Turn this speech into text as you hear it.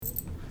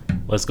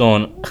What's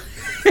going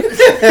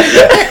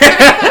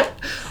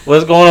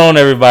What's going on,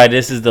 everybody?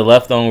 This is the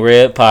Left on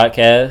Red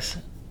podcast.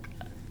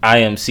 I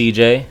am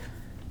CJ.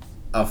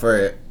 I'm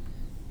Fred.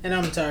 And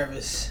I'm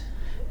Tarvis.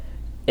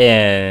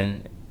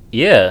 And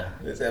yeah.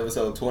 It's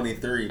episode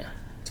 23.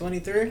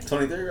 23?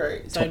 23,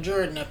 right? It's our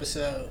Jordan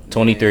episode.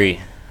 23.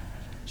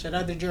 Shout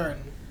out to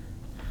Jordan.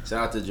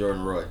 Shout out to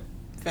Jordan Roy.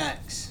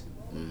 Facts.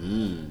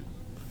 Mm-hmm.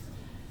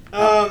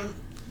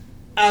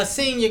 I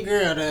seen your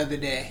girl the other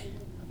day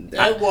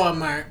at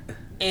Walmart,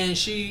 and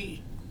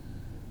she,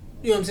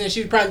 you know what I'm saying,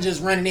 she was probably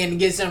just running in to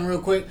get something real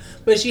quick,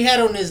 but she had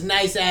on this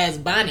nice ass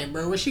bonnet,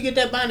 bro. Where'd she get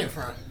that bonnet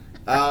from?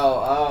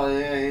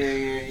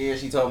 Yeah.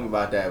 She told me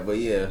about that, but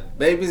yeah,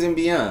 Babies and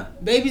Beyond.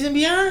 Babies and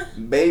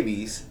Beyond?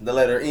 Babies, the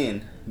letter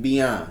N,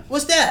 Beyond.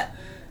 What's that?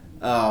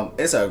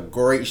 It's a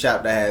great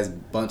shop that has a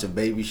bunch of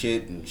baby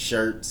shit and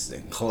shirts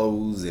and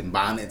clothes and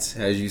bonnets,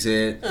 as you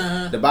said.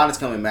 Uh-huh. The bonnets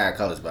come in mad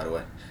colors, by the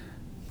way,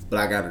 but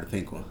I got her the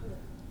pink one.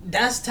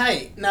 That's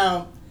tight.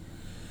 Now,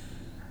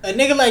 a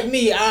nigga like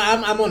me,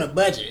 I'm on a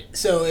budget.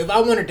 So if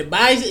I wanted to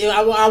buy it,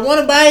 I want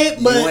to buy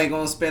it, but you ain't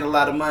gonna spend a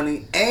lot of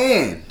money,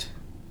 and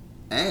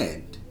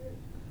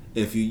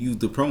if you use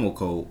the promo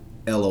code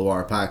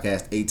LOR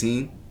Podcast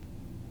 18,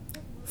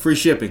 free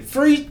shipping.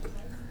 free.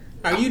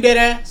 Are you dead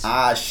ass?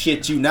 Ah,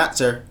 shit you not,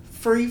 sir.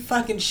 Free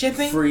fucking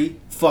shipping? Free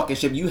fucking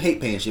shipping. You hate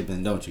paying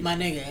shipping, don't you? My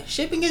nigga,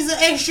 shipping is an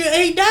extra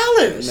 $8.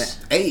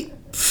 Man,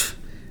 8. Pfft.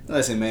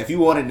 Listen, man, if you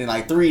want it in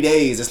like 3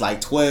 days, it's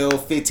like $12,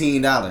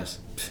 $15.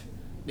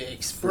 The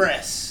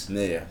Express.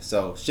 Yeah,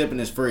 so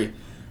shipping is free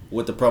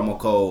with the promo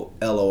code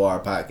LOR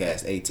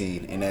Podcast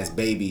 18, and that's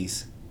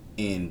babies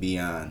in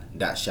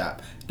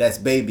beyond.shop. That's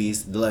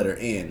babies, the letter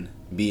N,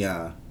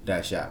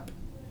 beyond.shop.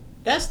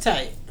 That's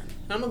tight.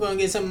 I'm gonna go and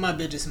get some of my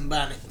bitches some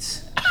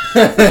bonnets.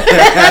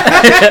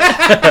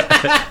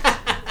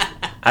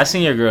 I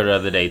seen your girl the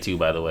other day too,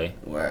 by the way.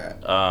 Where?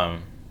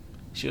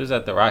 She was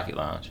at the Rocket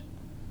Lounge.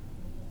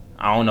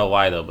 I don't know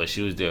why though, but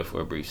she was there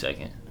for a brief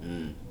second.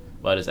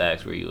 But I just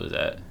asked where you was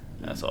at.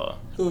 That's all.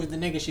 Who was the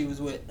nigga she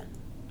was with?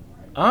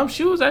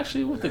 She was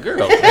actually with the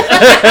girl. He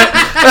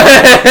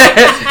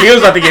was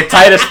about to get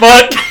tight as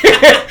fuck.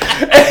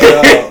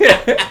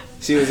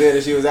 She was in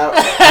and she was out?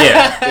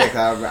 Yeah.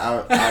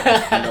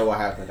 I know what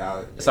happened.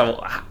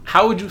 So,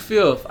 how would you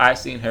feel if I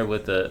seen her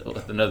with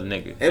another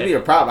nigga? It'd be a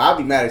problem. I'd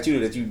be mad at you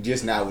that you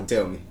just now would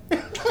tell me.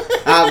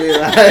 I'd be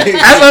like...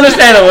 That's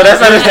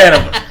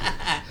understandable.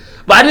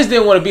 But I just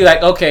didn't want to be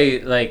like,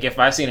 okay, like, if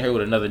I seen her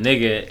with another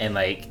nigga and,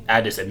 like,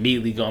 I just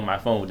immediately go on my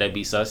phone, would that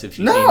be sus if she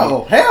seen me?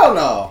 No, hell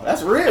no.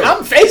 That's real.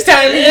 I'm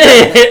FaceTiming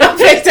you. I'm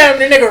FaceTiming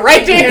the nigga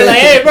right there. Like,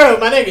 hey, bro,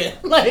 my nigga.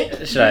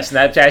 Like, Should I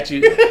Snapchat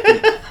you?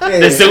 Yeah.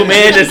 The zoom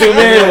in,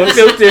 with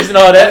filters and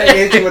all that.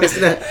 Hit you with a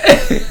snap.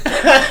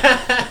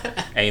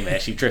 Hey, man,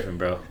 she tripping,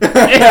 bro.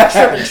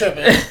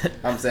 tripping.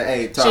 I'm saying,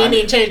 hey, She Tar, didn't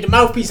even change the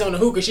mouthpiece on the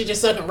hookah. She just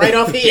sucking right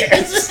off here.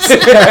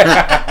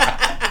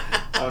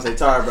 I'm gonna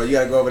say, Tar, bro, you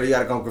gotta go over there. You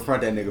gotta go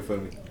confront that nigga for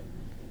me.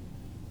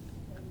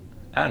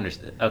 I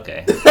understood.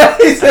 Okay. He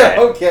said,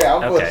 Okay. okay,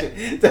 I'm Okay.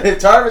 pushing. So if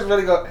Tarvis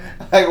really go,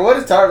 like, what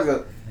is Tarvis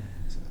go?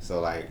 So,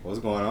 like, what's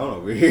going on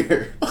over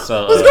here?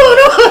 So, What's going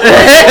on?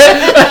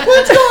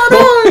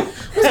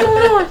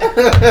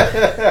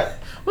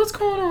 What's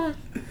going on?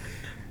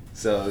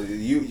 So,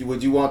 you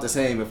would you want the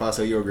same if I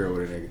saw your girl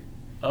with a nigga?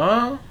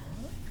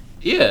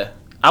 Yeah.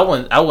 I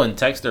wouldn't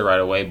text her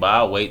right away, but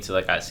I'll wait till,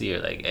 like, I see her,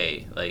 like,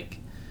 hey, like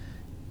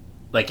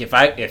if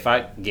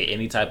I get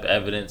any type of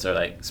evidence or,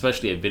 like,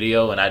 especially a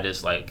video and I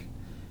just, like,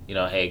 you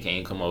know, hey, can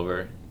you come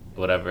over,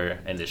 whatever,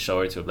 and just show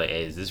her to her, like,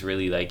 hey, is this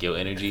really, like, your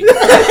energy? Is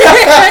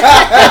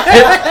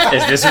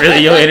this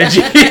really your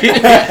energy?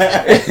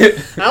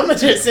 I'm gonna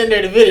just send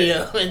her the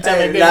video and tell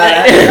her good Nah,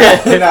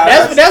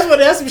 night.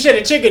 That's some shit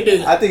a chicken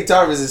do. I think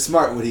Tarvis is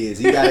smart with his.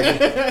 He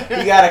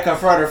gotta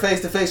confront her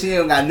face to face. She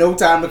ain't got no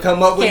time to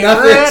come up with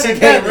Can't nothing. run She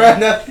can't run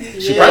nothing.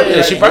 She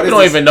Yeah. probably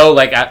don't even know,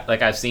 like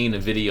I've seen the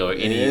video or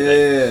any.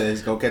 Yeah,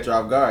 it's gonna catch her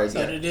off guard.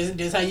 So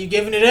this how you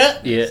giving it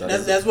up? Yeah. So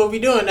That's what we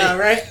doing now,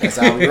 right? That's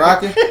how we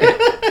rocking.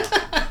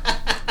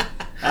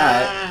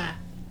 Alright.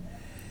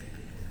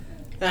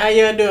 How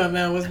y'all doing,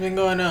 man? What's been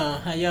going on?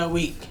 How y'all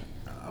week?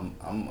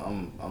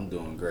 I'm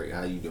doing great.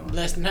 How you doing?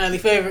 Blessed and highly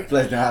favored.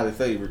 Blessed and highly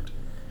favored.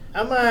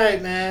 I'm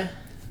alright, man.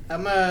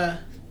 I'm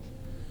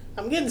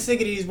getting sick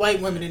of these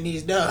white women and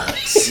these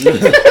dogs.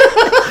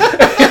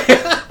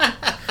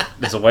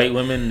 There's a white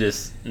woman.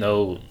 There's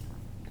no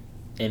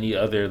any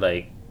other,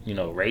 like, you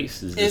know,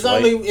 race. Is It's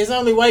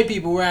only white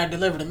people where I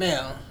deliver the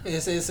mail.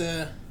 It's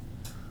a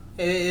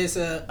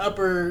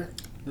upper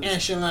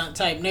echelon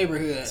type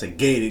neighborhood. It's a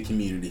gated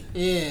community.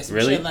 Yeah, some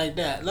Really? shit like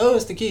that.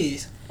 Lowest the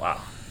keys.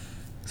 Wow.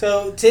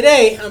 So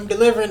today I'm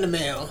delivering the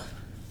mail,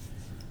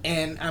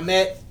 and I'm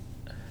at,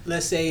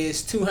 let's say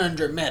it's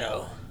 200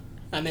 Meadow.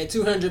 I'm at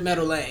 200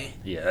 Meadow Lane.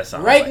 Yeah, that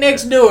sounds Right like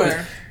next that.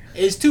 door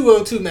is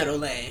 202 Meadow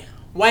Lane.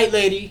 White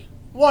lady,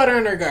 water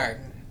in her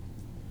garden.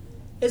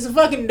 It's a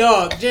fucking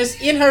dog just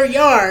in her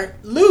yard,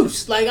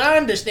 loose. Like, I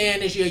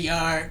understand it's your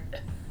yard.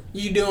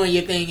 You doing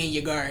your thing in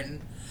your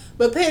garden.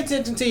 But pay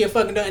attention to your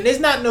fucking dog. And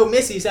it's not no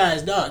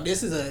Missy-sized dog.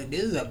 This is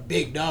a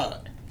big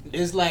dog.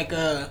 It's like,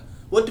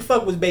 what the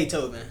fuck was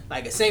Beethoven?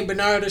 Like a Saint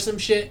Bernard or some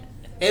shit?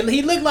 And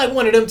he looked like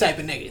one of them type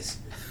of niggas.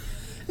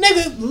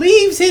 Nigga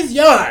leaves his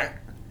yard.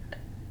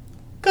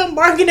 Come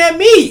barking at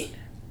me.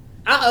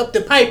 I up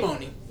the pipe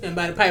on him. And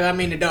by the pipe, I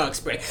mean the dog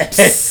spray.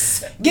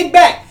 Psst, get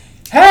back.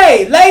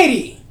 Hey,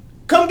 lady.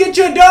 Come get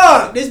your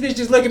dog. This bitch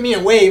just look at me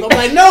and wave. I'm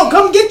like, no,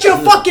 come get your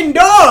fucking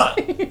dog.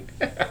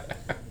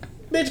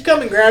 Bitch,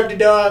 come and grab the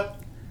dog.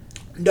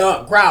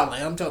 Dog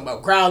growling. I'm talking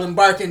about growling,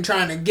 barking,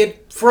 trying to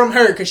get from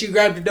her because she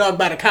grabbed the dog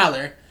by the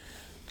collar.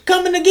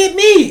 Coming to get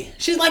me.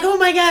 She's like, oh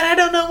my God, I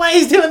don't know why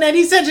he's doing that.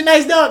 He's such a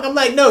nice dog. I'm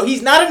like, no,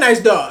 he's not a nice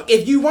dog.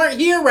 If you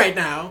weren't here right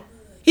now,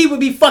 he would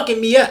be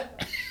fucking me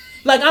up.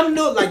 Like,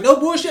 no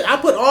bullshit. I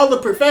put all the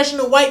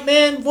professional white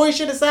man voice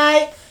shit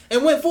aside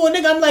and went for a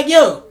nigga. I'm like,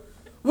 yo,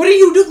 what do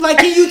you do? Like,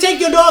 can you take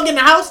your dog in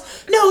the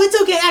house? No, it's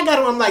okay. I got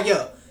him. I'm like,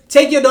 yo,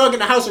 take your dog in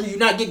the house or you're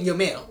not getting your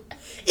mail.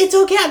 It's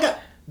okay. I got...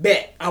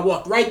 Bet. I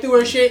walked right through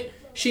her shit.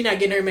 She not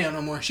getting her mail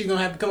no more. She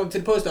gonna have to come up to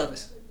the post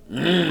office.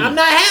 I'm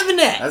not having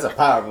that. That's a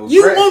powerful.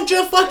 You want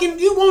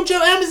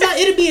your Amazon?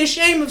 It'd be a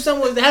shame if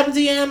something was to happen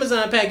to your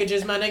Amazon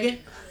packages, my nigga.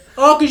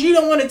 Oh, because you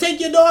don't want to take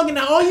your dog in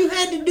the... All you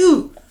had to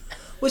do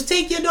was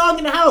take your dog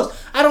in the house.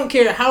 I don't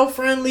care how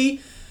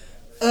friendly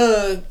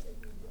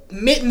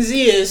Mittens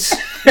is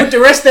with the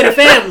rest of the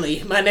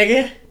family, my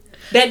nigga.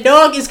 That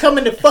dog is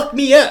coming to fuck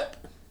me up.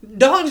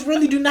 Dogs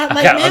really do not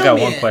like mailmen. I got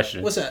one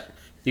question. What's up?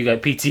 You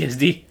got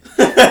PTSD?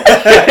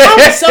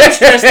 I'm so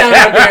stressed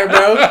out there,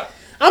 bro.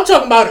 I'm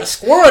talking about a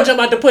squirrel jump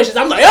out the bushes.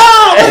 I'm like,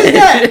 oh, what is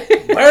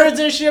that? Birds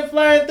and shit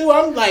flying through.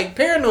 I'm like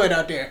paranoid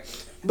out there.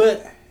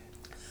 But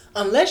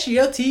unless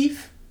your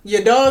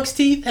dog's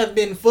teeth have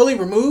been fully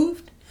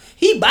removed,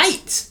 he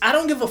bites. I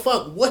don't give a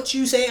fuck what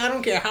you say. I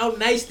don't care how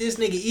nice this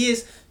nigga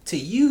is to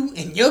you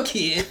and your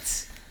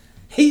kids.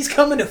 He's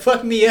coming to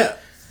fuck me up.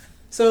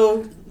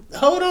 So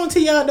hold on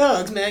to y'all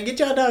dogs, man. Get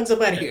y'all dogs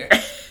up out of here.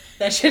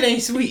 That shit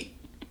ain't sweet.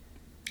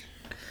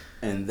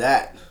 And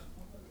that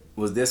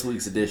was this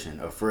week's edition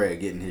of Fred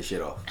getting his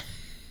shit off.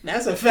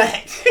 That's a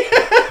fact.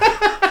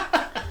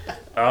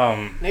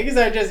 Niggas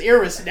are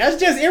just that's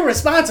just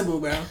irresponsible,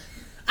 bro.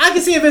 I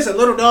can see if it's a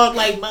little dog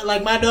like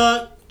my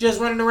dog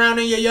just running around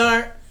in your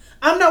yard.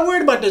 I'm not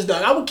worried about this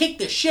dog. I would kick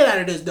the shit out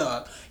of this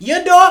dog.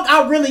 Your dog,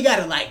 I really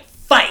gotta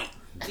fight.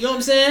 You know what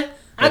I'm saying?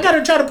 I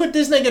gotta try to put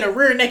this nigga in a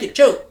rear naked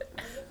choke.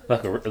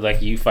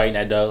 Like you fighting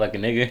that dog like a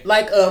nigga?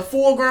 Like a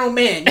full-grown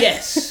man,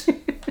 yes.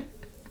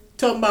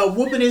 Talking about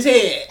whooping his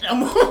head.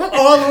 I'm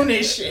all on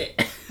this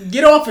shit.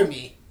 Get off of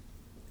me.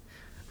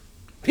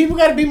 People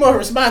gotta be more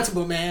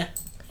responsible, man.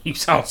 You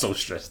sound so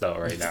stressed out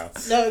right now.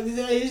 No,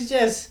 it's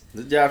just...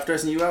 The job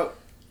stressing you out?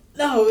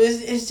 No,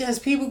 it's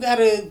just people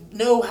gotta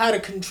know how to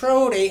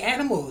control their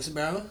animals,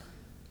 bro.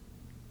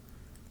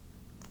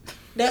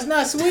 That's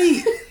not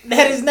sweet.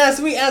 That is not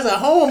sweet as a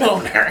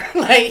homeowner.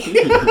 Like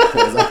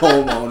as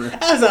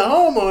a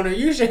homeowner,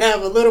 you should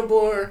have a little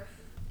more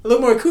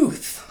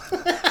couth.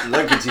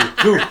 Look at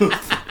you.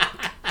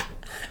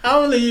 I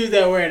only use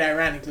that word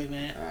ironically,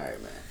 man.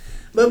 Alright, man.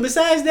 But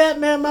besides that,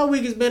 man, my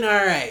week has been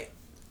alright.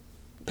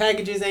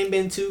 Packages ain't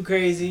been too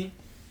crazy.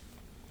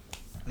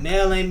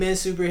 Mail ain't been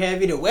super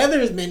heavy. The weather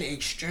has been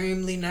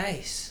extremely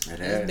nice.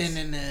 It's been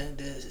in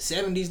the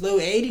 70s, low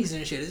 80s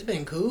and shit. It's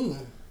been cool.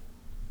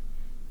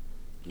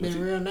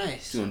 Been real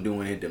nice. What you gonna do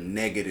when it hit them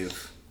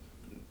negative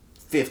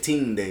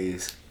 15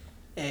 days?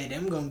 Hey,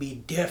 them gonna be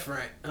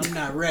different. I'm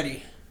not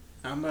ready.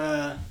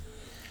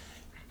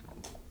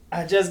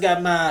 I just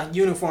got my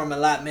uniform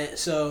allotment,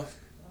 so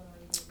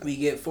we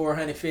get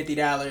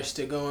 $450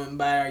 to go and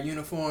buy our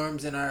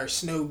uniforms and our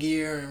snow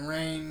gear and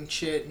rain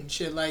shit and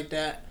shit like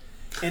that.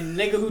 And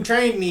the nigga who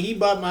trained me, he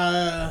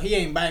bought he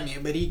ain't buy me,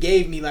 but he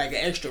gave me like an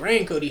extra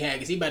raincoat he had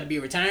because he about to be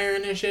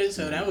retiring and shit,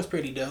 so that was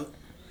pretty dope.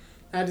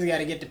 I just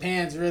gotta get the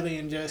pants really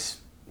and just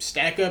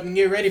stack up and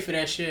get ready for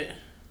that shit.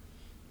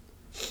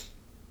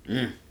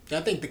 I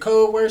think the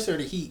cold worse or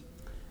the heat?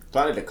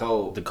 Probably the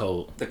cold. The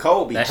cold. The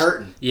cold be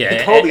hurting. Yeah,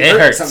 the cold be hurting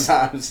hurts.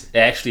 sometimes. It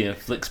actually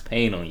inflicts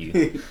pain on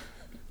you.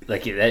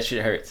 Like, that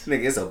shit hurts.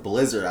 Nigga, it's a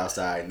blizzard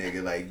outside,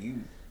 nigga. Like,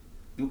 you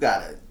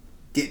gotta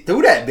get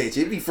through that bitch.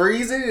 It be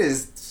freezing.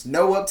 There's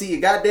snow up to your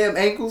goddamn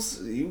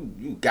ankles.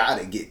 You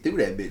gotta get through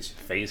that bitch.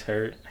 Face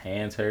hurt.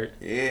 Hands hurt.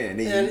 Yeah, and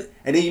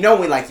then you know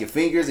when, like, your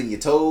fingers and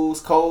your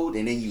toes cold,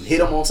 and then you hit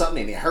them on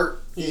something and it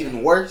hurt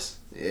even worse.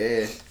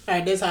 Yeah.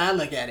 Alright, that's how I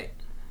look at it.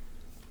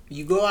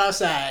 You go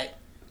outside,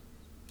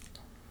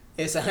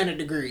 it's 100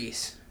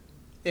 degrees.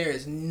 There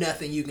is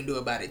nothing you can do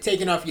about it.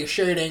 Taking off your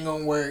shirt ain't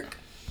gonna work.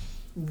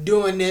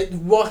 Doing it,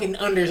 walking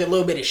under a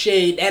little bit of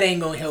shade, that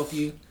ain't gonna help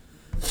you.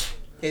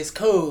 It's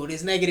cold.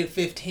 It's negative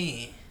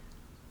 15.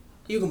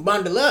 You can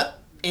bundle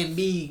up and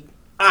be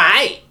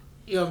alright.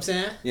 You know what I'm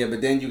saying? Yeah,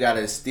 but then you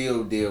gotta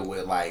still deal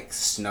with, like,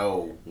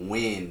 snow,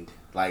 wind,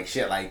 like,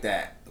 shit like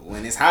that.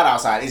 When it's hot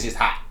outside, it's just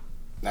hot.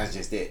 That's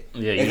just it.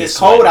 Yeah, if it's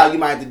cold out, you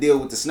might have to deal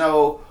with the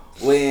snow,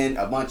 wind,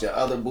 a bunch of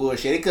other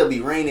bullshit. It could be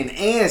raining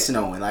and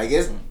snowing. Like,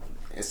 it's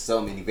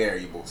so many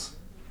variables.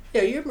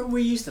 Yeah, you remember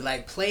we used to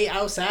like play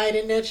outside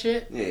in that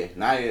shit? Yeah,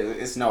 now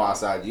it's snow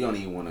outside. You don't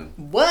even want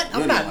to. What? I'm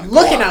don't not even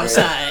wanna looking go out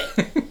outside.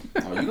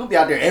 Oh, you gonna be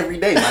out there every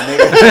day, my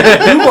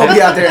nigga. You gonna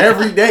be out there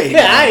every day.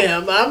 Yeah, I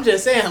am. I'm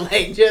just saying,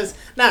 like, just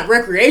not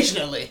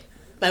recreationally.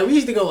 Like, we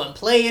used to go and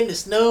play in the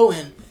snow,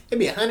 and it'd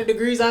be 100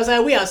 degrees outside.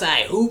 We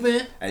outside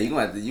hooping. Hey, you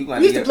gonna have to.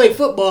 We used to play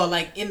football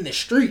like in the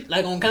street,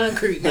 like on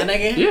concrete, my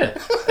nigga. Yeah,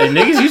 and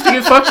niggas used to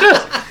get fucked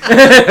up.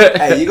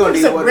 Hey, you gonna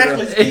need Some one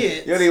reckless of them.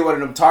 kids. You gonna need one of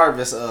them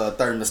Tarvis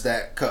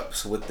thermostat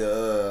cups with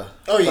the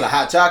Oh, for yeah. the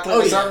hot chocolate Oh,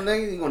 or yeah. something.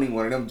 Nigga, you gonna need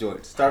one of them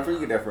joints. Tarvis, where you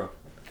get that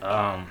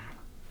from?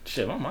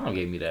 Shit, my mom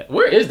gave me that.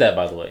 Where is that,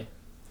 by the way?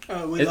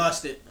 Oh, we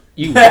lost it.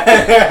 You,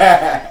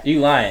 you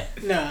lying?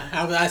 No,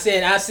 I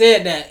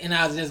said that, and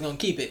I was just gonna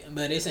keep it,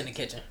 but it's in the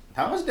kitchen.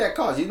 How much did that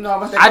cost? You know how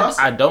much that cost?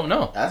 I don't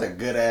know. That's a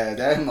good ass.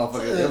 That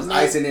motherfucker. There was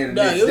ice in there the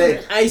No, next it day.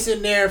 was ice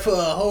in there for a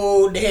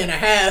whole day and a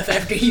half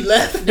after he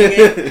left,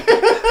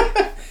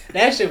 nigga.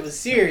 That shit was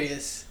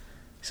serious.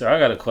 So I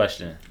got a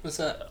question.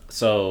 What's up?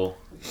 So,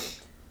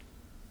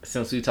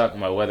 since we talking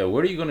about weather,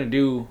 what are you gonna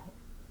do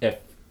if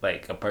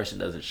like a person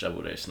doesn't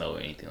shovel their snow or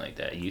anything like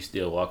that? You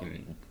still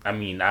walking? I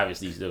mean,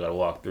 obviously you still gotta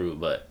walk through,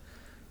 but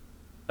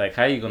like,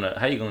 how you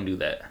gonna do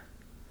that?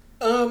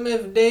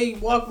 If they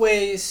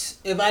walkways,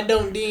 if I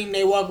don't deem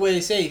they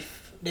walkways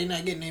safe, they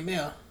not getting their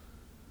mail.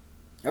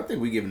 I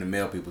think we giving the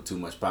male people too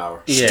much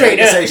power. Yeah. Straight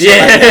up. Say shit like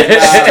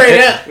that.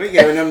 Straight up. We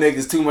giving them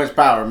niggas too much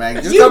power, man.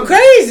 Just You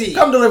crazy.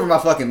 Come deliver my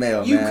fucking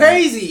mail, You man.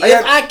 crazy. Oh, yeah.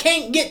 If I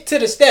can't get to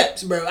the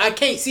steps, bro, I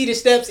can't see the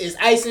steps. It's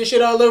ice and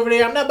shit all over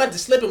there. I'm not about to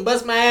slip and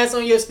bust my ass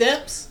on your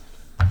steps.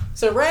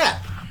 It's a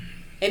wrap.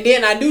 And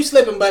then I do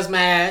slip and bust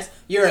my ass.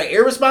 You're an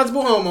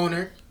irresponsible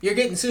homeowner. You're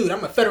getting sued.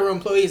 I'm a federal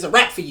employee. It's a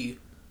wrap for you.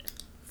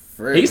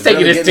 He's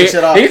taking really this getting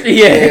shit off.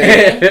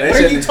 yeah. They What are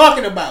you shouldn't-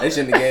 talking about? They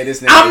shouldn't have gave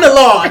this nigga. I'm the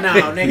law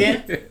now,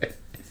 nigga.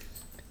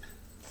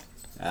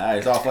 Alright,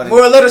 it's all funny.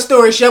 Moral of the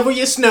story, shovel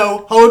your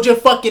snow, hold your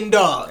fucking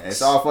dogs.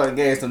 It's all fun and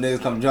games. Some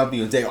niggas come jump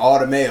you and take all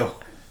the mail.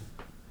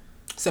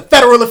 It's a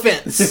federal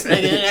offense.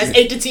 Nigga. That's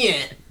 8 to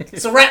 10.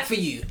 It's a wrap for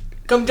you.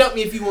 Come jump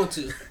me if you want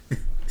to.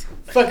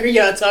 Fuck are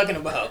y'all talking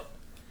about?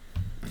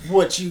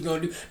 What you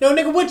gonna do? No,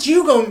 nigga, what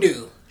you gonna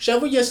do?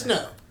 Shovel your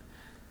snow.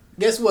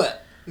 Guess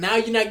what? Now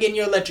you're not getting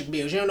your electric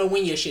bills. You don't know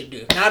when your shit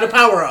due. Now the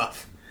power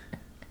off.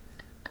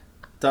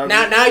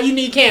 Now you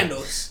need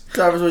candles.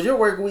 Travis, was your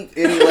work week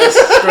any less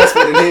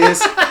stressful than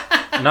his?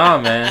 Nah,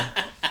 man.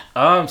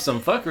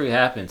 Some fuckery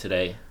happened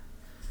today.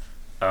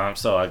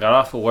 So I got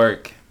off of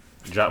work,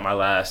 dropped my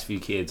last few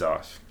kids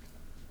off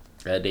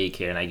at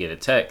daycare, and I get a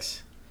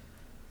text,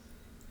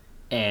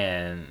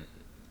 and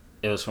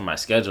it was from my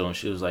schedule, and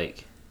she was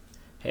like,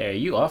 "Hey, are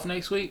you off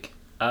next week?"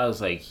 I was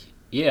like,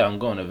 "Yeah, I'm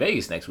going to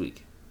Vegas next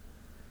week."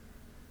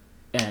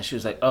 And she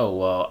was like, "Oh,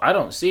 well, I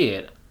don't see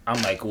it."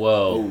 I'm like,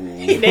 "Whoa."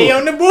 They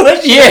on the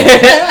bullshit.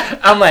 Yeah.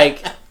 I'm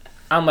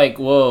like,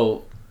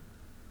 "Whoa."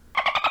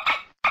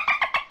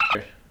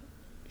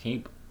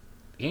 Can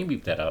you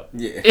beep that out?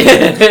 Yeah.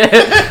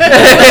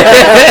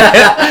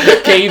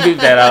 Can you beep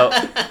that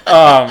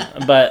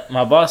out? But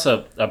my boss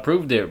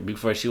approved it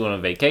before she went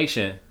on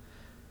vacation,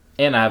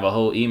 and I have a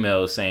whole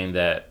email saying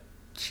that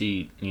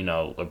she,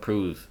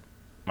 approved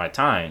my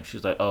time.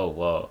 She's like, "Oh,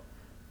 well,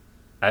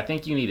 I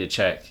think you need to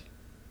check,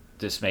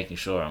 just making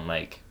sure." I'm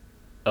like,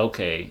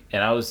 okay.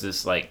 And I was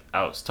just like,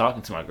 I was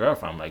talking to my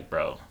girlfriend. I'm like,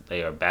 bro,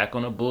 they are back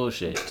on the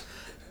bullshit.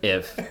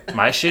 If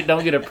my shit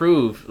don't get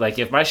approved, like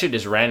if my shit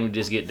just randomly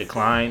just get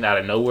declined out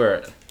of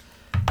nowhere,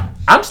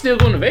 I'm still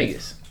going to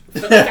Vegas.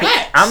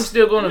 I'm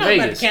still going to I'm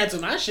Vegas. about to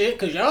cancel my shit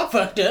because y'all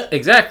fucked up.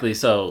 Exactly.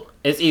 So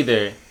it's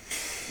either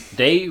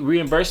they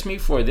reimburse me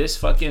for this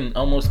fucking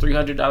almost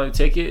 $300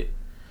 ticket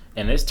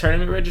and this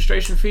tournament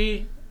registration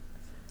fee,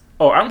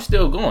 or I'm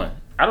still going.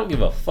 I don't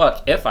give a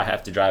fuck if I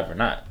have to drive or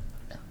not.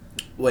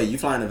 Wait, you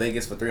flying to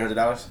Vegas for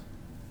 $300?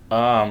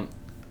 I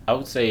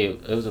would say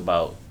it was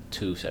about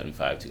 $275,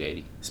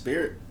 $280.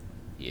 Spirit?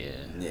 Yeah,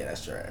 Yeah,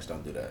 that's trash.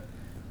 Don't do that.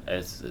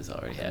 it's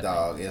already happened.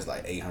 Dog, it's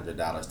like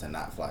 $800 to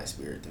not fly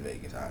Spirit to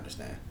Vegas. I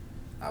understand.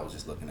 I was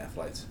just looking at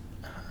flights.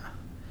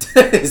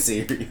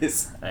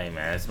 Serious. Hey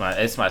man,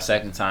 it's my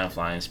second time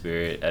flying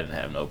Spirit. I didn't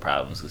have no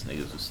problems because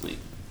niggas was asleep.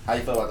 How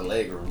you feel about the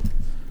leg room?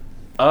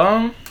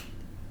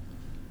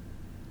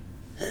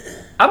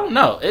 I don't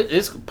know.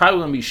 It's probably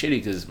gonna be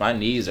shitty because my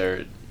knees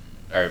are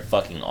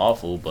fucking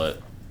awful,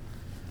 but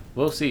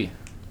we'll see.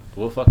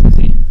 We'll fucking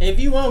see. If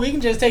you want, we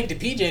can just take the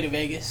PJ to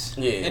Vegas.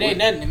 Yeah, It ain't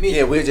nothing to me.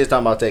 Yeah, we were just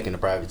talking about taking the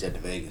private jet to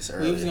Vegas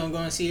earlier. We was gonna go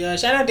and see.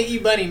 Shout out to E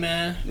Buddy,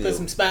 man. Put Yeah.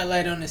 some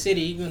spotlight on the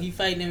city. He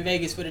fighting in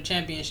Vegas for the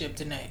championship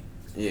tonight.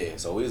 Yeah,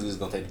 so we was just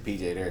gonna take the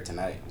PJ there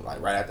tonight. Like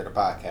right after the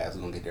podcast,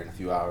 we're gonna get there in a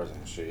few hours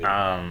and shit.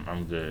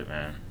 I'm good,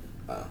 man.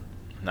 Oh.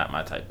 Not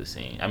my type of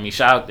scene. I mean,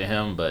 shout out to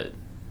him, but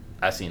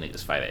I seen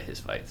niggas fight at his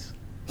fights.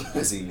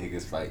 I see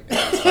niggas fight.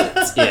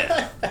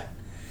 Yeah.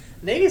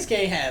 Niggas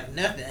can't have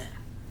nothing.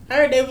 I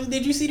heard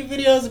did you see the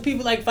videos of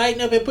people like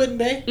fighting up at Puddin'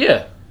 Bay?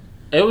 Yeah.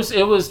 It was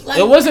Like-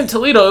 it wasn't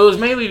Toledo, it was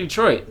mainly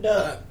Detroit.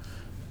 Dog.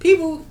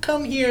 People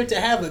come here to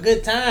have a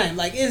good time.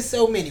 Like, it's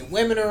so many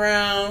women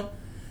around.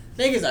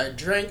 Niggas are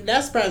drunk.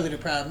 That's probably the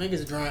problem.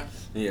 Niggas drunk.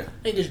 Yeah.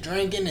 Niggas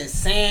drinking, there's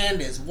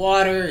sand, there's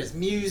water, there's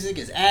music,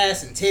 there's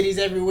ass and titties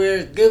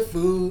everywhere, good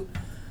food.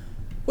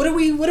 What are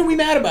we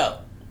mad about?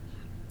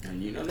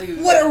 And you know,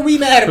 niggas. What are we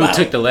mad Who about?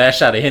 took the last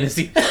shot of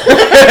Hennessy? That's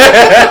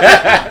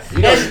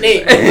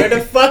Nate. Where the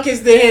fuck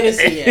is the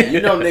Hennessy at?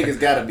 You know, niggas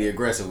gotta be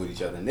aggressive with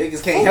each other.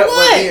 Niggas can't For help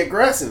what? but be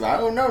aggressive. I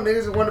don't know.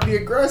 Niggas want to be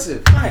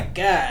aggressive. My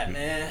God,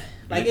 man.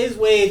 Like, it's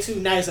way too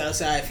nice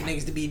outside for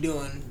niggas to be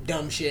doing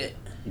dumb shit.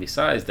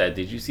 Besides that,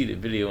 did you see the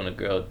video when a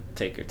girl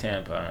take her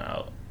tampon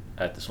out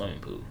at the swimming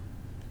pool?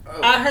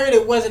 I heard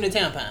it wasn't a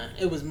tampon.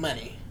 It was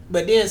money.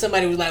 But then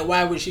somebody was like,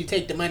 why would she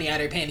take the money out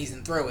of her panties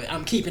and throw it?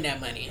 I'm keeping that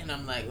money. And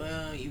I'm like,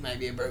 well, you might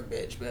be a broke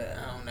bitch, but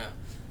I don't know.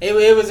 It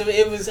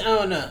was I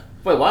don't know.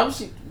 Wait, why was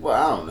she? Well,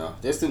 I don't know.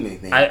 There's too many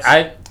things.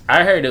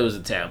 I heard it was a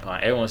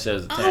tampon. Everyone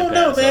says it's a tampon. I don't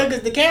know, man, so-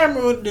 because the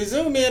camera, the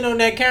zoom in on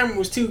that camera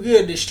was too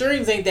good. The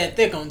strings ain't that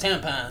thick on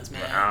tampons,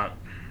 man.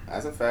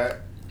 That's a fact.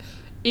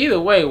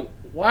 Either way,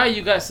 why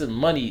you got some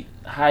money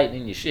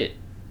hiding in your shit?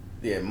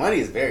 Yeah, money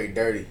is very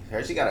dirty.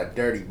 Her, she got a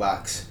dirty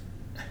box.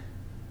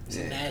 It's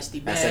a nasty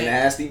bag. That's a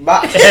nasty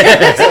box.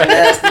 That's a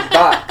nasty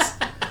box.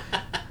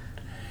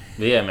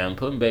 But yeah, man,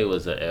 Putin Bay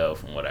was a L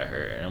from what I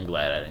heard, and I'm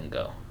glad I didn't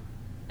go.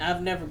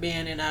 I've never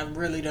been, and I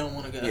really don't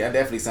want to go. Yeah, I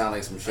definitely sound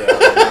like some shit. I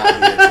would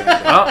not be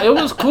attending. It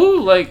was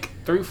cool like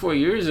 3-4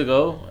 years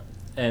ago,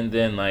 and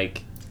then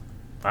like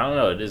I don't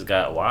know, it just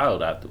got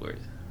wild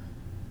afterwards.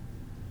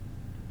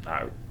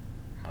 I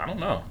don't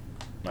know.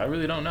 I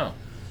really don't know.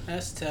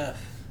 That's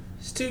tough.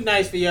 It's too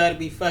nice for y'all to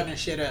be fucking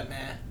shit up,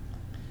 man.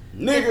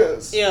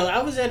 Niggas. Yo,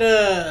 I was at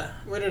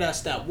where did I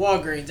stop?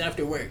 Walgreens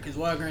after work, because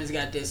Walgreens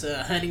got this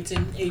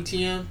Huntington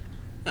ATM.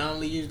 I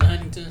only use the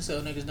Huntington so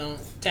niggas don't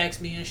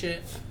tax me and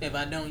shit. If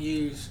I don't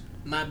use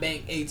my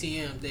bank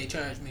ATM, they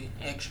charge me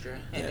extra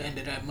at the end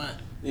of that month.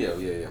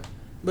 Yeah.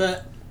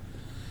 But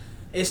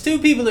it's two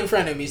people in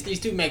front of me. It's these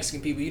two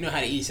Mexican people. You know how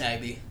the East Side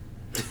be.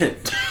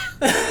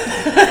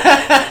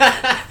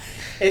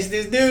 It's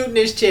this dude and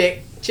this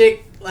chick.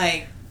 Chick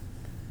like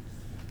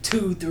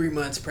 2-3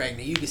 months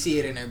pregnant. You can see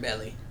it in her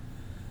belly.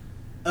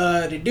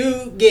 The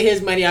dude get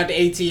his money out the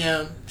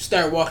ATM,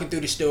 start walking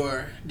through the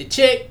store. The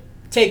chick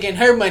taking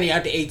her money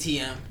out the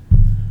ATM.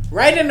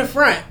 Right in the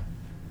front,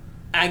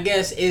 I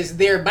guess, is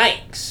their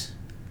bikes.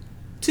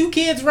 Two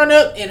kids run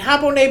up and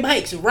hop on their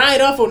bikes,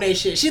 ride off on their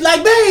shit. She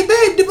like, babe,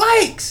 the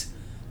bikes.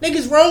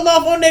 Niggas roll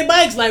off on their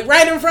bikes, like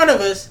right in front of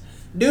us.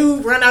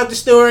 Dude run out the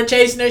store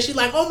chasing her. She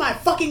like, oh my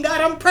fucking God,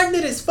 I'm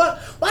pregnant as fuck.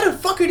 Why the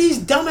fuck are these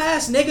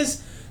dumbass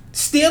niggas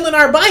stealing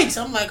our bikes?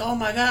 I'm like, oh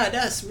my God,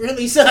 that's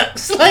really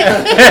sucks. Like,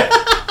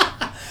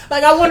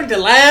 like I wanted to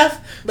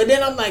laugh, but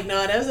then I'm like,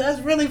 no,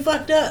 that's really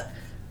fucked up.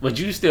 But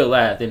you still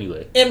laughed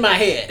anyway. In my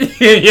head.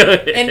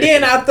 And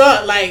then I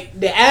thought, like,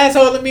 the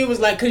asshole in me was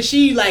like, cause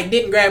she like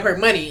didn't grab her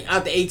money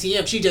out the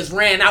ATM. She just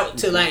ran out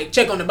to like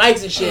check on the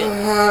bikes and shit.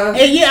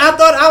 And yeah,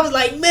 I was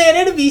like, man,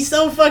 it'd be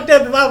so fucked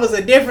up if I was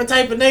a different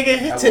type of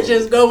nigga to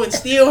just go and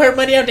steal her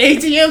money out the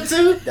ATM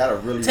too. That'll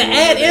really to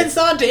add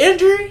insult to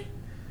injury.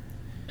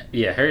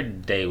 Yeah, her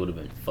day would have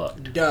been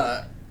fucked.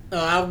 Duh.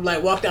 I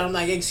like walked out. I'm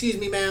like, excuse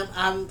me, ma'am.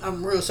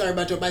 I'm real sorry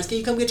about your bikes. Can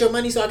you come get your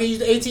money so I can use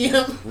the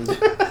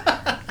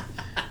ATM?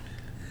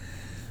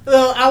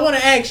 Well, I want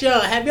to ask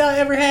y'all, have y'all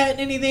ever had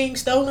anything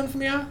stolen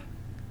from y'all?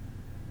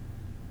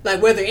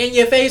 Like, whether in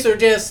your face or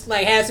just,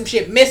 like, had some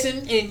shit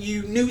missing and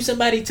you knew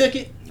somebody took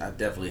it? I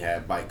definitely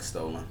had bikes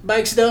stolen.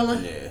 Bike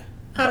stolen? Yeah.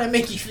 How'd that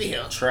make you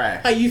feel?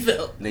 Trash. How you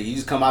felt? Nigga, you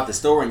just come out the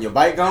store and your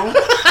bike gone? And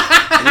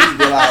you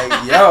be like,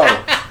 yo.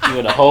 You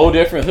in a whole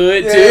different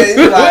hood, too? Yeah,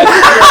 you like,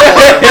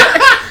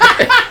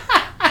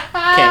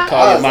 Can't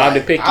call your mom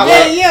to pick you up.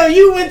 Yeah,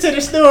 you went to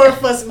the store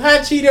for some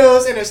hot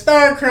Cheetos and a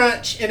Star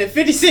Crunch and a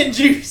 50-cent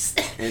juice.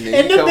 And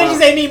And them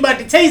bitches ain't even about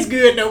to taste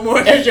good no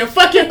more because your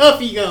fucking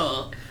Huffy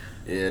gone.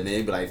 Yeah, and then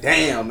you be like,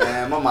 damn,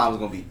 man, my mom was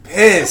gonna be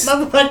pissed.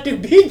 Mama about to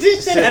beat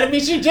this shit out of me.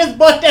 She just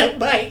bought that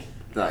bike.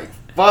 Like,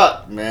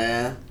 fuck,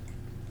 man.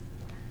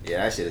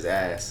 Yeah, that shit is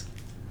ass.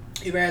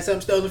 You ever had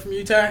something stolen from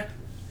you, Ty?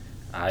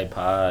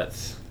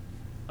 iPods,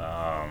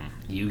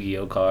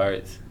 Yu-Gi-Oh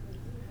cards.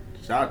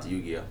 Shout out to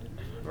Yu-Gi-Oh.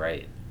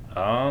 Right.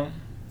 I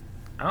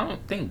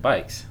don't think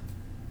bikes.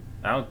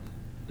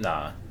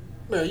 Nah.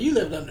 Bro, you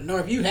lived up the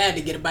north. You had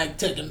to get a bike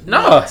taken.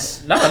 No,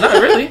 once. not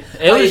really. It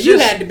Oh, yeah, was you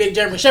just, had the big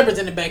German Shepherds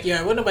in the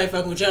backyard. Wasn't nobody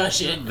fucking with y'all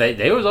shit.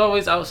 they was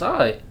always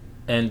outside.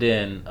 And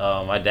then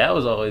my dad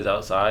was always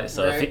outside.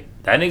 So Right. if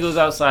that nigga was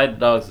outside, the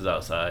dogs was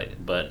outside.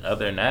 But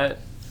other than that,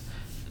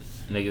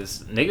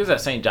 niggas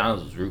at St.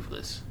 John's was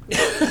ruthless.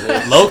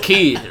 Low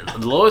key, the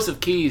lowest of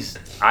keys,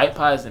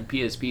 iPods and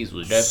PSPs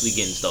was definitely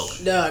getting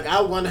stolen. Dog, I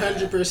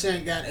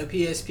 100% got a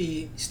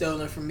PSP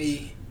stolen from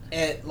me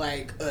at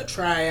like a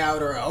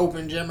tryout or an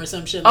open gym or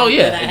some shit. Oh, like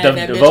yeah. that. I had The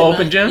that bitch DeVoe in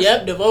Open my- Gym?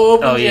 Yep, DeVoe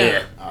Open Oh, Gym.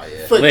 yeah. Oh,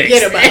 yeah. Forget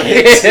Licks. about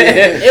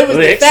it. It was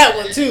Licks. the fat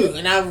one too,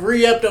 and I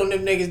re-upped on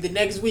them niggas the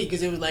next week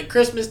because it was like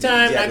Christmas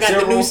time. Yeah, I the got the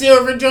silver new one?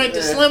 silver joint, the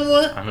Yeah. slim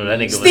one. I know that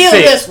nigga Steal was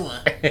this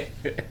sick.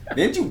 one.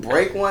 Didn't you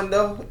break one,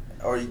 though?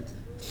 Or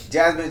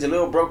Jasmine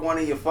Jalil broke one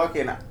of your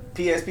fucking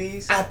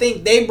PSPs? I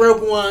think they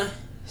broke one.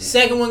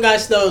 Second one got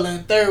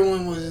stolen. Third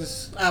one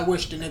was I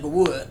wish the nigga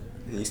would.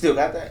 You still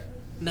got that?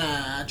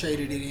 Nah, I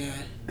traded it in.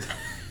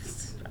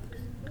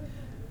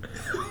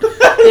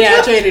 Yeah,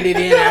 I traded it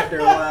in after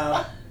a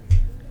while.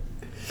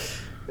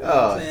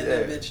 Oh, Playing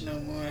that bitch no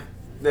more.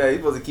 Yeah, you're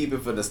supposed to keep it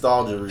for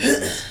nostalgia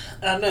reasons.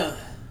 I know.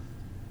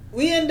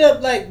 We end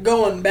up like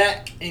going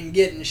back and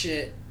getting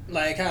shit.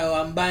 Like how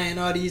I'm buying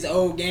all these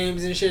old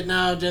games and shit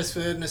now just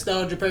for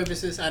nostalgia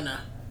purposes. I know.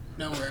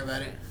 Don't worry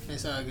about it.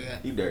 It's all good.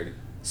 You dirty.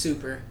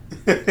 Super.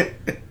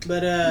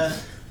 But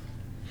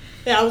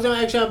yeah, I was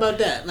gonna ask y'all about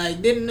that.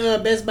 Like, didn't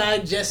Best Buy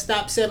just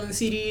stop selling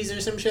CDs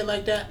or some shit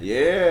like that?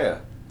 Yeah.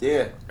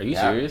 Are you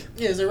serious?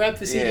 Yeah, it's a rap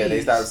for CDs. Yeah,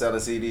 they stopped selling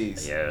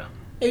CDs. Yeah.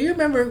 Hey, you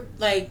remember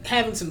like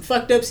having some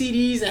fucked up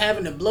CDs and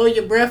having to blow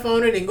your breath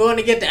on it and going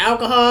to get the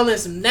alcohol and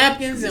some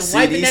napkins and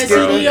wiping that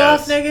CD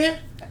off, nigga?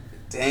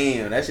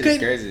 Damn, that shit is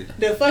crazy.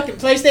 The fucking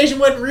PlayStation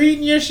wasn't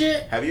reading your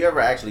shit? Have you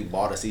ever actually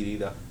bought a CD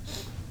though?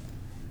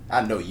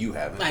 I know you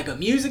haven't. Like a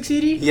music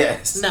CD?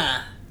 Yes.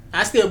 Nah.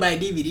 I still buy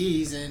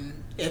DVDs, and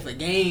if a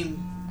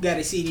game got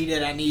a CD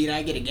that I need,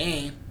 I get a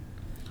game.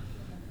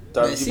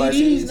 But CDs, buy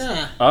CDs?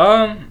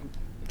 Nah.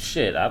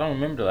 Shit, I don't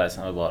remember the last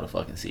time I bought a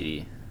fucking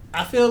CD.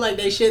 I feel like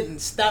they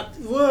shouldn't stop.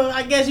 Well,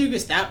 I guess you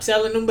could stop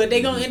selling them, but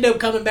they gonna end up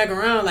coming back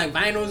around. Like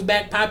vinyl's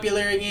back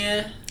popular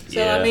again. So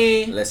Yeah. I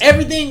mean, Listen.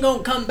 everything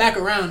gonna come back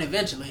around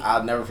eventually.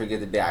 I'll never forget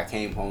the day I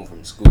came home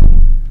from school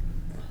and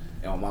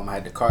my mama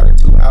had the Carter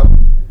 2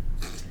 album.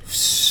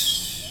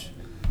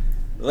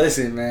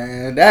 Listen,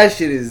 man, that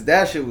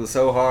shit was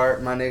so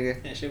hard, my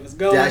nigga. That shit was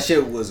going. That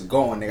shit was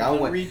going, nigga.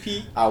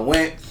 I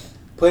went,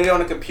 put it on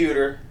the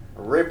computer,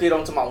 ripped it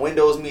onto my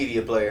Windows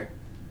Media Player,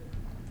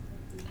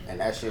 and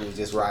that shit was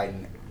just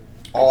riding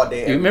all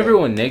day. You remember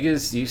when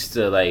niggas used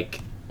to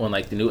when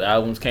the new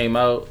albums came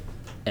out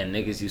and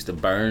niggas used to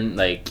burn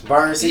CDs?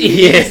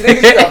 Yeah.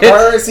 Niggas used to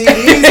burn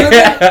CDs with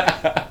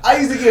it. I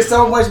used to get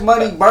so much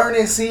money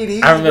burning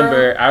CDs.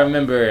 I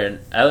remember in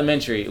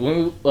elementary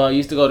when we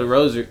used to go to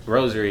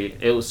Rosary.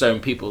 It was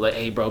certain people like,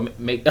 hey bro,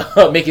 make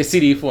a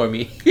CD for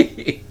me,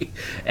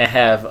 and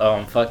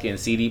have fucking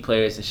CD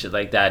players and shit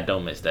like that. I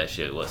don't miss that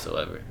shit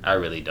whatsoever. I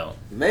really don't.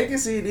 Making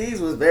CDs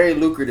was very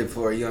lucrative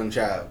for a young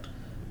child.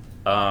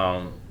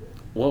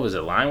 What was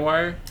it?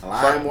 LimeWire?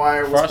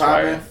 LimeWire was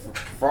Frostwire? popping.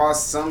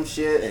 Frost some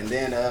shit, and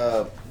then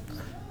it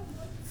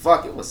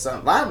was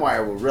some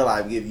LimeWire would real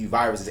life give you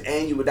viruses,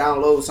 and you would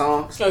download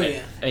songs. Oh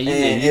yeah. And you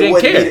And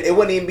didn't care. it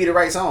wouldn't even be the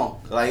right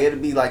song. Like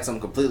it'd be like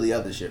some completely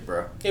other shit,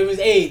 bro. It was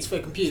AIDS for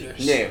computers.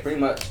 Yeah, pretty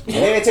much. And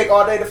then it take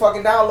all day to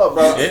fucking download,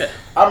 bro. Yeah.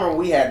 I remember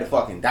we had the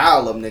fucking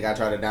dial up, nigga. I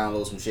tried to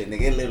download some shit,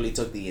 nigga. It literally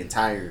took the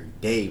entire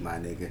day, my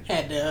nigga.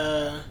 Had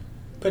to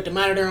put the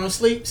monitor on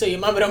sleep so your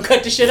mama don't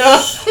cut the shit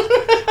off.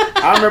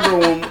 I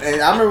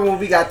remember when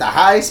we got the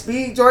high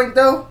speed joint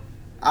though.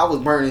 I was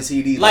burning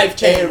CDs. Life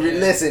changing.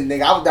 Listen,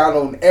 nigga, I was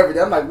downloading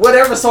everything. I'm like,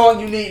 whatever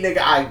song you need, nigga,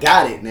 I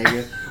got it,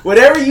 nigga.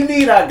 Whatever you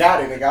need, I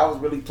got it, nigga. I was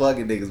really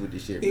plugging niggas with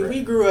this shit, bro.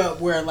 We grew up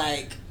where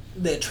like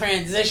the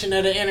transition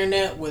of the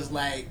internet was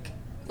like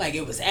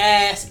it was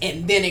ass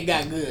and then it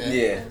got good.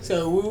 Yeah.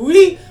 So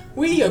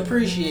we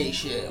appreciate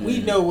shit.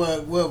 We know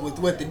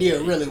what the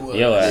deal really was.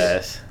 Yo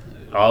ass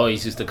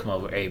always used to come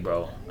over. Hey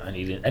bro, I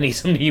need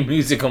some new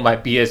music on my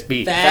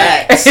PSP.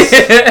 Facts.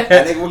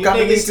 That nigga would You come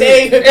to me niggas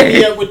stay too. hooking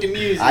me up with the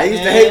music. I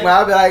used to hate when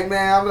I'd be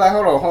like,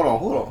 hold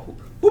on.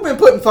 Who been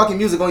putting fucking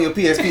music on your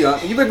PSP?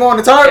 Huh? You been going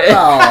to Target?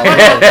 No.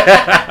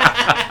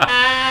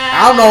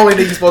 I'm the only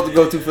nigga you supposed to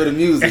go to for the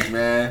music,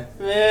 man.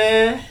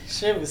 Man,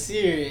 shit was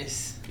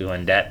serious.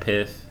 Doing that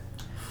piff.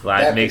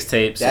 Live That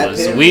mixtapes.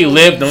 Piff. We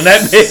lived on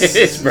that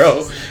bitch,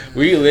 bro.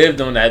 We lived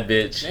on that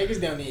bitch.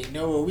 Niggas don't even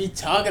know what we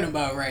talking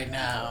about right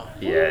now.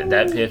 Yeah,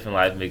 that piff and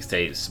live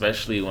mixtapes,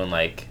 especially when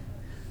like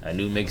a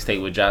new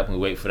mixtape would drop and we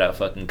wait for that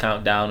fucking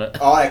countdown.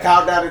 Oh, that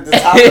countdown at the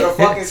top of the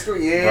fucking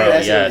screen. Yeah, Bro,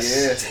 that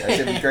yes.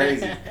 shit be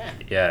crazy.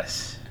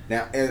 Yes.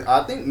 Now, and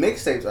I think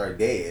mixtapes are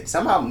dead.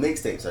 Somehow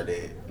mixtapes are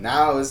dead.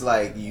 Now it's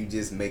like you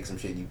just make some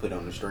shit you put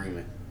on the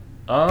streaming.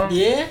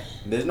 Yeah?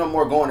 There's no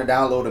more going to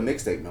download a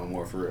mixtape no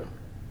more, for real.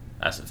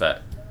 That's a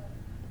fact.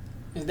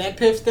 Is that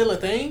Piff still a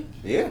thing?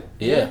 Yeah.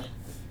 Yeah.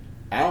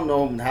 I don't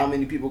know how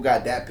many people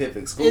got that Piff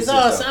exclusive. It's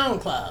all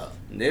stuff. SoundCloud.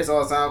 It's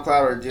all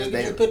SoundCloud or just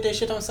They put that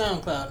shit on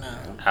SoundCloud now.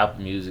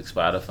 Apple Music,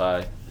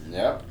 Spotify.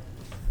 Yep.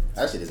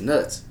 That shit is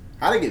nuts.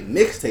 How they get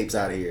mixtapes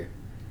out of here?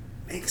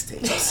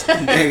 Mixtapes.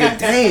 Nigga,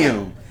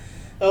 damn.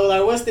 Oh,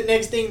 like what's the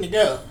next thing to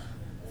go?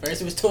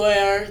 First it was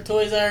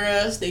Toys R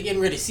Us. They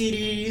getting rid of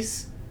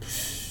CDs.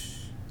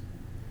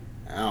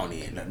 I don't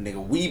even know.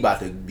 Nigga, we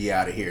about to be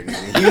out of here,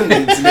 nigga.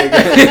 Humans, nigga.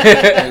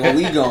 Nigga,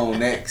 we going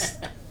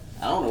next.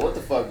 I don't know what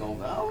the fuck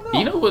going on. I don't know.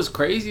 You know what's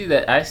crazy?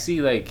 That I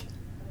see like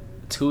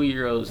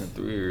 2-year-olds and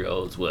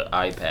 3-year-olds with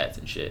iPads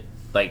and shit.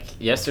 Like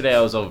yesterday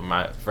I was over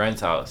my friend's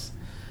house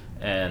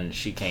and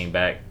she came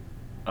back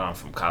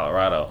from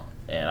Colorado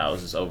and I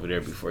was just over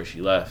there before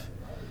she left.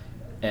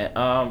 And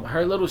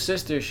her little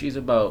sister, she's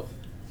about,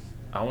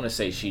 I want to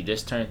say she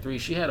just turned 3.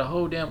 She had a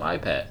whole damn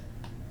iPad.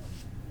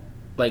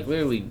 Like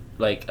literally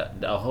like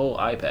a whole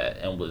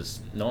iPad and was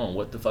knowing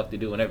what the fuck to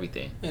do and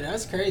everything. Yeah,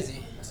 that's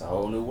crazy. It's a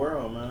whole new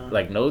world, man.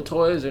 Like no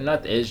toys or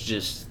nothing. It's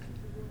just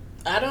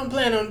I don't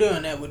plan on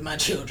doing that with my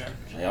children.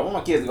 Yeah, I want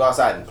my kids to go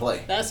outside and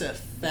play. That's a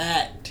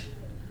fact.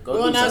 Go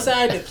Going do something.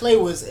 outside to play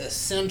was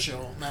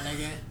essential, my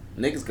nigga.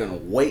 Niggas gonna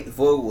wait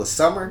for it was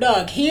summer.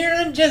 Dog,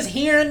 just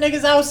hearing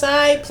niggas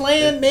outside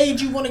playing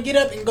made you want to get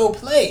up and go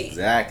play.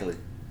 Exactly.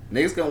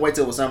 Niggas gonna wait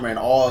till it was summer and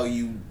all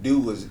you do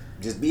was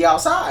just be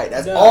outside.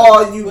 That's Dog,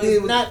 all you was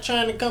did. Was... not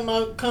trying to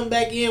come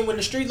back in when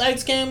the street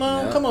lights came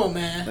on. Yeah. Come on,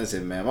 man.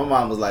 Listen, man. My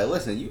mom was like,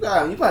 "Listen, you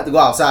about to go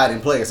outside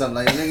and play or something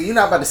like that. Nigga, you're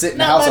not about to sit in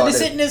the Not house about all to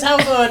day." sit in this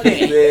house all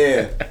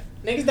day. Yeah.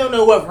 Niggas don't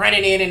know what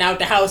running in and out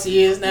the house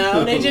is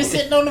now. They just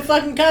sitting on the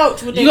fucking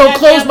couch with their You gonna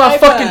close my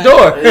fucking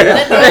door?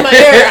 Let all my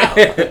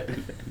air out.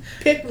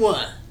 Pick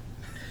one.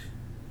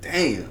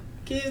 Damn.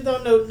 Kids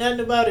don't know nothing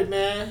about it,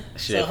 man.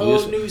 Shit, it's a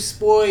whole new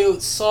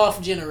spoiled,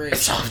 soft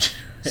generation.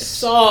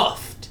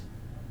 Soft.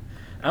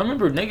 I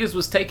remember niggas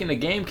was taking the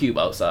GameCube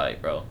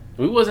outside, bro.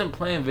 We wasn't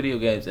playing video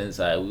games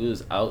inside. We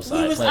was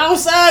outside. We was playing,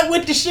 outside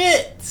with the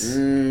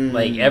shits.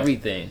 like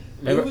everything.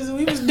 Remember?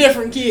 We was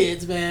different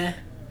kids, man.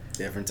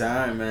 Different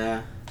time,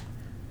 man.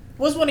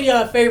 What's one of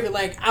y'all favorite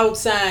like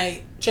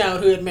outside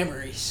childhood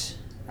memories?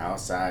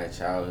 Outside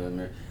childhood,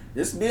 man.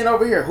 Just being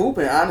over here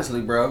hooping,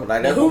 honestly, bro.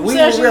 Like The that, hoop we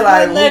sessions were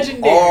realize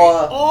legendary.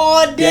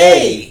 all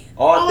day.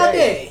 All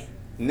day.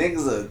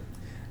 Niggas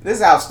this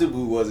is how stupid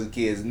we was as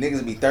kids. Niggas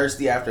would be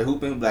thirsty after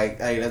hooping, like,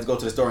 hey, let's go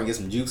to the store and get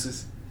some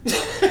juices.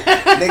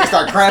 Niggas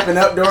start cramping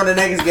up during the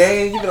next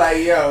game. You be like,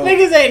 yo.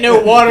 Niggas ain't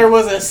know water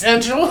was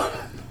essential.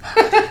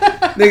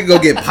 Niggas go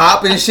get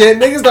pop and shit.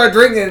 Niggas start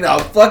drinking a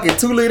fucking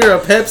 2 liter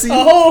of Pepsi.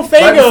 A whole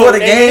Faygo. Right before the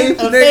nigga. game,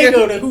 A nigga.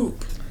 Faygo to hoop.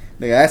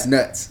 Nigga, that's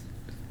nuts.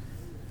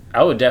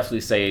 I would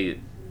definitely say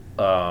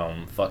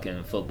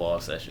fucking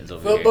football sessions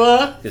over Football?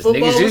 here. 'Cause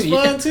Football was used,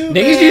 fun too, niggas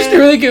man. used to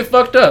really get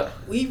fucked up.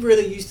 We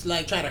really used to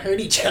like try to hurt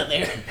each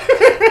other.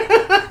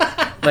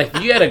 Like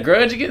you had a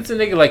grudge against a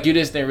nigga, like you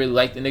just didn't really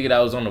like the nigga that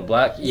was on the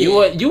block.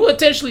 Yeah. You would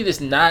intentionally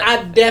just not.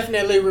 I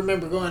definitely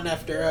remember going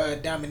after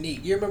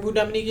Dominique. You remember who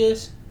Dominique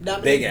is?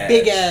 Dominique,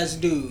 Big ass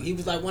dude. He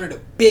was like one of the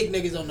big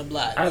niggas on the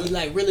block. I- He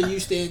like really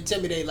used to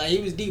intimidate. Like he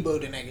was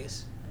Debo to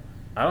niggas.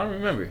 I don't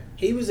remember.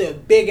 He was a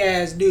big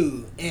ass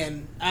dude,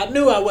 and I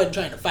knew I wasn't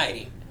trying to fight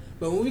him.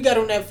 But when we got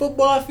on that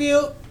football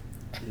field,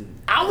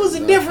 I was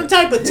a different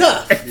type of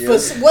tough for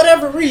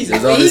whatever reason.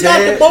 It's When on he his got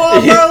head. the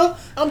ball, bro,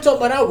 I'm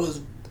talking about I was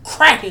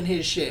cracking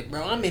his shit,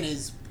 bro. I'm on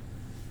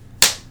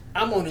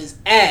his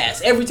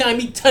ass. Every time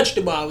he touched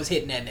the ball, I was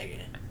hitting that nigga.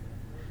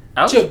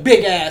 Get your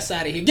big ass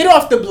out of here. Get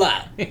off the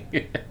block.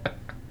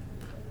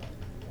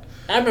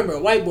 I remember a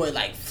white boy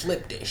like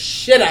flipped the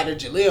shit out of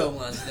Jaleel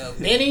once though.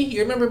 Benny,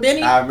 you remember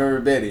Benny? I remember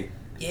Betty.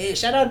 Yeah,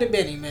 shout out to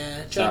Benny,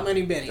 man. Trap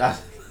Money Benny.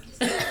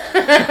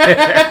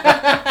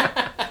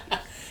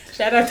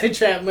 Shout out to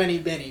Trap Money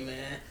Benny,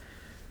 man.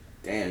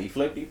 Damn, he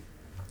flipped you?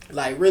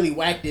 Like really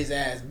whacked his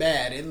ass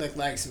bad. It looked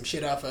like some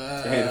shit off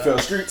of NFL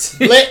Streets.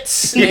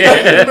 Blitz.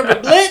 Yeah. You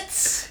remember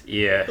Blitz?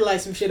 Yeah. Looked like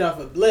some shit off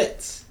of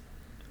Blitz.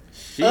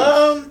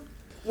 Sheesh.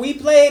 We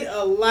played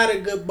a lot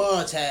of good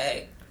ball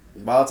tag.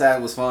 Ball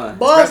tag was fun.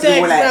 Ball Especially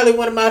tag when is that- probably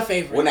one of my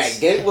favorites. When that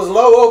gate was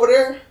low over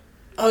there.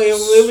 Oh,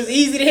 it was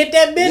easy to hit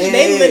that bitch. Yeah.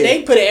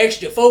 They put an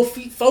extra 4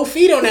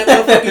 feet on that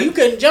motherfucker. You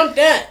couldn't jump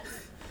that.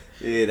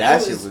 Yeah,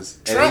 that shit was.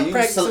 and then Trump you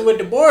practicing with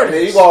the borders. And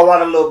then you go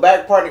around a little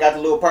back part. They got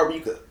the little part where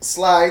you could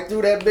slide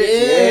through that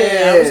bitch.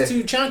 Yeah, I was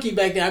too chunky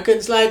back then. I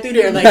couldn't slide through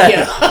there like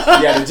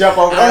yeah. You had to jump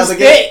over the I was other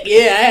thick.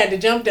 gate. Yeah, I had to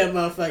jump that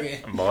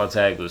motherfucker. Ball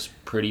tag was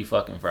pretty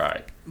fucking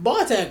fried.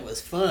 Ball tag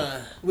was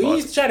fun. We Ball-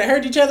 used to try to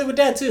hurt each other with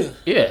that too.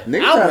 Yeah.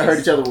 Niggas I trying to was hurt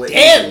each other with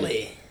anything.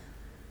 deadly.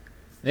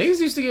 Niggas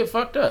used to get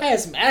fucked up. I had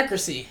some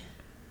accuracy.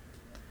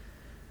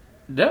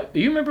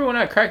 You remember when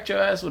I cracked your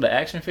ass with an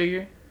action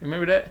figure?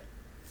 Remember that?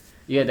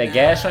 You had that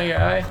gash on your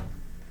eye?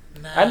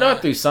 Nah. I know I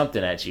threw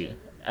something at you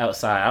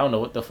outside. I don't know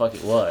what the fuck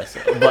it was.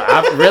 But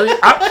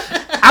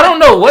I don't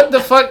know what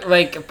the fuck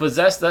like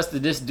possessed us to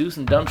just do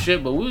some dumb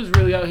shit, but we was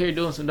really out here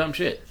doing some dumb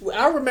shit.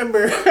 I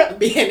remember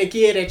being a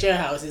kid at your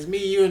house. It's me,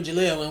 you, and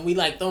Jaleel, and we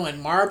like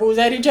throwing marbles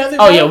at each other.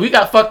 Oh bro. yeah, we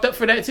got fucked up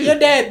for that too. Your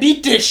dad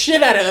beat the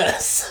shit out of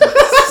us.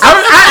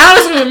 I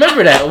honestly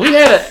remember that. We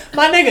had a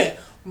My nigga,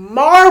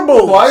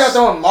 marbles. Why y'all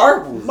throwing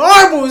marbles?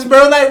 Marbles,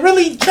 bro. Like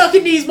really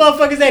chucking these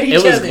motherfuckers at each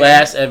it was other.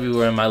 glass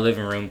everywhere in my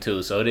living room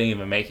too, so it didn't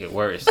even make it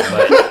worse.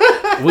 But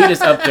we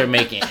just up there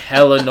making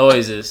hella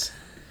noises.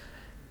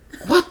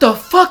 What the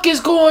fuck is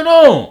going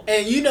on?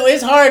 And you know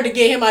it's hard to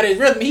get him out of his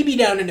rhythm. He be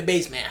down in the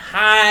basement,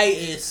 high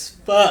as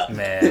fuck.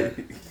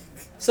 Man.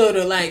 So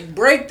to like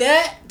break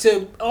that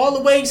to all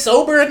the way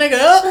sober a nigga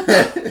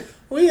up,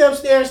 we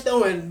upstairs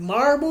throwing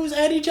marbles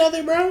at each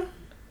other, bro.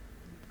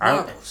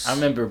 Marbles. I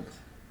remember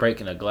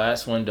breaking a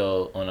glass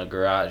window on a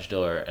garage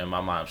door and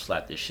my mom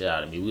slapped the shit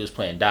out of me. We was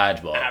playing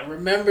dodgeball. I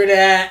remember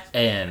that.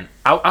 And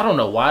I don't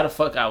know why the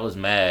fuck I was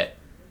mad.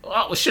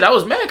 Well, shit, I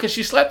was mad because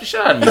she slapped the shit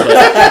out of me.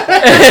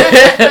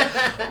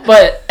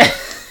 But,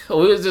 but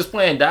we was just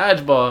playing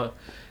dodgeball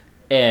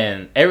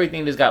and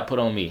everything just got put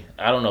on me.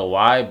 I don't know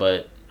why,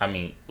 but I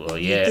mean, well,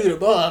 yeah. You threw the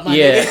ball, my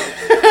Yeah.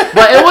 nigga.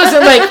 But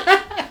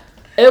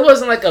it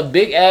wasn't like a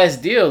big ass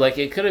deal. Like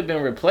it could have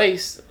been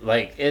replaced.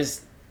 Like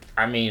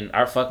I mean,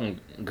 our fucking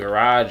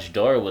garage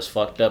door was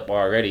fucked up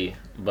already,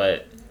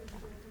 but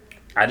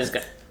I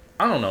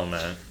don't know,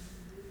 man.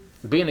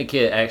 Being a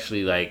kid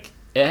actually, like,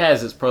 it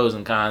has its pros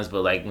and cons,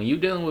 but, like, when you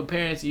dealing with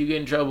parents and you get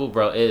in trouble,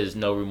 bro, it is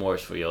no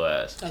remorse for your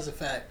ass. That's a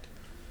fact.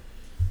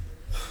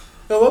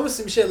 But what was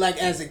some shit, like,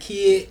 as a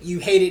kid, you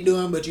hated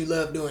doing, but you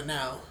love doing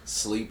now?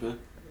 Sleeping.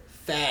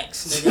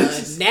 Facts,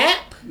 nigga.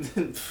 Nap?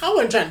 I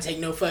wasn't trying to take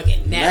no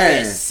fucking nap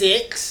Man. at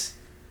 6.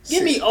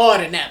 Give me all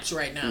the naps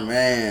right now.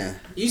 Man.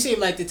 You seem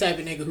like the type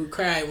of nigga who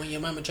cried when your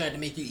mama tried to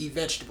make you eat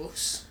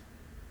vegetables.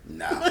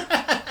 Nah.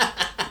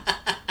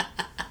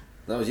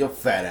 That was your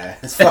fat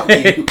ass. Fuck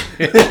you.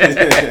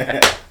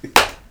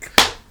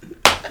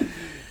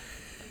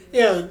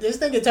 Yo, this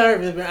nigga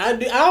Tarvis, bro. I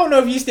don't know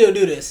if you still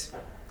do this,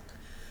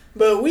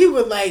 but we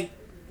would like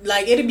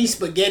it'd be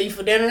spaghetti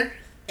for dinner,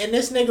 and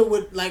this nigga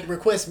would like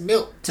request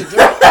milk to drink.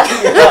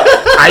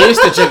 I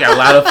used to drink a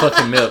lot of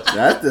fucking milk.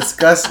 That's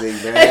disgusting,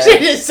 man. That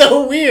shit is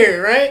so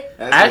weird, right?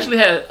 I actually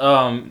had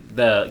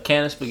the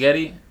can of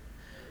spaghetti.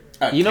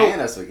 A can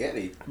of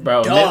spaghetti.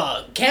 Bro.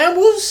 Dog,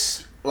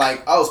 Campbell's?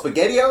 Like,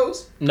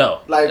 SpaghettiOs?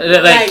 No. Like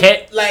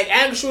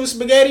actual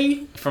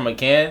spaghetti? From a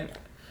can?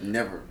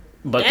 Never.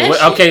 But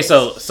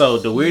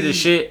the weirdest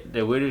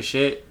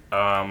shit,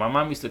 my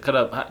mom used to cut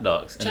up hot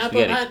dogs and chop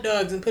spaghetti. up hot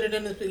dogs and put it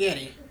in the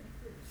spaghetti.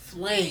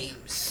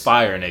 Flames.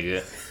 Fire,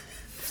 nigga.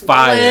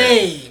 Fire.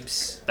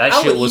 Flames. That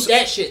I shit would was eat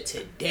that shit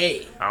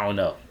today. I don't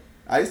know.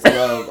 I used to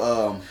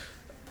love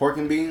pork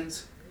and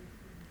beans.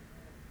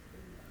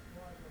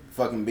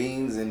 Fucking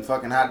beans and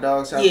fucking hot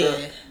dogs.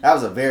 That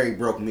was a very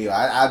broke meal.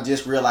 I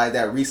just realized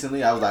that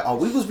recently. I was like, oh,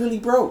 we was really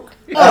broke.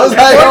 I was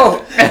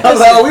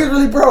like, we was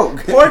really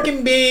broke. Pork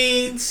and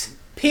beans,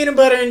 peanut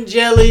butter and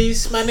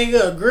jellies, my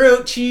nigga, a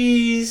grilled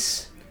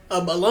cheese, a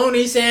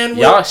bologna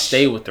sandwich. Y'all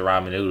stay with the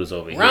ramen noodles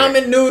over here.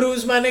 Ramen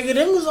noodles, my nigga.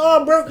 Them was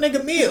all broke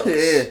nigga meals.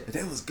 Yeah,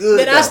 that was good.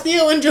 That I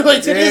still enjoy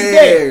to this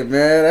day. Yeah,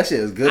 man, that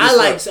shit was good.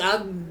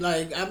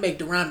 I make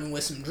the ramen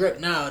with some drip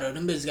now though.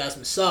 Them bitches got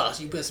some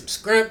sauce. You put some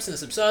scrimps and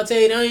some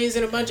sauteed onions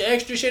and a bunch of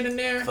extra shit in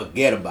there.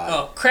 Forget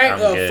about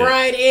it.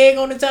 Fried egg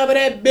on the top of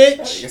that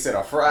bitch. You said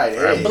a fried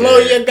egg. Blow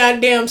your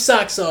goddamn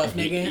socks off,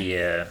 nigga.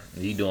 Yeah,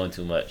 you doing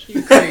too much.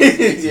 You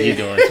crazy. You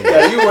doing too much.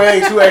 Yeah, you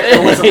way too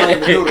extra with some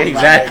ramen noodles.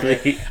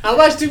 Exactly. I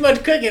watch too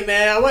much cooking,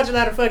 man. I watch a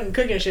lot of fucking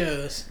cooking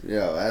shows.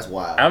 Yo, that's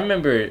wild. I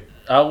remember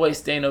always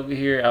staying over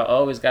here. I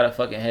always got a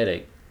fucking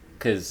headache.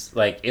 Cause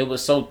like it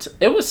was so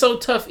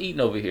tough eating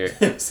over here.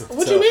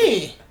 What you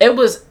mean? It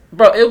was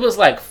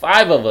like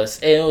 5 of us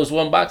and it was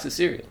 1 box of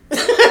cereal.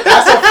 That's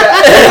a fact.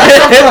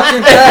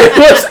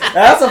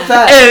 That's a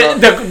fact.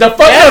 And the That's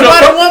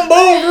why the 1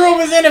 bowl rule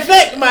was in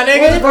effect, my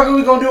nigga. What the fuck are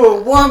we gonna do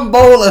with 1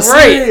 bowl of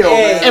cereal,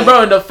 man? And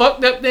bro, the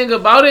fucked up thing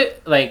about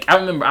it, like I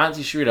remember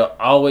Auntie Sharita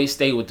always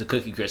stayed with the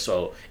Cookie Crisp.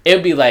 So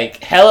it'd be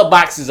like hella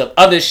boxes of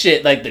other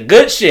shit, like the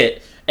good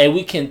shit, and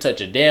we couldn't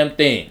touch a damn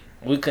thing.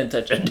 We couldn't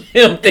touch a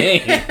damn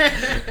thing.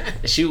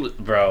 She was,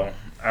 bro.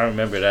 I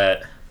remember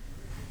that.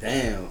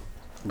 Damn.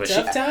 But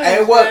tough times,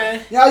 and what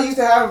man. y'all used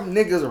to have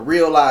niggas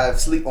real life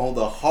sleep on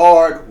the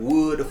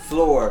hardwood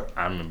floor.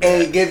 I remember.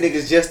 And that. give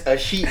niggas just a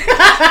sheet.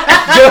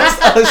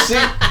 Just a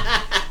sheet.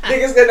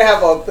 Niggas gonna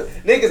have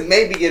niggas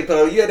maybe get a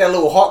pillow. You had that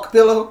little hawk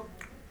pillow.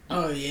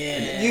 Oh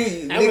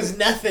yeah. That was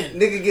nothing.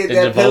 Nigga get The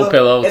that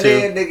pillow and too.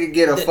 then nigga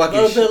get a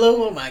fucking sheet.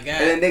 pillow. Oh my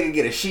god. And then nigga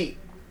get a sheet.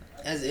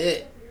 That's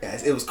it.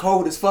 Yes, it was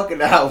cold as fuck in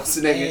the house,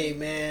 nigga. Hey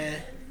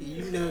man,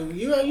 you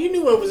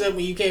knew what was up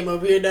when you came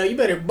over here, though. You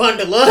better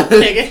bundle up,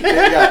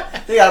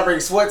 nigga. they gotta bring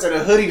sweats and a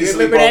hoodie to You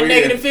sleep remember over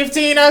that here.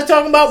 -15 I was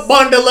talking about?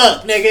 Bundle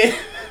up, nigga.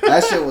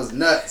 That shit was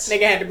nuts.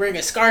 Nigga had to bring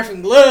a scarf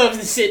and gloves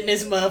and sit in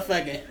this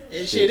motherfucker.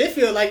 And shit, it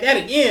feel like that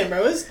again,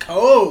 bro. It's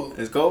cold.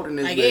 It's cold in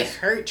this Like bitch. it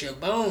hurt your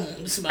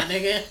bones, my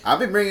nigga. I've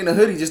been bringing a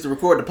hoodie just to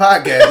record the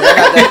podcast.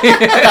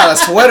 I got a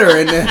sweater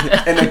in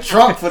the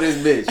trunk for this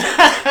bitch.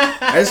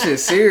 That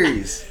shit's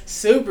serious.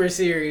 Super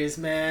serious,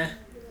 man.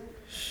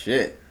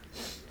 Shit.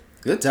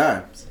 Good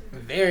times.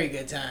 Very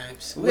good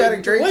times. We had a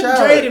great Wasn't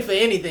childhood. traded for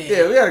anything.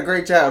 Yeah, we had a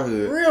great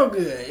childhood. Real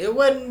good. It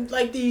wasn't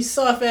like these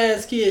soft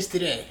ass kids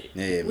today.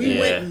 Yeah, We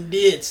went and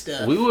did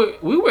stuff. We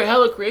were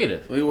hella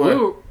creative. We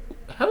were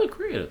hella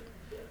creative.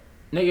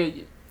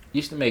 Nigga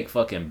used to make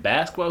fucking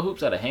basketball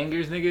hoops out of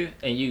hangers, nigga,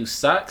 and use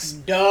socks.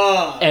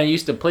 Dog. And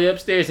used to play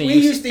upstairs and We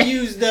used to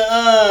use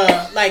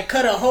the like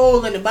cut a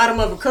hole in the bottom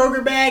of a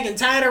Kroger bag and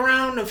tie it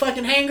around the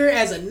fucking hanger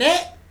as a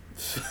net.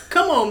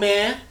 Come on,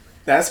 man.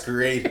 That's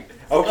great.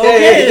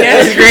 Okay,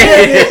 that's great.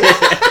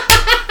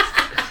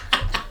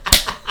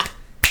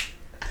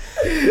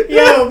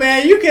 Yo,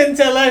 man, you couldn't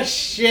tell us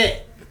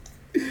shit.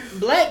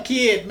 Black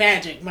kid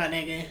magic, my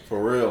nigga.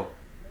 For real.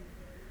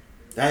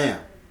 Damn.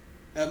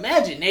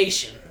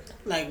 Imagination,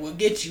 like, will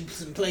get you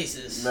some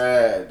places.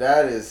 Man,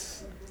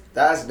 that's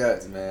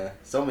nuts, man.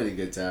 So many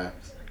good times.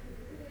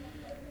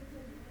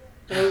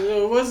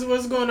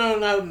 What's going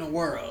on out in the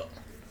world?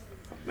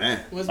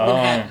 Man. What's been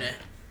happening?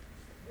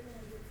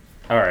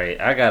 All right,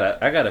 I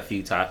got a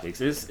few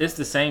topics. It's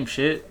the same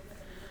shit,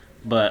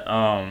 but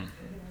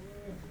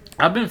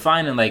I've been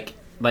finding like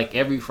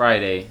every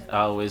Friday I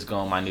always go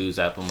on my news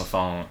app on my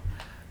phone,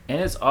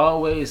 and it's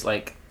always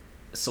like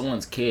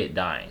someone's kid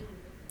dying.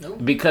 Nope.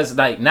 Because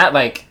like not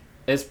like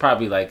it's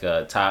probably like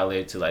a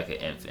toddler to like an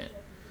infant,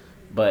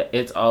 but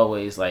it's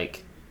always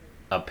like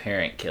a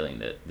parent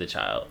killing the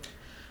child.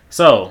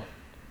 So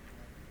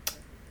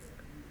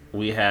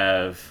we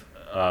have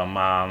a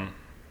mom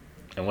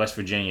in West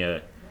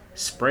Virginia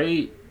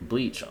sprayed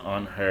bleach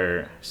on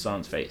her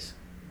son's face.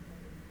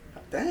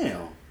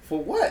 Damn.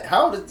 For what?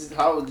 How old is the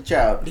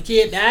child? The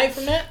kid died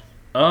from that?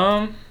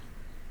 Hold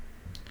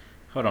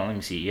on, let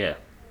me see. Yeah,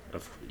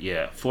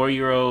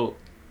 4-year-old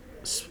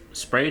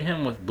sprayed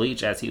him with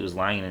bleach as he was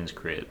lying in his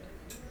crib.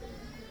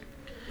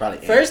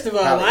 Probably First of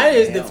all, probably why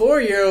is the him.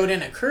 4-year-old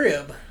in a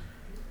crib?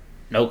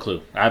 No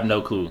clue. I have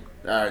no clue.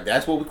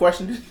 That's what we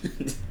questioned.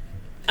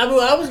 I mean,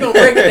 I was gonna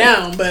break it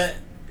down, but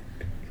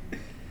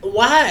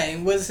why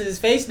was his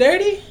face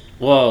dirty?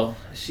 Well,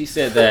 she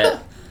said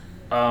that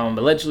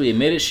allegedly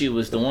admitted she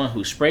was the one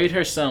who sprayed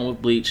her son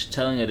with bleach,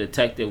 telling a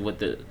detective with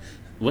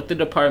the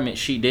department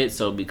she did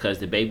so because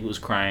the baby was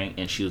crying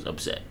and she was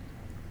upset.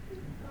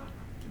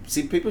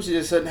 See, people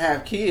just shouldn't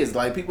have kids.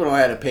 Like, people don't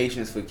have the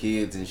patience for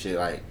kids and shit.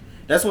 Like,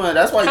 that's why.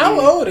 How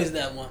old is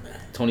that woman?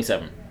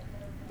 27.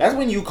 That's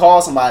when you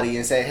call somebody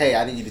and say, "Hey,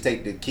 I need you to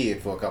take the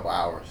kid for a couple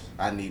hours.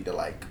 I need to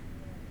like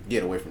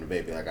get away from the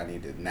baby. Like, I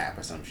need to nap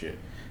or some shit."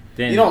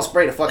 Then you don't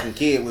spray the fucking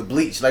kid with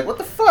bleach. Like, what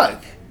the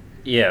fuck?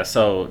 Yeah.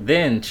 So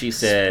then she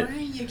said,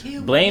 Spray your kid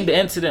with blamed the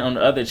incident on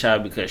the other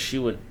child because she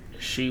would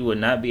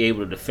not be able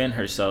to defend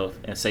herself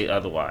and say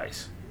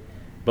otherwise.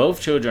 Both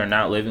children are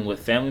now living with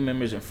family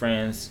members and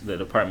friends, the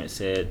department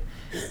said,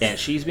 and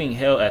she's being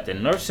held at the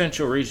North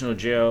Central Regional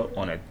Jail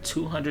on a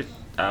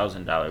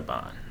 $200,000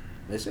 bond.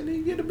 They said they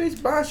get a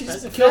bitch bond. She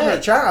That's just a killed her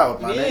fact.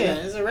 child, my Yeah,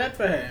 nigga. it's a wrap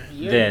for her.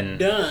 You're Then-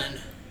 done.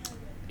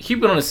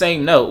 Keeping on the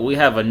same note, we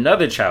have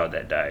another child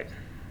that died.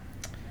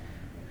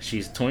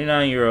 She's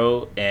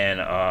 29-year-old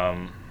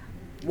and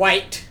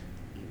White.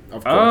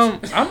 Of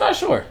course. I'm not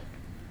sure.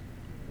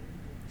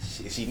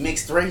 She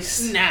mixed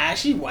race. Nah,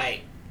 she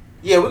white.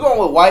 Yeah, we're going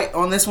with white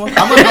on this one.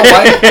 I'm gonna go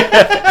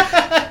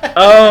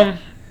white.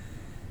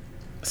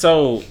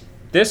 So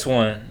this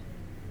one,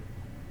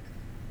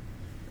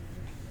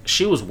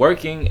 she was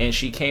working and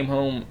she came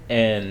home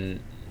and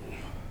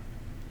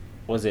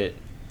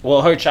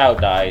her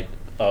child died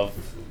of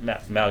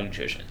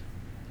malnutrition.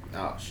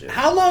 Oh shit.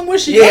 How long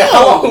was she Yeah, gone?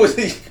 how long was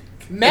he?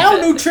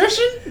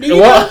 Malnutrition? Do you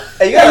Well, know?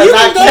 Hey, you gotta You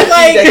not can go feed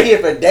like- that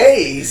kid for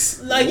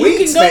days. Like Weeks,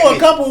 you can go maybe. a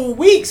couple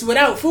weeks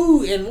without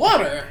food and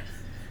water.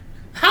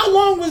 How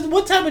long was?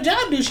 What type of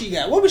job do she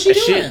got? What was she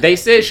doing? They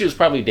said she was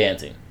probably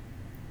dancing.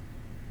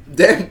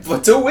 Then for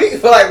 2 weeks,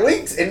 for like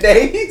weeks and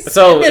days.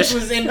 So That bitch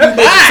was in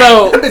Dubai.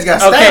 So That bitch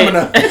got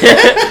stamina.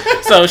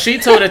 okay. So she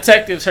told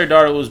detectives her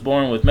daughter was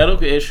born with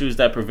medical issues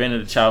that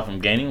prevented the child from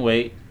gaining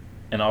weight.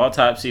 An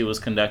autopsy was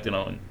conducted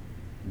on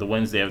the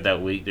Wednesday of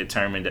that week,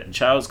 determined that the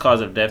child's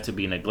cause of death to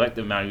be neglect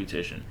of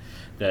malnutrition.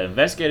 The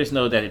investigators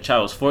know that the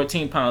child was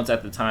 14 pounds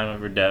at the time of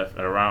her death,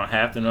 at around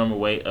half the normal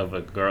weight of a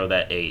girl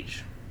that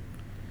age.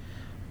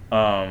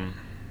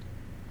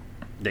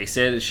 They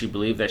said that she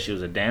believed that she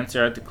was a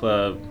dancer at the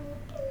club.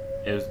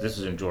 This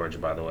was in Georgia,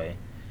 by the way.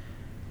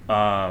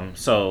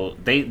 So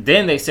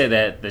they said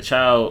that the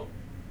child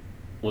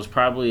was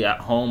probably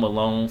at home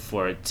alone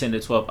for 10 to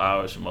 12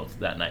 hours for most of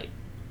that night.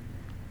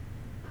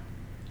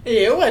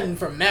 Yeah, it wasn't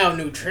from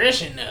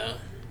malnutrition though.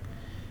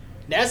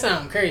 That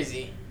sounds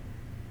crazy.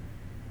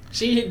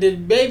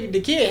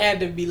 The kid had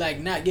to be like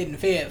not getting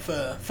fed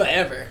for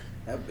forever.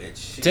 That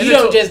bitch. Ten You to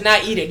don't tw- just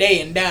not eat a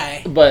day and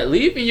die. But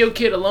leaving your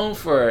kid alone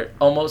for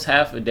almost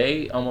half a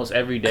day, almost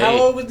every day. How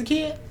old was the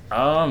kid?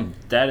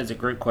 That is a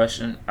great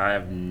question. I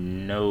have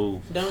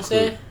no Don't clue.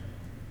 say.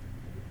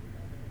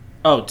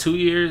 Oh, 2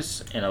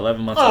 years and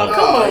 11 months Oh, old.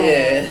 come on,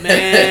 yeah.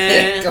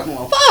 man. Come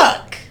on.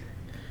 Fuck.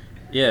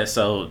 Yeah,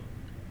 so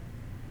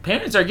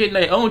parents are getting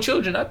their own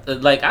children out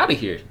of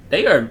here.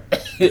 They are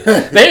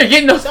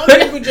getting those. Some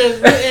people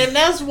just, and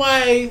that's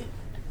why,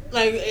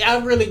 like, I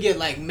really get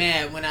like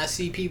mad when I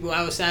see people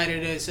outside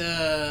of this,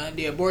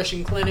 the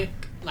abortion clinic,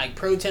 like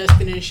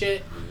protesting and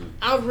shit.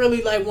 I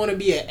really like want to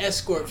be an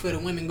escort for the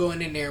women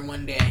going in there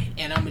one day,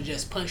 and I'm gonna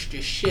just punch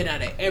the shit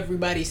out of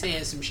everybody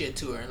saying some shit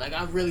to her. Like,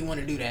 I really want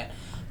to do that,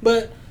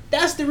 but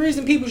that's the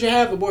reason people should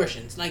have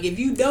abortions. Like, if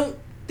you don't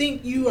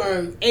think you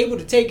are able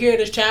to take care of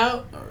this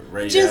child,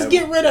 just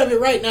get rid of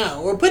it right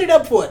now, or put it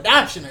up for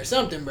adoption or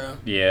something, bro.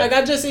 Yeah. Like,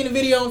 I just seen a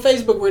video on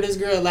Facebook where this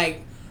girl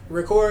like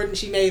recording.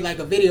 She made like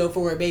a video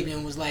for her baby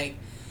and was like,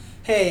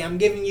 "Hey, I'm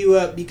giving you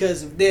up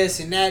because of this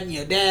and that, and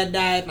your dad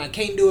died, and I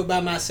can't do it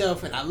by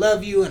myself, and I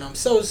love you, and I'm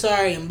so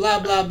sorry, and blah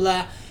blah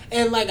blah."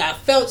 And like, I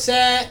felt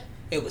sad.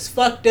 It was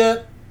fucked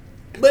up.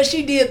 But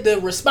she did the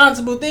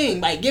responsible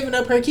thing by giving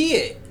up her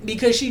kid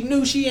because she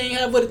knew she ain't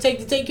have what it take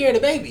to take care of the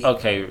baby.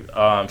 Okay,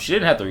 she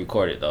didn't have to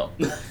record it though.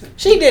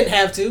 She didn't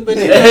have to, but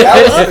Yeah,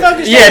 that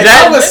was-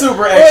 that was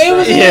super extra. It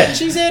was Yeah.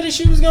 She said that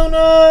she was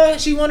gonna.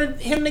 She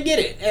wanted him to get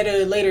it at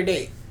a later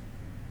date.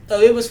 So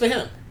it was for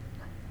him.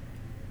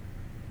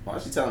 Why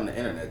don't you tell him the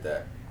internet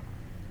that?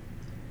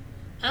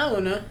 I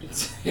don't know.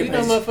 You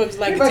know, motherfuckers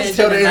like Everybody attention.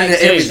 tell the and like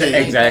internet everything.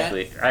 everything.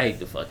 Exactly. I hate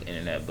the fucking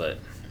internet, but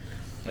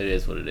it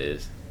is what it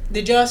is.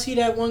 Did y'all see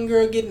that one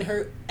girl getting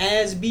her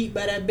ass beat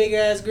by that big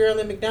ass girl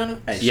in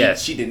McDonald's? And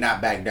Yes. she did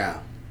not back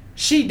down.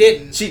 She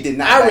didn't. She did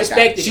not. I back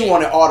respected down. She it.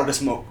 wanted all of the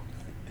smoke.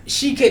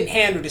 She couldn't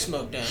handle the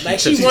smoke though. Like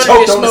She she wanted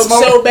choked the on the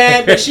smoke smoke. so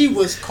bad, but she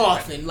was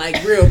coughing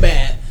like real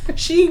bad.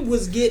 She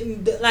was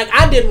getting like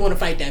I didn't want to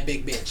fight that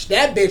big bitch.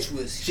 That bitch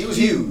was. She was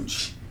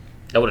huge.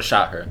 I would have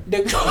shot her. The,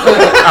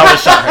 I would have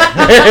shot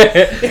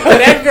her. yo,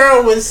 that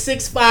girl was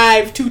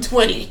 6'5",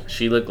 220.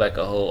 She looked like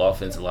a whole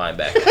offensive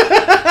linebacker.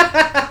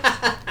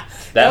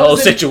 That That whole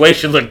was a-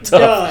 situation looked tough.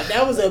 Dog,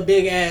 that was a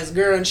big ass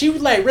girl, and she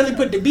was like really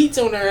put the beats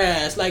on her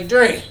ass, like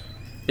Dre.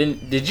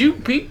 And did you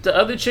peep the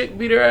other chick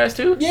beat her ass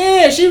too?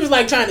 Yeah, she was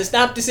like trying to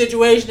stop the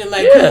situation and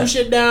like Yeah. cool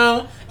shit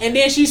down, and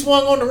then she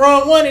swung on the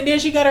wrong one, and then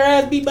she got her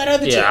ass beat by the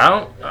other chick.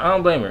 Yeah, I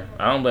don't blame her.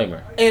 I don't blame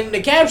her. And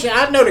the caption,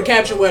 I know the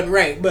caption wasn't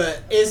right,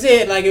 but it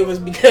said like it was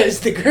because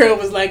the girl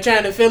was like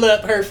trying to fill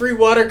up her free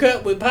water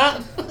cup with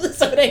pop,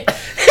 so they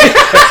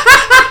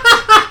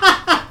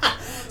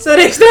so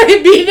they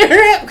started beating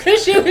her up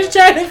because she was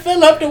trying to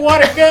fill up the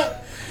water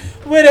cup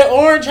with an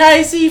orange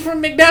high C from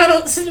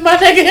McDonald's, my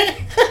nigga.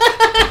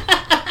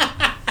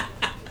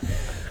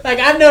 Like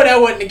I know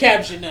that wasn't the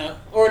caption though,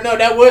 or no,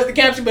 that was the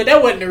caption, but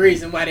that wasn't the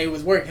reason why they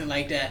was working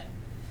like that.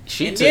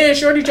 She And took then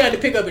Shorty tried to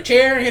pick up a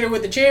chair and hit her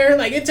with the chair.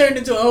 Like it turned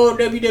into a whole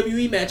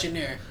WWE match in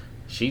there.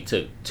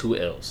 2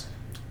 L's.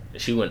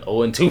 She went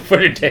 0-2 for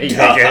the day,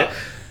 nigga.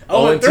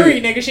 Oh, and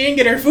 3, nigga. She didn't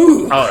get her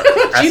food. Oh,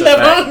 that's she a left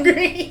fact.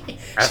 hungry.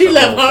 That's She a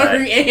left whole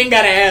hungry and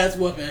got her ass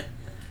whooping.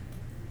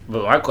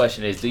 But my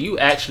question is, do you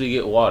actually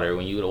get water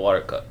when you get a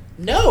water cup?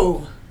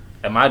 No,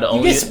 Am I the you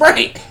only? get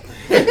Sprite.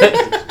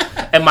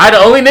 Am I the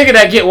only nigga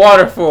that get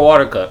water for a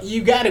water cup?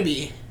 You gotta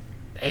be.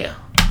 Damn.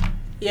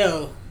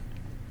 Yo,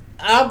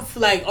 I've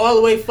like all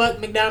the way fucked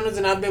McDonald's,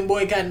 and I've been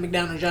boycotting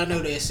McDonald's. Y'all know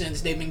this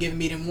since they've been giving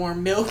me them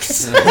warm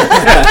milks.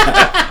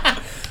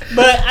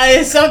 But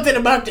it's something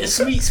about the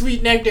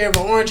sweet nectar of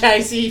an orange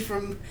iced tea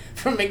from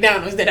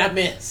McDonald's that I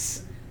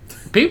miss.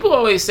 People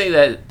always say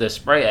that the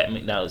Sprite at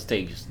McDonald's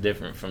tastes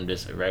different from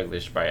just a regular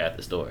Sprite at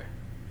the store.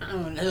 I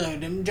don't know.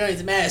 Them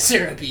joints mad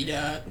syrupy,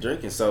 dog.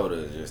 Drinking soda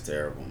is just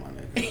terrible, my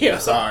nigga. Yo. I'm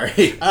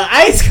sorry.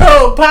 Ice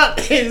cold pop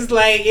is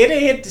like it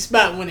ain't hit the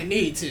spot when it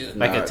need to.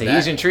 Like Nah, a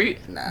Tahitian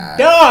treat? Nah.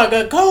 Dog,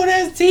 a cold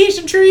ass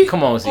Tahitian treat.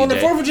 Come on, CJ. On the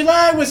 4th of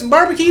July with some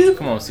barbecue.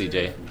 Come on,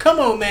 CJ. Come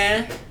on,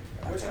 man.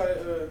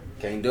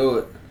 Can't do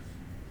it.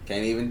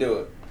 Can't even do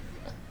it.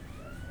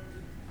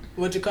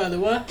 What you call it?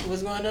 What?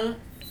 What's going on?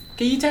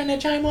 Can you turn that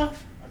chime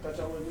off? I thought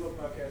y'all would do a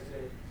podcast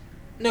today.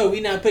 No, we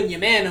not putting your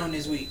man on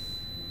this week.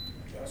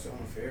 That's so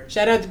unfair.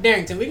 Shout out to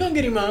Darrington. We gonna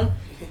get him on.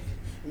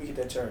 Let me get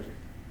that charger.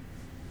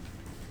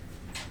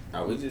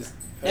 No, we just.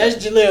 That's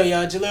Jalil,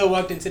 y'all. Jalil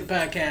walked into the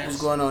podcast.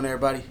 What's going on,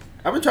 everybody?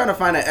 I've been trying to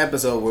find that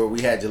episode where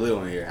we had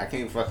Jalil in here. I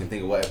can't fucking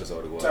think of what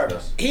episode it was. Sorry. though.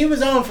 He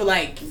was on for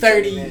like He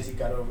 30.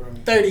 got over him.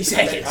 30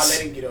 seconds. I'll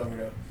let him get over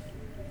though.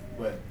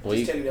 But Well, just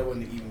you- tell you that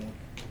wasn't the even one.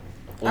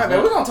 All right,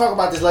 man. We're gonna talk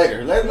about this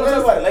later. We'll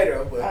talk about it later,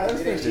 though, but Alright,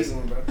 let's it ain't finish the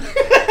even one,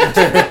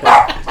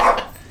 bro.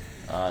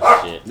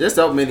 Oh, shit. There's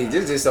so many.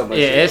 There's just so much.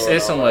 Yeah, shit it's going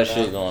so on much right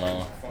shit now. going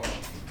on.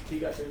 He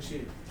got your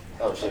shit.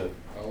 Oh shit.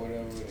 Or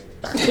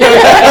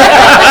whatever.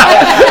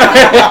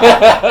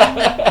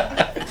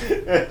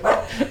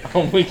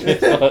 I'm weak as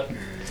fuck.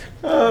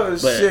 Oh But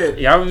shit.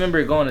 y'all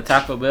remember going to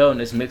Taco Bell and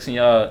just mixing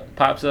y'all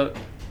pops up?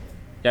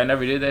 Y'all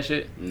never did that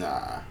shit?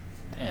 Nah.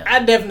 Damn.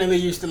 I definitely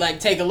used to like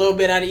take a little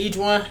bit out of each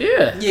one.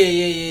 Yeah.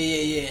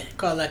 Yeah.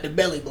 Call that the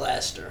belly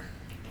blaster.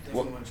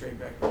 Definitely want to trade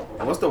back.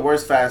 What's the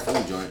worst fast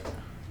food joint?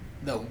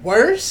 The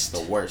worst?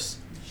 The worst.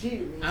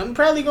 I'm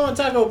probably going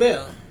Taco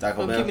Bell.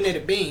 Taco I'm Bell? keeping it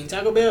a bean.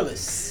 Taco Bell is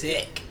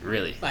sick.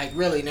 Really? Like,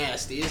 really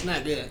nasty. It's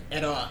not good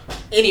at all.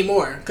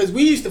 Anymore. Because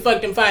we used to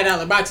fuck them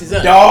 $5 boxes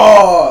up.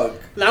 Dog.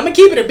 Now, I'm going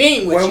to keep it a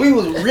bean with When you.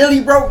 we was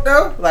really broke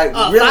though, like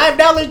A really.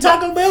 $5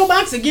 Taco Bell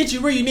box will get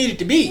you where you need it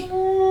to be.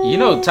 You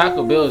know,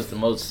 Taco Bell is the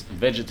most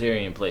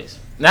vegetarian place.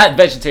 Not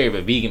vegetarian,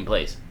 but vegan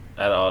place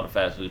out of all the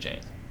fast food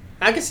chains.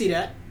 I can see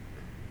that.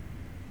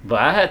 But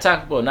I had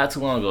Taco Bell not too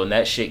long ago, and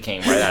that shit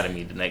came right out of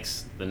me the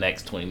next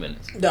 20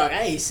 minutes. Dog,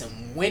 I ate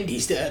some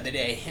Wendy's the other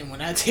day. And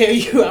when I tell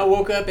you I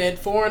woke up at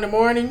 4 in the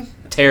morning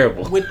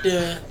Terrible. with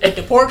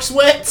the pork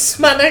sweats,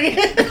 my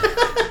nigga.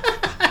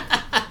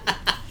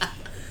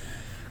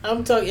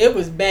 I'm talking, it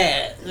was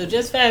bad. So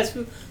just fast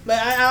food. But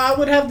I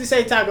would have to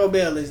say Taco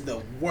Bell is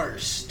the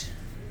worst.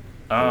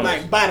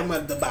 Like bottom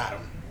of the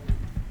bottom.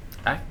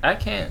 I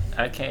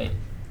can't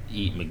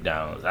eat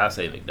McDonald's. I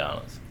say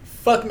McDonald's.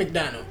 Fuck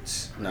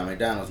McDonald's. Nah,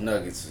 McDonald's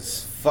nuggets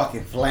is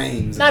fucking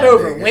flames. Not my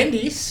over nigga.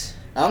 Wendy's.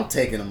 I'm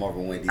taking them over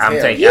Wendy's. I'm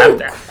Hell, taking. you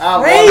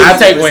I'm crazy. I'll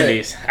take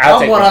Wendy's. I'll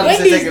take I'm 100% Wendy's.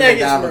 Wendy's taking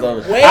nuggets McDonald's were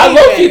over. way I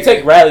low key better.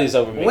 take Rally's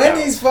over McDonald's.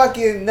 Wendy's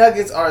fucking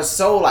nuggets are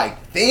so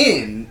like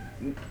thin.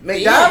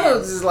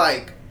 McDonald's is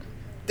like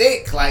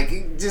thick. Like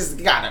it just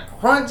got a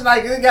crunch.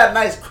 Like it got a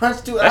nice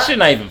crunch to it. That shit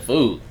not even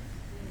food.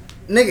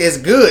 Nigga, it's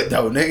good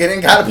though. Nigga, it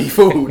ain't gotta be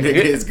food. Nigga,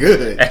 it's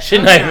good. That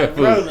shit not even I'm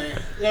food. rolling.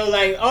 So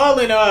like all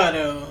in all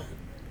though,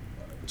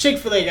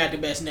 Chick-fil-A got the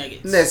best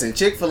nuggets. Listen,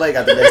 Chick-fil-A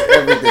got the best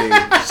everything.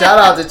 Shout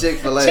out to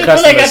Chick-fil-A. Chick-fil-A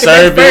got the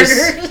Customer best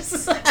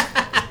burgers.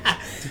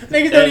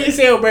 Niggas don't even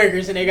sell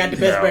burgers and they got the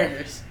best No.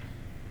 burgers.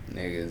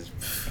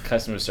 Niggas.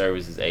 Customer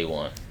service is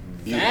A1.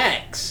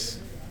 Facts.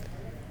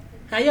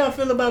 How y'all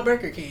feel about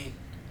Burger King?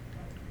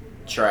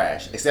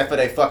 Trash. Except for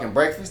their fucking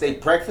breakfast. Their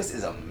breakfast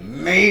is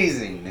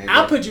amazing, nigga.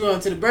 I'll put you on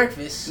to the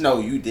breakfast. No,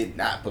 you did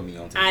not put me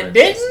on to the I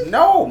breakfast. didn't?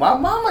 No, my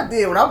mama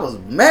did when I was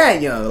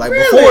mad young. Like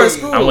Really? before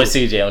school. I'm with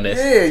CJ on this.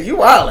 Yeah, you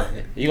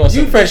wildin'. You want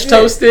some French yeah,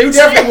 toast You sticks?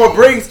 definitely will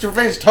bring some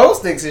French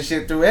toast sticks and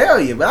shit through. Hell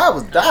yeah. But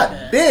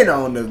I been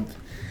on the...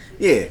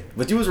 Yeah,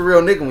 but you was a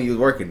real nigga when you was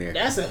working there.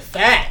 That's a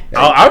fact.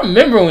 I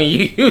remember when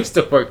you used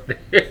to work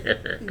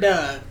there.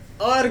 Dog.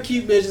 All the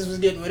cute bitches was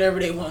getting whatever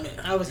they wanted.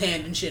 I was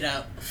handing shit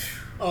out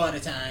all the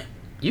time.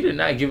 You did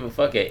not give a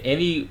fuck at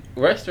any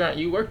restaurant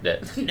you worked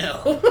at.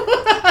 No.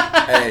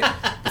 Hey,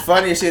 the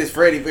funniest shit is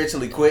Freddie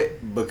eventually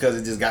quit because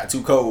it just got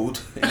too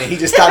cold. And then he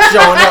just stopped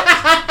showing up.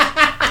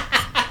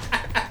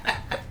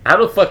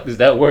 How the fuck does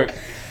that work?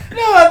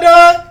 No,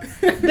 dog.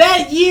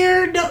 That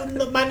year,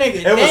 my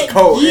nigga. It was that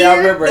cold. Yeah, I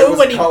year, remember. It was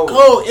wasn't even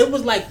cold. It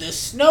was like the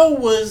snow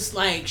was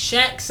like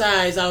shack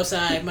size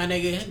outside, my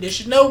nigga. The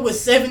snow was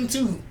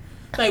 7'2".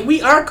 Like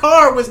our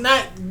car was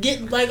not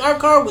getting, like our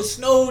car was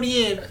snowed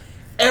in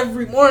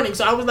every morning.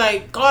 So I was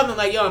like calling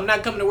like, yo, I'm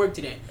not coming to work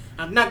today.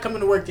 I'm not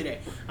coming to work today.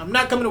 I'm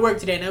not coming to work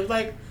today. And I was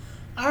like,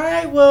 all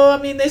right, well,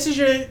 I mean, this is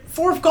your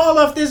fourth call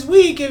off this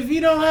week. If you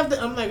don't have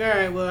to, I'm like, all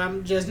right, well,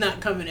 I'm just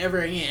not coming ever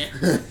again.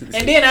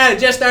 And then I had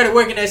just started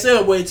working at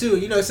Subway too.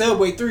 You know,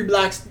 Subway 3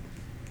 blocks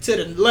to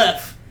the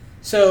left.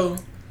 So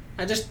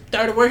I just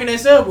started working at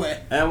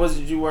Subway. And was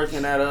you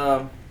working at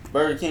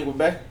Burger King with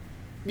Beck?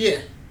 Yeah.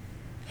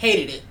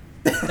 Hated it.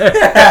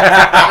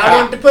 I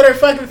wanted to put her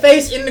fucking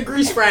face in the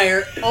grease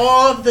fryer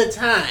all the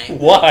time.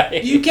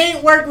 Why? You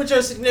can't work with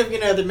your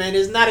significant other, man.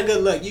 It's not a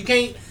good look. You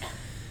can't.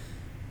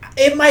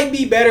 It might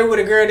be better with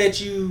a girl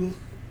that you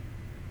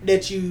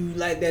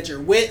like, that you're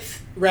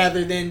with,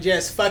 rather than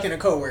just fucking a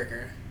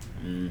coworker.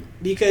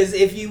 Because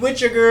if you with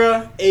your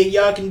girl,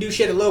 y'all can do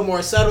shit a little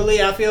more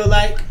subtly, I feel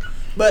like.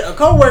 But a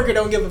coworker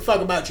don't give a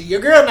fuck about you. Your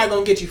girl not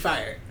gonna get you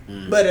fired.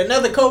 But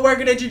another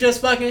coworker that you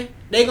just fucking,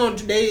 they gonna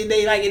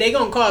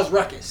cause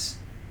ruckus.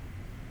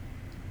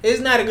 It's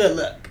not a good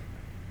look.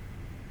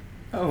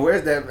 Oh,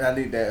 where's that? I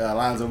need that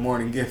Alonzo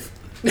Mourning gift.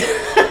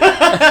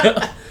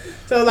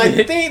 So like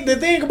the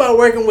thing about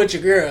working with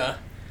your girl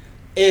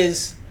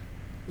is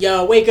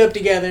y'all wake up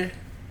together,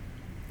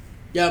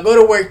 y'all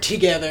go to work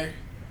together,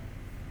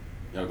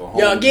 Y'all go home.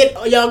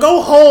 y'all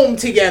go home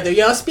together,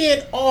 y'all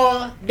spend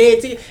all day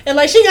together. And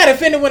like, she got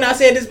offended when I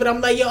said this, but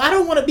I'm like, yo, I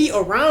don't want to be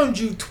around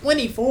you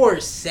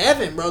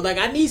 24/7, bro. Like,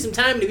 I need some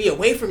time to be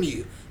away from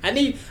you.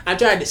 I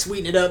tried to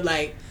sweeten it up,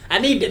 like, I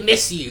need to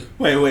miss you.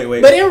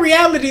 Wait. But in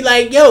reality,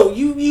 like, yo,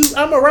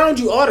 I'm around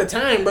you all the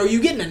time, bro.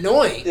 You getting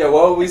annoying. Yeah,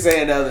 what were we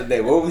saying the other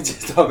day? What were we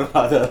just talking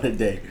about the other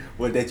day?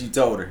 What that you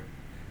told her?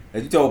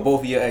 That you told both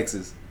of your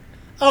exes.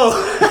 Oh.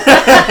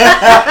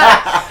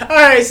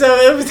 Alright, so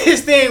it was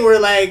this thing where,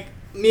 like,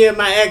 me and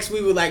my ex,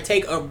 we would, like,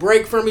 take a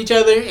break from each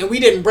other. And we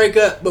didn't break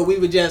up, but we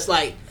would just,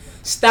 like,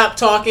 stop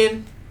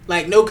talking.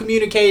 Like, no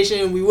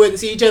communication. We wouldn't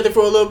see each other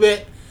for a little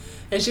bit.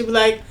 And she'd be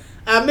like,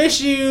 I miss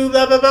you,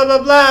 blah, blah, blah,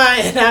 blah, blah.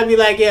 And I'd be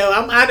like, yo,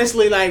 I'm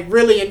honestly, like,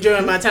 really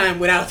enjoying my time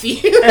without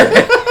you.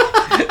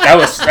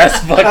 That's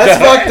fucked up.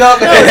 That's fucked up.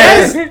 No,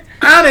 that's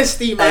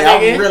honesty, my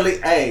Hey,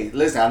 nigga.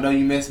 Listen, I know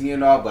you miss me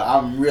and all, but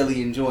I'm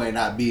really enjoying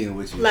not being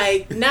with you.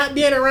 Like, not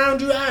being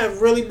around you, I have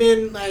really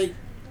been, like,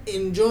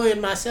 enjoying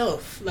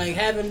myself. Like,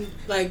 having,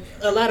 like,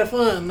 a lot of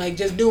fun. Like,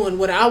 just doing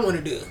what I want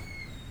to do.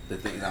 The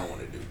things I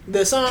want to do.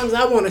 The songs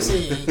I want to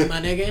sing,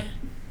 my nigga.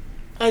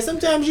 Like,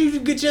 sometimes you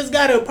just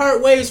gotta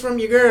part ways from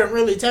your girl and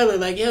really tell her,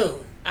 like,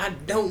 yo, I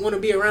don't want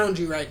to be around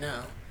you right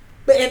now.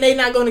 And they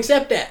not gonna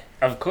accept that.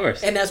 Of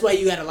course. And that's why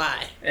you gotta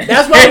lie.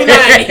 That's why we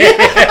lie.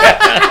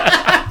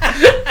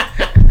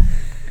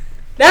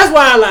 That's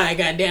why I lie,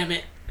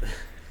 goddammit.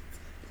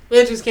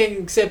 Bitches can't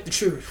accept the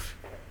truth.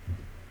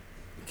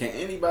 Can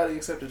anybody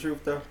accept the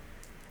truth, though?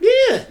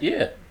 Yeah.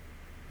 Yeah.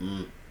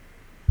 I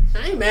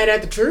ain't mad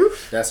at the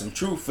truth. That's some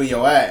truth for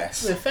your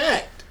ass. It's a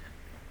fact.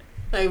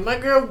 Like, my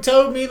girl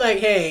told me, like,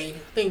 hey, I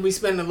think we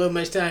spend a little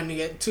much time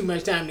together, too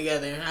much time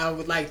together. I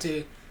would like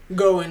to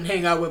go and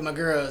hang out with my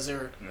girls,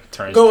 or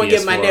go and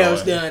get my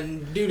nails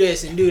done, do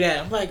this and do that.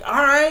 I'm like,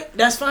 all right,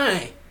 that's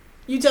fine.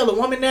 You tell a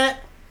woman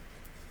that,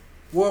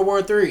 World War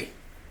III,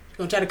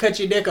 gonna try to cut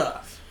your dick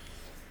off.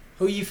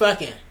 Who you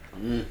fucking?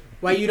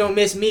 Why you don't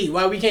miss me?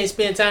 Why we can't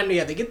spend time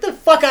together? Get the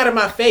fuck out of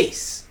my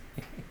face.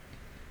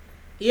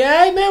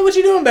 Yeah, hey man, what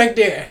you doing back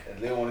there?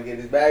 They want to get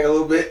his bag a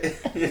little bit.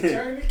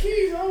 Turn the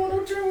keys. I don't want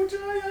no trouble with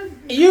y'all.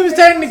 You was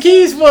turning the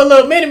keys for a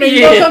little minute, man.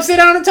 You gonna come sit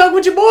down and talk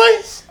with your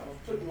boys? I was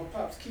putting my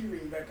pop's key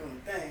ring back on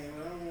the thing,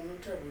 but I don't want no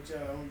trouble with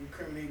y'all. I don't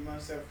incriminate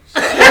myself.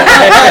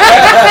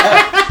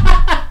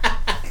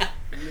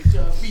 Let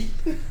y'all beat.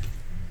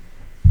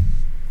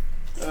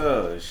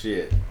 Oh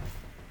shit.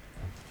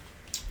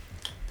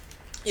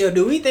 Yo,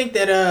 do we think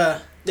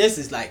that this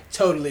is like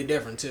totally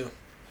different too?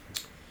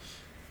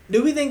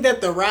 Do we think that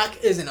The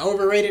Rock is an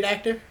overrated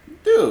actor?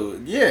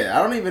 Dude, yeah,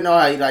 I don't even know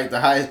how he like the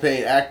highest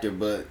paid actor,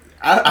 but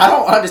I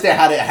don't understand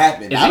how that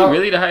happened. Is I he don't,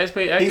 really the highest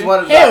paid actor? He's one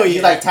of the, Hell he's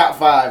yeah. like top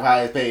 5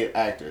 highest paid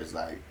actors,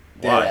 like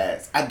dead Why?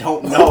 ass. I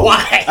don't know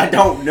Why? I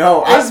don't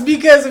know. It's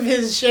because of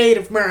his shade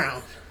of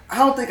brown. I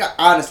don't think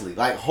honestly,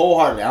 like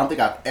wholeheartedly, I don't think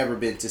I've ever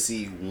been to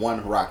see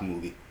one Rock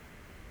movie.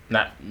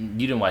 Not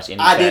you didn't watch any.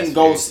 I Fast didn't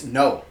go. Furious.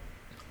 No,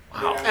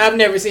 Wow. I've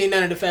never seen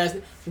none of the Fast.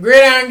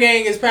 Gridiron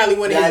Gang is probably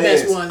one of his that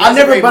best is. ones. I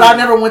That's a great never, but I movie.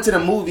 never went to the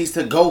movies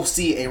to go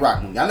see a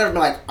Rock movie. I never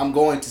been like, I'm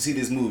going to see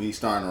this movie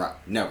starring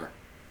Rock. Never.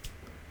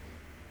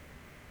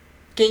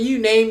 Can you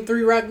name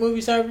 3 Rock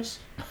movie stars?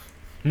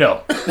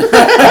 No. All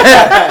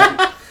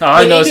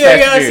I know is Did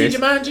Fast y'all and see Furious.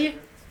 Jumanji?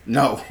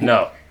 No.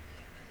 No.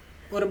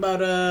 What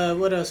about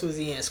what else was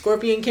he in?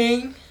 Scorpion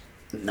King,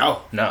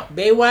 No. No.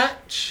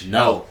 Baywatch,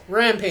 No.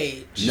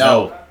 Rampage.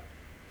 No.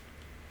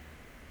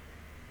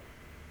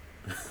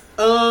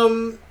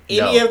 Any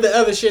No. of the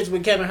other shits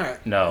with Kevin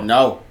Hart. No.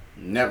 No.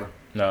 Never.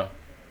 No.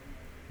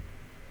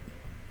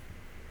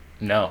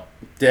 No.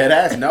 Dead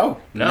ass. No.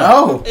 No.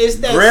 No. It's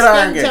that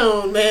Gridiron skin Gang.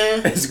 tone,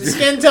 man. It's The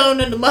skin tone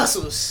and the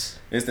muscles.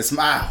 It's the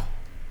smile.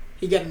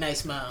 He got a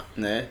nice smile.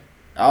 Nah.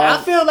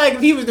 I feel like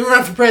if he was to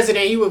run for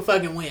president, he would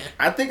fucking win.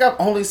 I think I've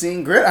only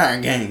seen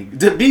Gridiron Gang.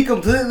 To be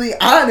completely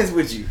honest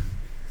with you.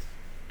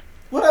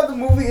 What other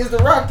movie is The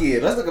Rock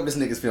in? Let's look up this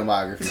nigga's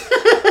filmography.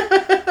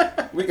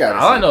 We got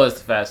All I know is the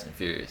Fast and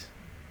Furious.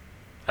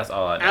 That's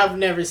all I know. I've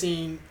never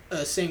seen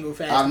a single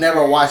Fast. I've and never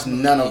Furious watched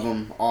movie, none of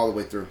them all the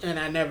way through. and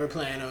I never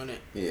plan on it.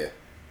 Yeah.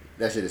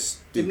 That shit is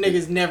Them stupid.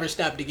 niggas never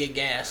stopped to get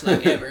gas,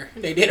 like ever.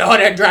 They did all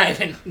that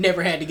driving,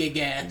 never had to get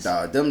gas.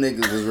 Dog, them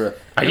niggas was real.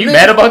 Are Them you niggas-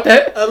 mad about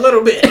that? A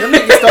little bit. Them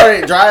niggas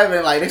started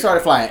driving, like, they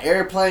started flying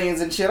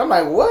airplanes and shit. I'm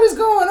like, what is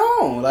going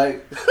on?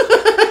 Like,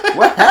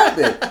 what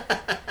happened?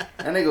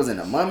 That nigga was in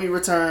The Mummy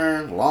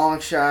Return, Long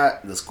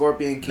Shot, The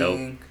Scorpion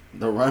King,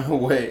 The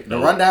Runaway, The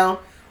Nope. Rundown,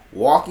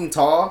 Walking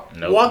Tall.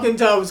 No. Walking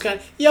Tall was kind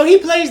of... Yo, he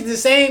plays the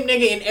same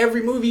nigga in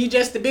every movie. He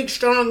just the big,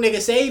 strong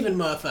nigga saving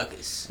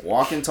motherfuckers.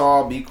 Walking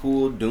Tall, Be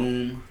Cool,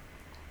 Doom,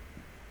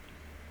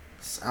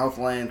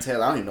 Southland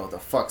Tale. I don't even know what the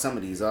fuck some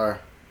of these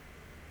are.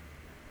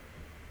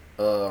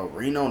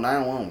 Reno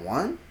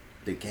 911?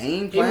 The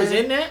Game He Plan? was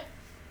in that?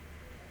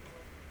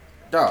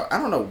 Dog, I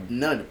don't know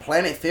none of the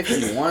Planet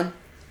 51.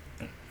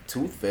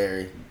 Tooth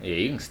Fairy. Yeah,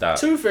 you can stop.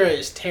 Tooth Fairy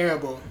is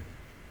terrible.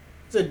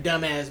 It's a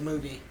dumbass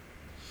movie.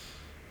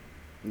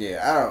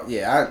 Yeah,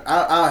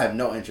 I have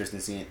no interest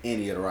in seeing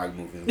any of the Rock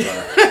movies.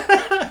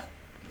 Because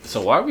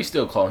So why are we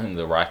still calling him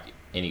The Rock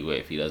anyway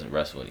if he doesn't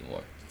wrestle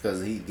anymore?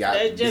 he got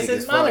That's just big his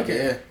as fuck. moniker.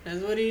 Yeah, That's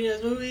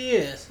who he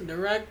is.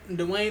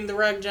 Dwayne The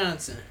Rock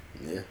Johnson.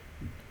 yeah.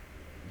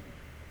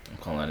 I'm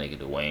calling that nigga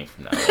Dwayne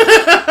from now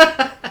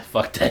on.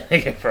 Fuck that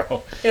nigga,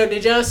 bro. Yo,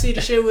 did y'all see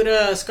the shit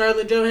with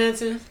Scarlett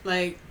Johansson?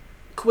 Like,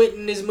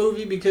 quitting this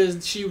movie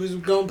because she was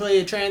gonna play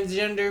a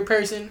transgender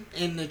person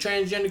and the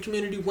transgender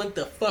community went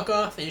the fuck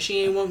off and she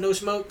ain't want no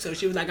smoke, so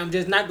she was like, I'm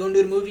just not gonna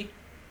do the movie.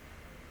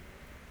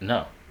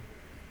 No.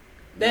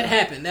 That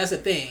happened. That's a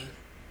thing.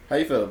 How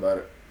you feel about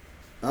it?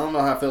 I don't know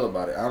how I feel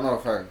about it. I don't know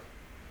if I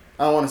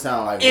don't want to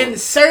sound like In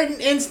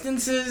certain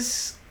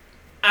instances,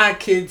 I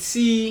could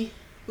see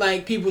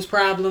like people's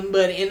problem,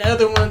 but in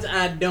other ones,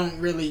 I don't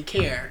really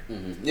care.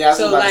 Mm-hmm. Yeah, I was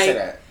So, about to say like,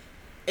 that.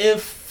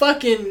 If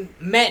fucking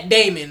Matt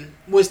Damon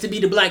was to be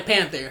the Black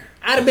Panther,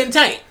 I'd have been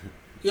tight.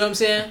 You know what I'm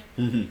saying?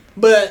 Mm-hmm.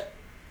 But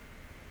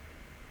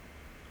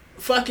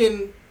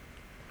fucking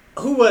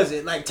who was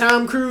it? Like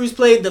Tom Cruise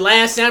played The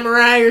Last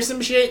Samurai or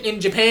some shit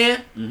in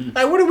Japan. Mm-hmm.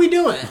 Like, what are we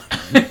doing?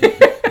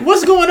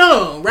 What's going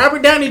on?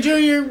 Robert Downey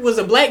Jr. was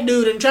a black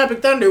dude in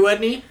Tropic Thunder,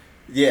 wasn't he?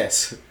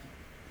 Yes,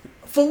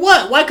 For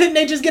what? Why couldn't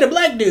they just get a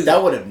black dude?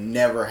 that would have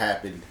never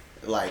happened.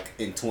 Like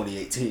in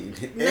 2018.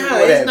 Nah,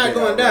 it's not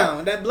going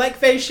down. That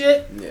blackface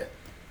shit. Yeah.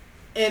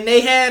 And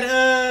they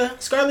had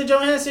Scarlett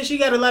Johansson. She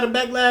got a lot of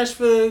backlash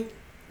for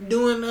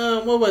doing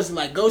what was it,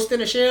 like Ghost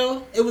in a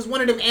Shell? It was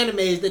one of them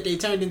animes that they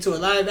turned into a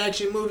live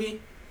action movie,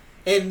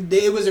 and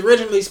it was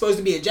originally supposed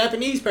to be a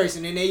Japanese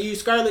person, and they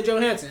used Scarlett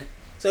Johansson.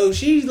 So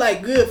she's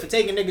like good for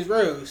taking niggas'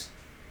 roles.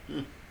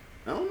 I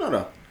don't know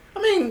though.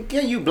 I mean,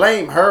 can you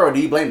blame her or do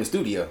you blame the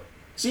studio?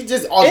 She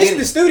just It's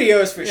the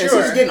studios for yeah, sure. she's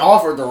just getting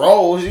offered the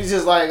role. She's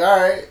just like, all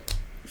right,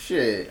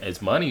 shit.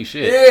 It's money,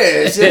 shit.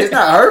 Yeah, shit. It's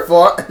not her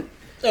fault.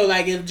 So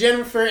like if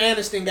Jennifer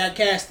Aniston got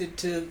casted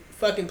to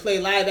fucking play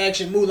live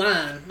action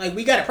Mulan, like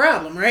we got a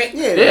problem, right?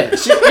 Yeah,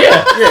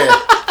 Yeah.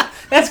 yeah.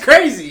 That's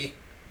crazy.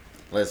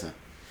 Listen,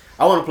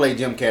 I want to play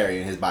Jim Carrey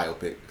in his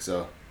biopic.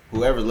 So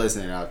whoever's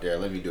listening out there,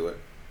 let me do it.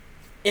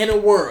 In a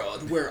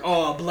world where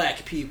all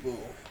black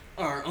people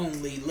are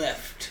only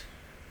left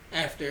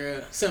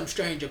after some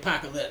strange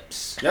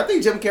apocalypse. Y'all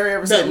think Jim Carrey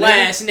ever The said nigga?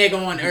 last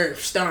nigga on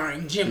earth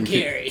starring Jim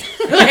Carrey.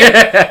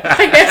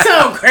 like that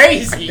sound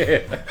crazy.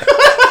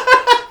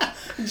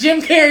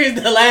 Jim Carrey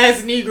is the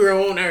last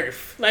Negro on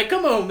earth. Like,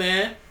 come on,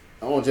 man.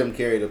 I want Jim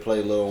Carrey to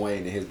play Lil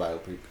Wayne in his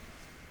biopic.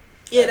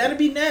 Yeah, that'd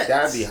be nuts.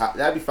 That'd be hot.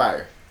 That'd be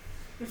fire.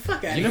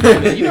 Fuck out You of know,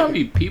 here. you know how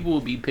many people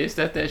would be pissed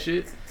at that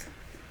shit?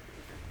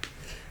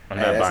 I'm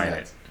Hey, not that's buying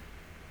nuts.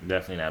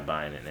 Definitely not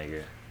buying it,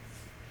 nigga.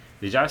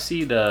 Did y'all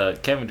see the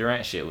Kevin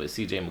Durant shit with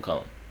CJ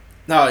McCollum?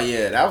 No,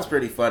 yeah, that was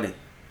pretty funny.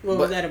 What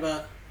was that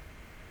about?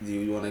 Do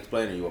you want to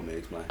explain or you want me to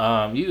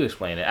explain? You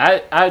explain it.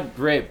 I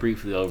read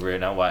briefly over it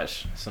and I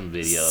watched some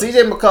videos.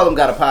 CJ McCollum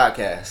got a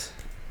podcast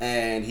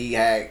and he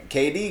had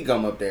KD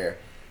come up there.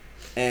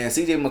 And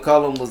CJ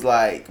McCollum was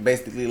like,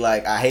 basically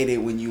like, I hate it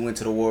when you went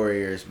to the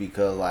Warriors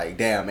because like,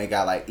 damn, it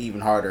got like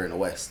even harder in the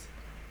West.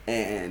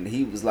 And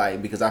he was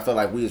like, because I felt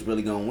like we was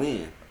really gonna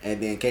win.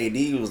 And then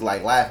KD was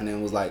like laughing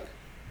and was like,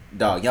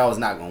 dog, y'all was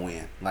not gonna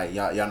win. Like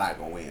y'all not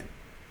gonna win.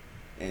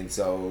 And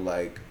so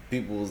like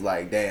people was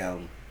like,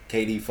 damn,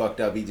 KD fucked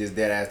up. He just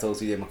dead ass told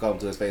CJ McCollum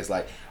to his face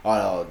like,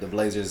 oh, the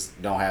Blazers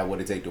don't have what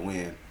it take to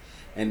win.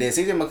 And then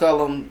CJ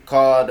McCollum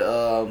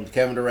called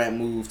Kevin Durant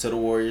move to the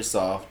Warriors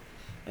soft.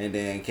 And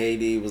then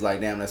KD was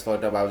like, damn, that's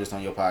fucked up. I was just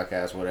on your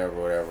podcast,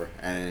 whatever.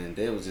 And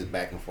it was just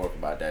back and forth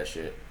about that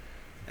shit.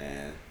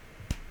 And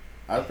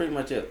that was pretty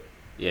much it.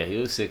 Yeah, he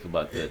was sick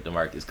about the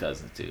DeMarcus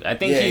Cousins, too. I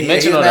think he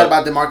mentioned was mad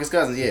about DeMarcus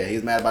Cousins. Yeah, he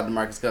was mad about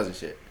DeMarcus Cousins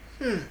shit.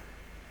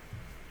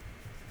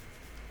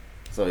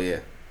 So, yeah.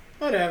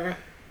 Whatever.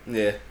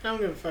 Yeah. I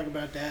don't give a fuck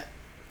about that.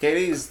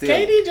 KD's still...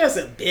 KD just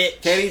a bitch.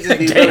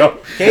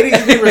 KD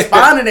just be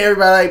responding to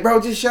everybody like, bro,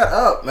 just shut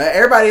up, man.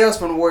 Everybody else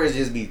from the Warriors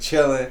just be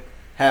chilling,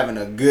 having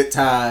a good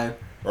time,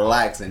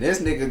 relaxing. This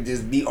nigga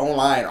just be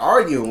online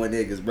arguing with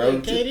niggas, bro. Yeah,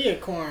 KD a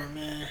corn,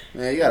 man.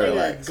 Man, you gotta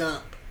relax.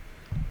 Gump.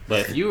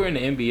 But if you were in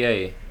the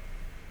NBA,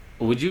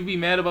 would you be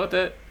mad about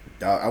that?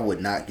 Dog, I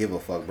would not give a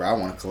fuck, bro. I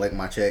want to collect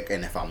my check,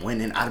 and if I'm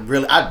winning, I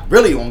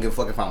really won't give a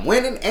fuck if I'm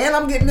winning and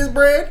I'm getting this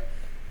bread.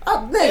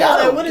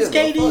 What is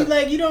KD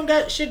like? You don't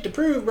got shit to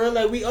prove, bro.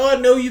 Like we all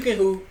know you can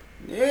hoop.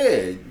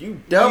 Yeah, you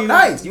dumb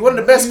nice. You one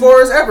of the best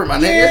scorers ever, my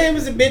nigga. Yeah, it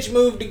was a bitch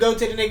move to go to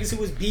the niggas who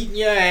was beating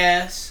your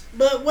ass.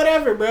 But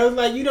whatever, bro.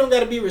 Like you don't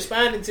gotta be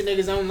responding to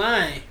niggas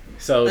online.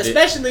 So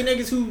especially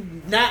niggas who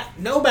not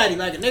nobody,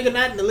 like a nigga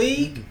not in the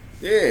league.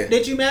 Yeah.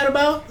 That you mad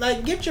about?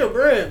 Like get your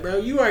bread, bro.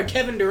 You are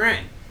Kevin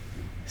Durant.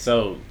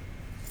 So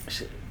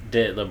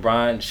did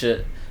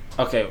LeBron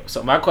okay,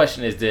 so my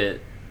question is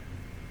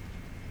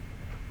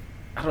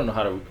I don't know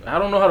how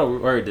to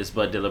word this,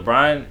 but did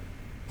LeBron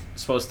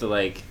supposed to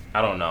like,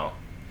 I don't know,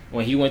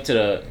 when he went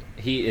to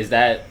is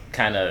that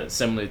kind of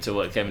similar to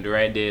what Kevin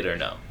Durant did or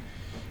no?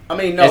 I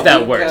mean, no. Is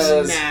that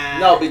worse? Nah.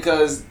 No,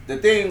 because the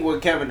thing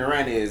with Kevin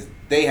Durant is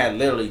they had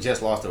literally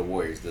just lost to the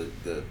Warriors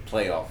the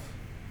playoff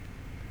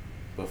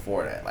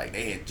before that. Like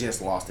they had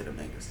just lost to the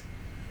niggas.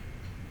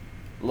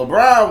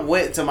 LeBron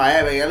went to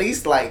Miami. At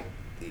least like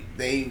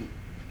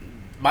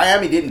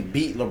Miami didn't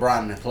beat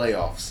LeBron in the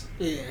playoffs.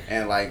 Yeah.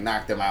 And like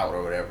knocked them out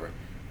or whatever.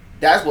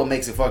 That's what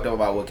makes it fucked up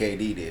about what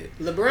KD did.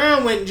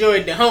 LeBron went and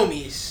joined the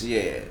homies.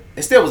 Yeah.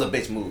 It still was a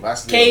bitch move.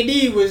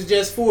 KD was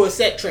just full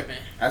set tripping.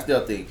 I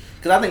still think.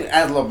 Because I think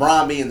as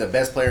LeBron being the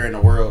best player in the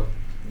world,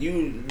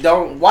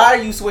 why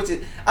are you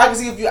switching? I can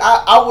see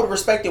I would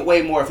respect it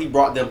way more if he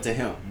brought them to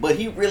him. But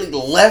he really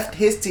left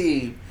his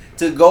team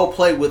to go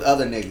play with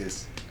other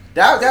niggas.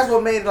 That's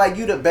what made it like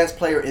you the best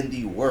player in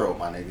the world,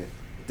 my nigga.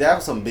 That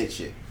was some bitch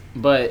shit.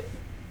 But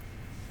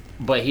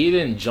he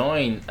didn't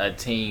join a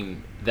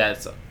team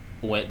that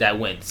went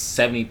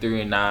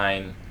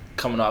 73-9,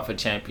 coming off a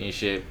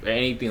championship or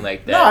anything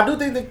like that. No, I do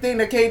think the thing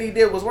that KD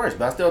did was worse,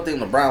 but I still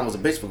think LeBron was a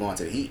bitch for going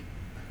to the Heat.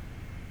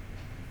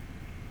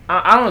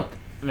 I don't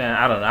know.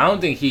 I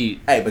don't think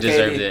he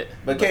deserved it.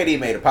 But KD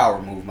made a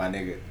power move, my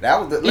nigga. That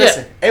was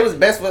listen. It was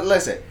best for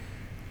listen.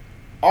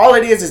 All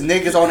it is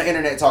niggas on the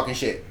internet talking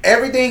shit.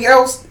 Everything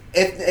else,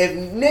 if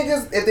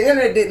the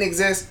internet didn't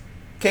exist,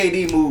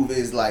 KD move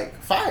is like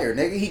fire,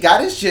 nigga. He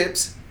got his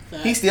chips.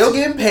 Facts. He's still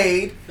getting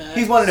paid. Facts.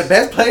 He's one of the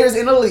best players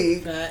in the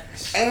league.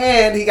 Facts.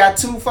 And he got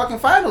 2 fucking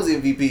finals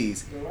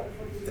MVPs.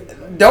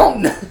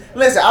 Don't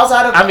listen,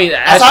 outside of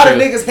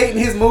niggas hating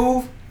his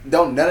move,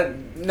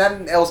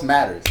 nothing else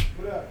matters.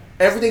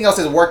 Everything else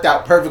has worked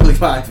out perfectly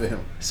fine for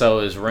him. So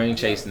is ring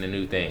chasing the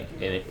new thing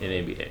in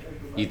NBA?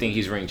 You think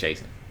he's ring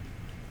chasing?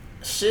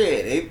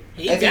 Shit,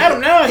 he got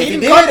him now. If he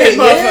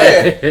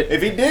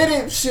did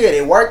it, shit,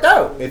 it worked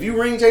out. If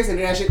you ring chasing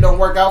and that shit don't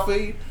work out for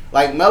you,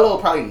 like Melo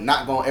probably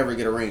not gonna ever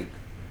get a ring.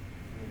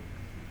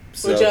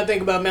 So, what y'all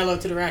think about Melo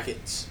to the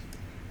Rockets?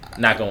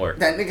 Not gonna work.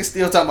 That nigga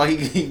still talking about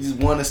he just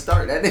want to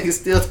start. That nigga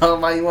still talking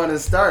about he want to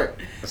start.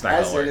 It's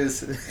not gonna work.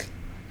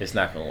 It's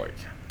not gonna work.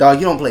 Dog,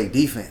 you don't play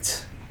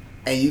defense.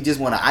 And you just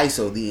want to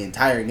ISO the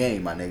entire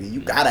game, my nigga. You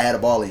gotta have the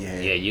ball in your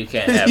hand. Yeah, you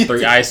can't have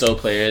 3 ISO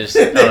players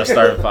on a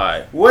starting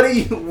 5. What are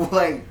you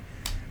like?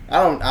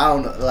 I don't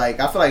know.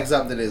 Like, I feel like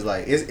something is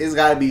like it's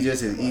gotta be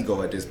just his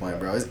ego at this point,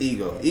 bro. His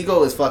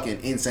ego is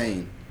fucking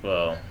insane.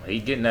 Well, he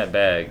getting that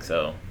bag,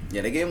 so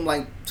yeah, they gave him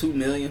like $2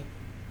 million,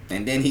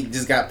 and then he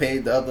just got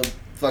paid the other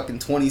fucking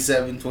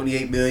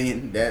 $28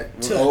 million that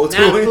was owed to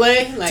him.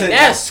 Play like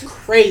that's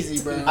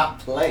crazy, bro. Not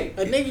play.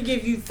 A nigga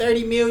give you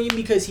 $30 million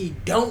because he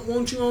don't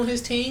want you on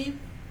his team.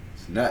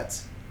 It's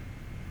nuts.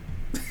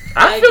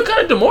 I feel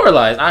kind of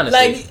demoralized,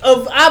 honestly.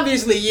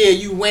 Obviously, yeah,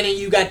 you win and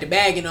you got the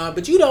bag and all,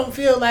 but you don't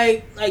feel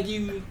like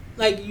you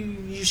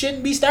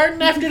shouldn't be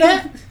starting after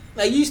that.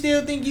 Like you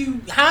still think you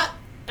hot.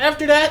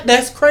 After that,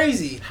 that's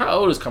crazy. How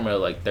old is Carmelo?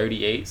 Like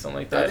 38, something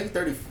like I that. think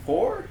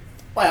 34.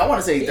 Wait, I want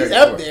to say He's 34.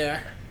 up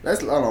there.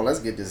 Hold on, let's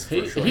get this for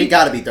He- sure. he- He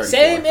got to be 34.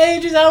 Same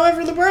age as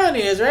however LeBron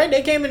is, right?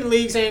 They came in the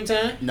league same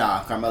time.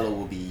 Nah, Carmelo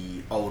will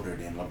be older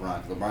than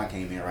LeBron. LeBron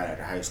came in right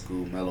after high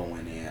school. Melo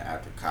went in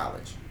after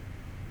college.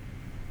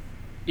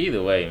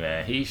 Either way,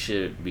 man, he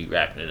should be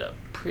wrapping it up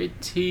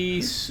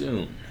pretty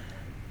soon.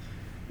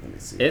 Let me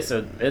see. It's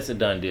a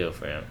done deal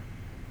for him.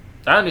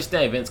 I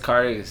understand Vince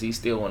Carter because he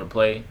still want to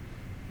play.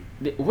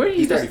 Where do you?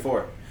 He's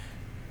 34.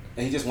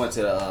 And he just went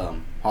to the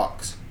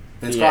Hawks.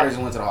 Vince Yeah. Carter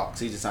just went to the Hawks.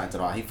 He just signed to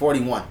the Hawks. He's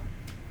 41.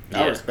 I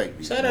Yeah. respect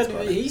Vince Shout out to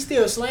Carter. he's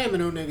still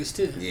slamming on niggas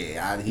too.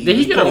 Yeah, Did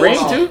he get a ring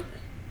too?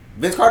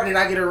 Vince Carter did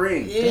not get a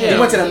ring. Yeah, He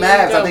went to the he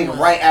Mavs, got I think, one.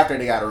 right after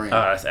they got a ring.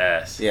 Oh, that's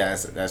ass. Yeah,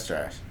 that's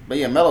trash. But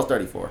yeah, Melo's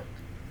 34.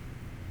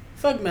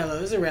 Fuck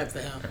Melo, it's a wrap for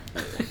him.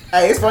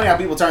 Hey, it's funny how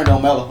people turned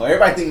on Melo.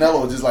 Everybody think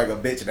Melo was just like a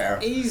bitch now.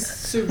 He's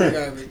super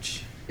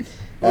garbage. That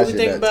What we shit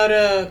think nuts.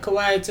 about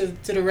Kawhi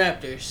to the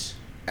Raptors?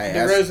 Hey,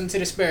 DeRozan to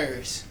the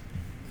Spurs.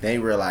 they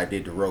realized they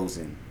did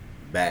DeRozan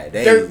bad.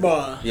 They,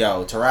 Dirtball.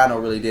 Yo, Toronto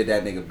really did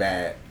that nigga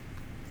bad.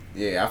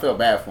 Yeah, I feel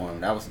bad for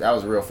him. That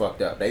was real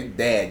fucked up. They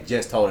had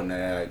just told him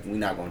that like, we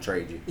not gonna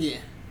trade you. Yeah.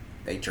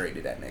 They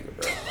traded that nigga,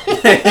 bro.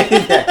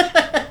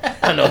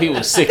 I know he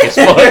was sick as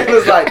fuck. It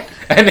was like,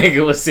 That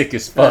nigga was sick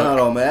as I fuck. don't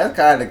know, man. That's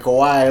kind of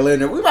Kawhi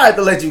Leonard. We might have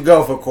to let you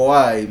go for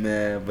Kawhi,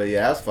 man. But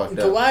yeah, that's fucked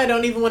up. Kawhi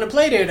don't even want to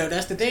play there though.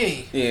 That's the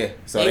thing. Yeah,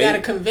 so they they gotta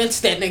convince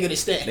that nigga to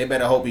stay. they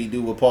better hope he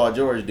do what Paul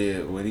George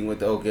did when he went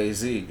to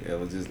OKC. It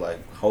was just like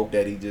hope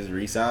that he just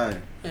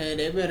re-signed. And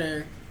they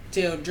better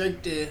tell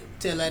Drake to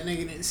tell that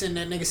nigga to send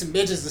that nigga some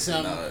bitches or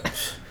something.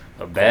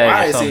 A bag or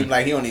Kawhi something. seems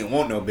like he don't even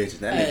want no bitches.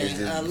 That Hey, nigga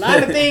just a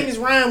lot of things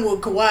rhyme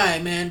with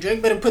Kawhi, man. Drake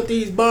better put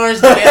these bars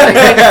together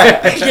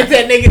and get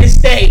that nigga to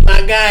stay.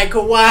 My guy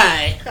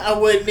Kawhi. I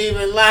wouldn't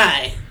even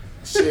lie.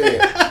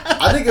 Shit.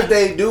 I think if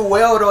they do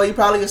well though, he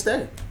probably will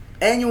stay.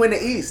 And you in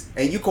the East,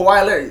 and you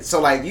Kawhi Leonard. So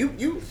like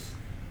you,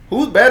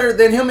 who's better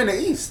than him in the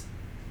East?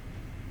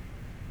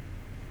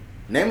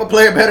 Name a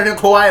player better than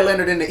Kawhi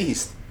Leonard in the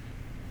East.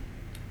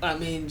 I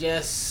mean,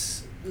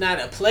 just not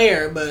a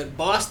player, but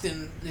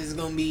Boston is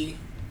gonna be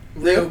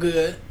real Yeah.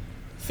 good.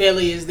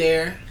 Philly is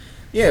there.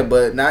 Yeah,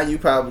 but now you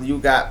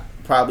got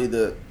probably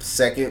the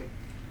second,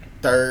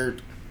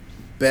 third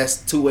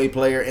best two-way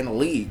player in the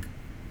league.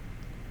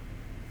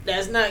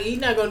 He's not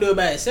gonna do it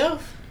by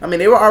himself. I mean,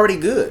 they were already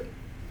good.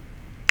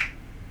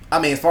 I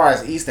mean, as far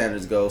as East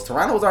standards goes,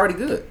 Toronto was already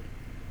good.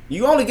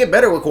 You only get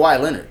better with Kawhi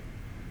Leonard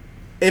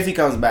if he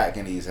comes back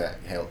and he's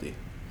healthy.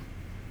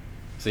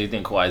 So you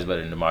think Kawhi's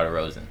better than DeMar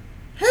DeRozan?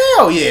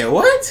 Hell yeah!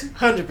 What?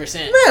 100%.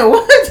 Man,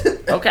 what?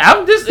 Okay,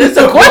 I'm just. It's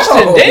a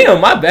question. Whoa.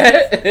 Damn, my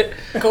bad.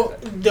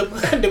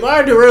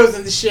 DeMar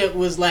DeRozan's shit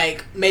was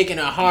like making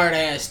a hard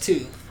ass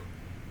too.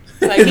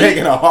 Like He's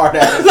making a hard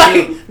ass.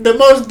 like the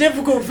most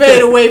difficult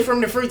fade away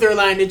from the free throw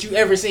line that you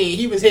ever seen.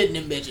 He was hitting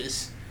them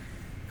bitches.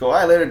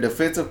 Kawhi Leonard,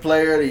 defensive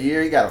player of the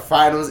year. He got a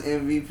Finals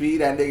MVP.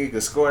 That nigga can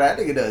score. That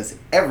nigga does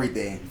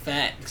everything.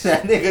 Facts.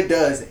 That nigga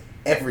does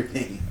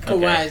everything.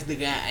 Kawhi's the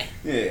guy.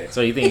 Yeah, So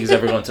you think he's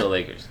ever going to the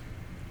Lakers?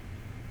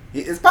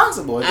 it's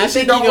possible. If I this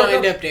think shit he's don't gonna work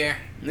end out- up there.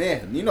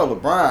 Yeah, you know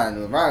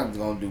LeBron. LeBron's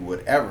gonna do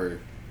whatever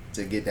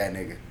to get that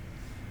nigga.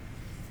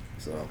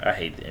 So I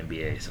hate the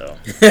NBA, so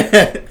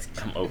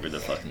I'm over the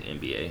fucking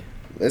NBA.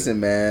 listen,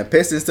 man.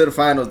 Pistons to the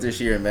finals this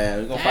year,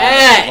 man. We're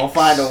Facts. gonna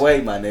find a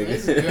way, my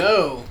Let's nigga.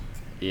 go.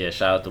 Yeah,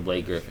 shout out to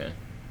Blake Griffin.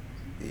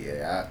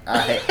 Yeah, I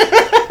hate.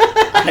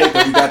 I hate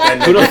that we got that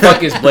nigga. Who the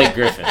fuck is Blake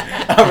Griffin?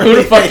 I Who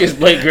the fuck hate- is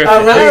Blake Griffin? I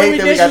really Why are hate we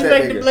that we got that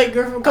disrespecting nigga. Blake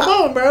Griffin? Come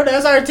on, bro.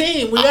 That's our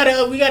team. We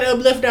gotta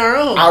uplift our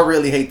own. I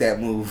really hate that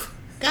move.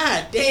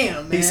 God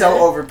damn, man. He's so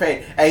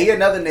overpaid. Hey, he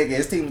another nigga.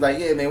 His team's like,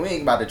 yeah, man, we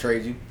ain't about to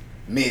trade you.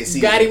 Mid-season.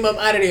 Got him up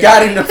out of there.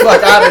 Got him the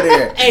fuck out of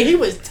there. Hey, he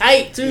was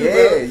tight too,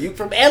 Yeah, bro. you-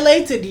 From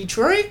LA to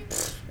Detroit.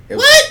 It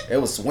What? It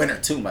was winter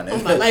too, my nigga.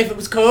 Oh my life, it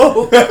was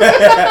cold.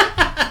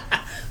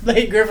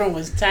 Blake Griffin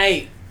was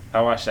tight. I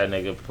watched that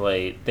nigga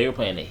play. They were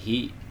playing the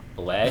Heat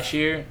last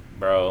year,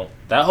 bro.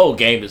 That whole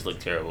game just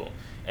looked terrible.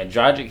 And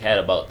Dragic had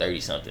about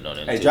 30-something on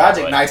him. Hey, too,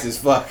 Dragic but nice as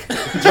fuck.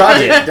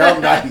 Dragic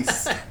dumb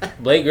nice.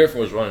 Blake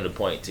Griffin was running the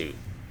point too.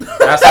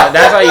 That's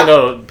how you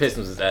know the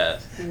Pistons is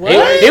ass.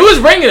 What? He was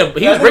bringing the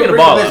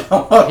ball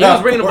up. He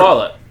was bringing the ball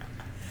up.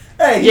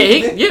 Hey,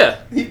 Yeah,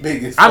 he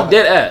big as I'm fuck.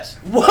 dead ass.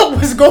 What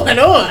was going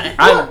on?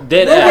 I'm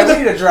dead Hey, ass.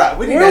 we need a drop.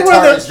 We need Where that were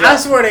Tarkus the? I drop.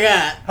 swear to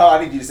God. Oh,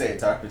 I need you to say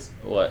it, Tarkus.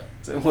 What?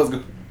 So what's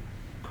good?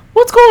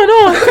 What's going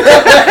on?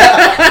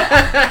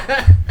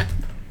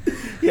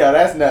 Yeah,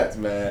 that's nuts,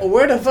 man.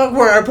 Where the fuck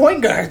were our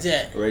point guards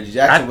at? Reggie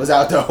Jackson was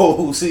out the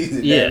whole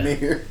season. Yeah. Damn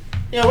near.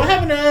 Yeah, what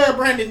happened to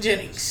Brandon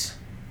Jennings?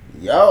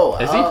 Yo,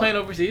 Is he playing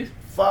overseas?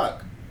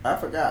 Fuck, I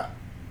forgot.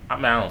 I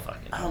mean, I don't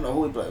fucking. I don't know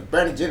who he played.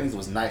 Brandon Jennings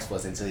was nice for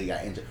us until he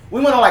got injured.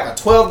 We went on like a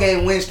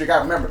 12-game win streak. I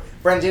remember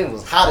Brandon Jennings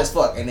was hot as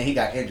fuck, and then he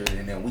got injured,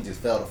 and then we just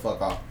fell the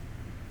fuck off.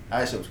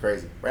 That shit was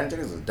crazy. Brandon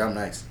Jennings was dumb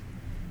nice.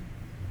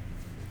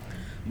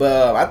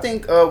 But I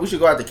think we should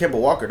go out to Kemba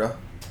Walker though.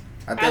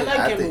 I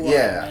like Kemba Walker.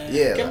 Yeah, Man.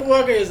 yeah, Kemba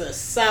Walker is a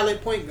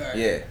solid point guard.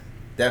 yeah.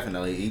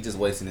 definitely. He just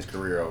wasting his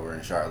career over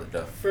in Charlotte,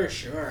 though. For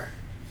sure.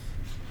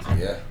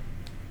 Yeah.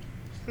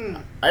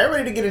 Are you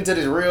ready to get into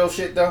this real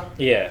shit, though?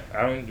 Yeah,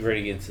 I'm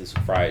ready to get into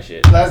some fried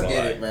shit. Let's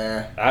get it,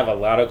 man. I have a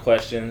lot of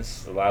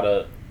questions, a lot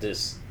of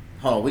this.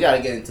 Hold on, we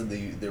gotta get into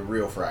the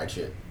real fried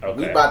shit. Okay.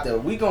 We going right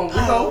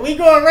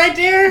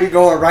there? We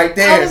going right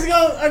there. I was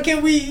going.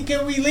 Can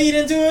we lead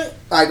into it?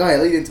 All right, go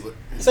ahead, lead into it.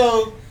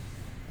 So,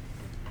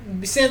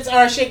 since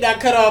our shit got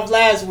cut off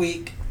last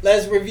week,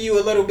 let's review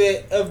a little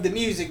bit of the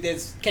music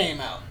that's came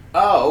out,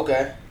 Oh,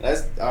 okay.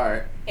 That's all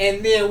right.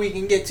 and then we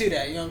can get to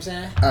that. You know what I'm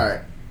saying? All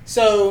right.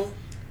 So,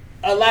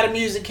 a lot of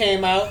music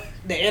came out.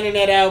 The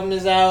Internet album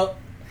is out.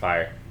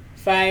 Fire.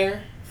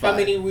 Fire. Fire. How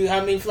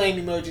many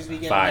flame emojis we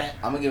getting? 5. That?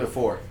 I'm gonna give it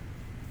 4.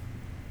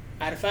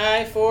 Out of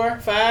 5, 4,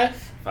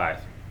 5. 5.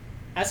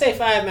 I say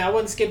 5, man. I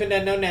wasn't skipping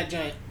that on that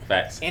joint.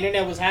 Facts.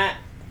 Internet was hot.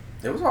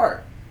 It was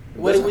hard.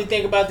 What did we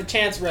think about the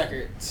Chance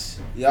records?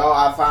 Yo,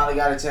 I finally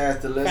got a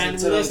chance to listen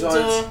to them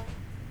joints. them?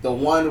 The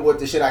one with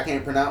the shit I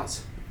can't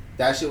pronounce.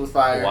 That shit was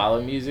fire.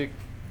 Wallow music.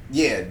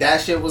 Yeah, that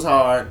shit was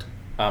hard.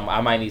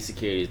 I might need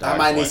security. I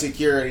might need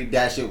security.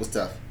 That shit was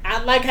tough.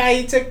 I like how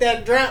he took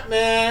that drop,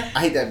 man. I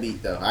hate that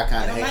beat though. I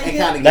kind of You don't hate like it. it?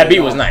 Kinda That get beat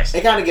annoying. was nice.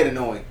 It kind of get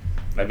annoying.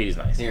 That beat is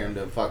nice. Hearing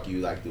the fuck you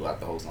like throughout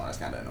the whole song. That's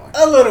kind of annoying.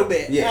 A little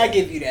bit. Yeah. I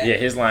give you that. Yeah,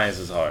 his lines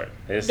is hard.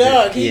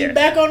 Dog, he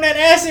back on that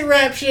acid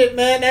rap shit,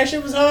 man. That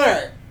shit was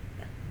hard.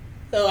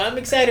 So I'm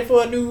excited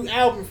for a new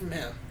album from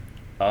him.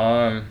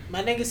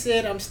 My nigga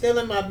said, I'm still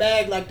in my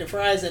bag like the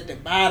fries at the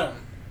bottom.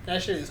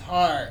 That shit is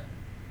hard.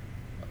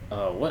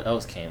 What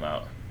else came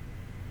out?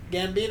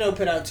 Gambino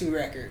put out 2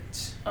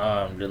 records.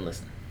 Didn't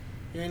listen.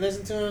 You ain't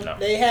listen to him? No.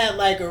 They had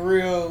like a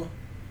real,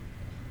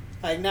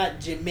 like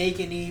not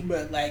Jamaican-y,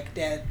 but like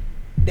that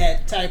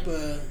type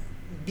of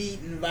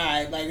beat and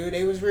vibe. Like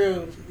they was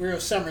real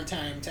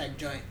summertime type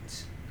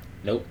joints.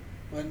 Nope.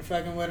 Wasn't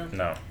fucking with him?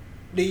 No.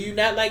 Do you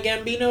not like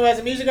Gambino as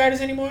a music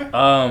artist anymore?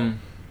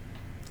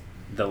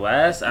 The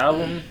last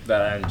album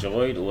that I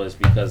enjoyed was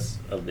Because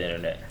of the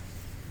Internet.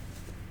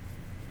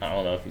 I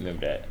don't know if you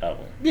remember that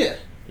album. Yeah.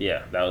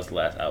 Yeah, that was the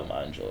last album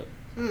I enjoyed.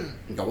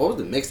 What was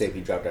the mixtape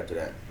he dropped after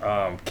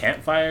that?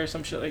 Campfire or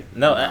some shit like.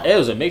 No, it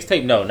was a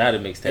mixtape. No, not a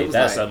It mixtape. was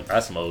That's like-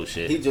 that's some old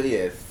shit.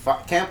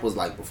 Camp was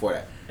like before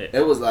that. Yeah.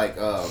 It was like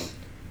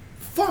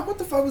fuck. What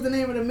the fuck was the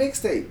name of the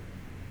mixtape?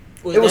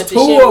 Was It was that the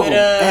 2 shit of with, them.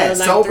 It had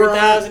like Sober on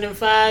it.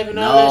 3005 and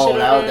all that No,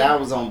 shit on there? that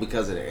was on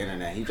Because of the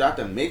Internet. He dropped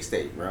a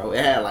mixtape, bro.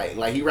 It had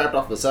like he rapped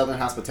off the Southern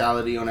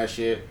Hospitality on that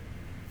shit.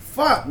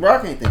 Fuck, bro,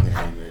 I can't think of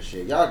the name of this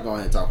shit. Y'all go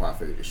ahead and talk while I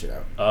figure this shit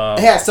out.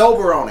 It had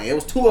Sober on it. It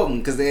was 2 of them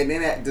because then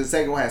the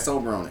second one had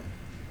Sober on it.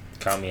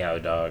 Count me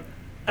out, dog.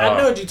 I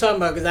know what you're talking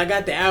about because I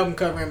got the album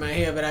cover in my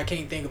head, but I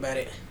can't think about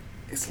it.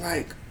 It's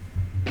like,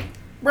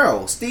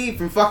 bro, Steve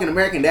from fucking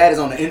American Dad is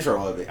on the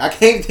intro of it. I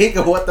can't think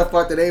of what the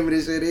fuck the name of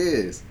this shit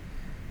is.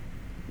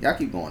 Y'all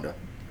keep going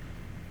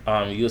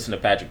though. You listen to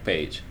Patrick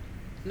Page.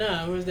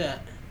 Nah, who's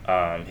that?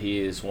 He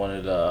is one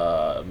of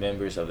the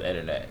members of the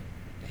Internet.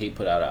 He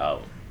put out an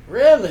album.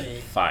 Really?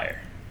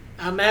 Fire.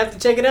 I'm gonna have to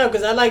check it out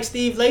because I like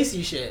Steve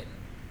Lacy shit.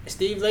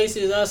 Steve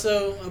Lacy is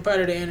also a part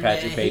of the Internet.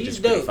 Patrick and Page he's is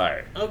pretty dope.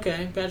 fire.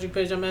 Okay, Patrick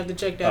Page, I'm gonna have to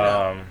check that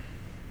out.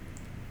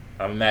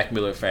 I'm a Mac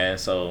Miller fan,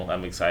 so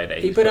I'm excited that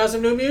He put out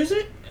some new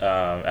music?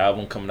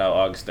 album coming out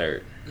August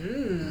 3rd.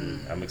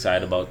 I'm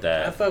excited about I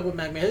that. fuck with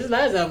Mac Man. His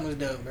last album was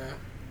dope, bro.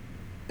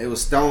 It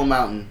was Stone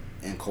Mountain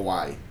and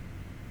Kauai.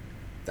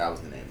 That was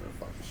the name of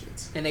the fucking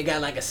shits. And they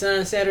got like a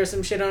sunset or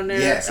some shit on there.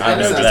 Yes, I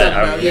know what you're that.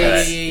 talking about.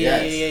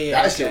 Yeah.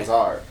 That Okay. shit was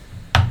hard.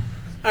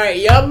 All right,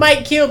 y'all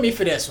might kill me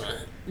for this one.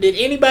 Did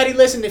anybody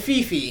listen to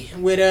Fifi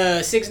with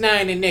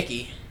 6ix9ine and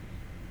Nicki?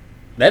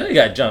 That nigga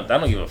got jumped. I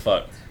don't give a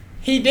fuck.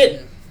 He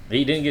didn't.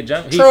 He didn't get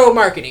jumped. Troll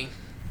marketing.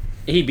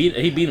 He beat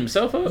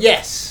himself up.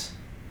 Yes,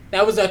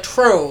 that was a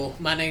troll,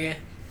 my nigga.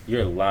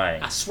 You're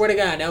lying. I swear to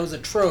God, that was a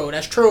troll.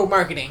 That's troll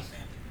marketing.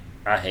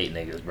 I hate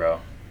niggas, bro.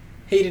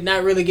 He did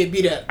not really get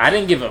beat up. I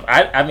didn't give a.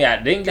 I mean, I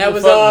didn't give That a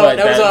was fuck. all. But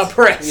That was all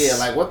press. Yeah,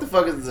 like what the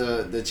fuck is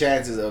the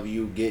chances of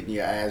you getting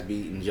your ass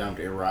beat and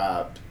jumped and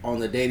robbed on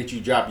the day that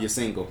you drop your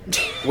single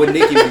with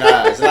Nicki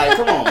Minaj? Like,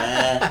 come on,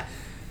 man.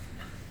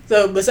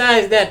 So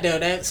besides that, though,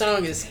 that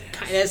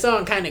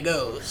song kind of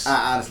goes.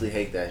 I honestly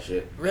hate that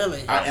shit.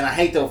 Really, And I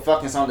hate the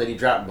fucking song that he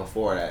dropped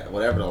before that,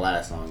 whatever the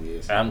last song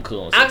is. I'm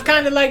cool. I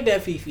kind of like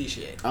that Fifi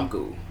shit. I'm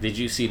cool. Did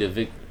you see the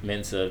Vic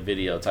Mensa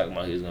video talking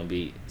about he was gonna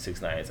beat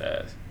 6ix9ine's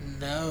ass?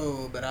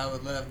 No, but I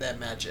would love that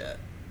matchup.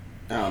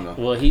 I don't know.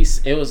 Well,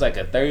 it was like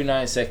a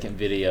 39-second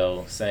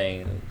video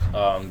saying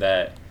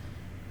that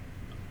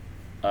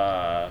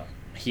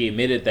he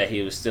admitted that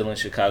he was still in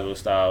Chicago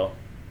style,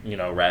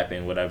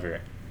 rapping,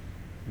 whatever.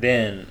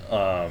 Then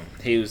then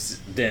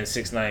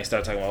 6ix9ine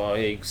started talking about, oh,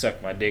 hey, you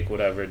suck my dick,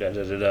 whatever, da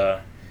da da da.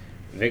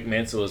 Vic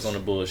Mensa was on the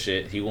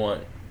bullshit. He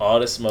want all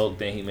the smoke.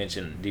 Then he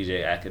mentioned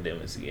DJ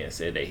Academics again,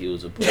 said that he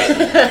was a pussy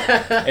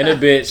and a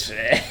bitch.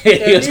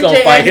 He was gonna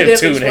fight him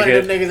too, One of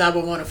them nigga. niggas I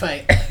would want to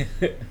fight.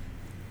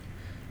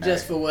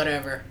 Just for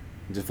whatever.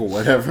 Just for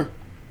whatever.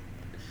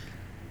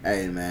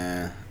 Hey,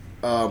 man.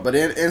 But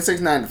in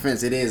 6ix9ine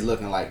defense, it is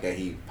looking like that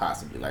he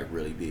possibly like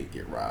really did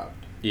get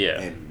robbed.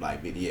 Yeah. And like,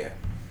 yeah,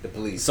 the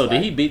police. So like,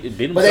 did he beat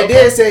himself? But they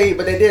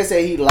did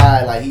say he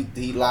lied. Like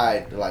he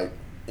lied like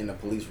in the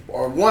police report.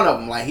 Or one of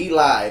them, like he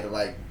lied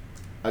like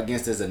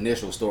against his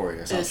initial story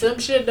or something. And some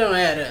shit don't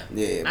add up.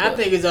 Yeah, I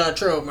think it's all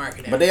troll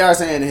marketing. But they are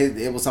saying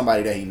it was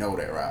somebody that he know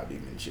that robbed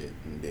him and shit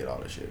and did all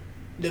this shit.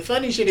 The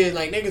funny shit is,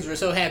 like, niggas were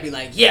so happy,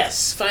 like,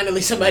 yes,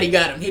 finally somebody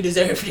got him. He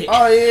deserved it.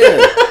 Oh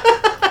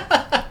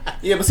yeah.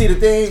 Yeah, but see the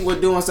thing with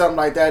doing something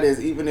like that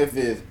is even if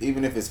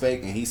it's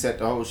fake and he set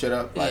the whole shit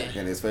up like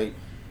and it's fake,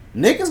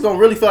 niggas gonna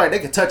really feel like they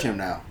can touch him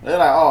now. They're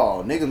like,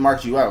 oh, niggas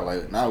marked you out.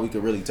 Like now we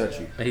could really touch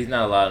you. He's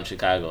not allowed in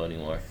Chicago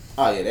anymore.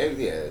 Oh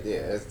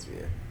yeah,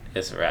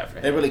 It's a wrap for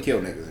him. They really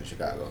kill niggas in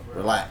Chicago.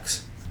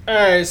 Relax. All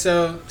right,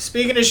 so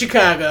speaking of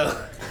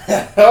Chicago,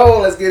 Oh,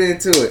 let's get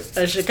into it.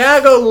 a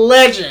Chicago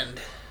legend,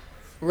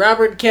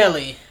 Robert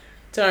Kelly.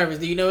 Tarvis,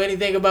 do you know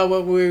anything about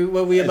what we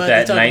about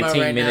That to talk about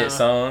right 19-minute now?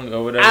 song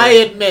or whatever. I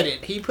admit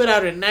it. He put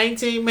out a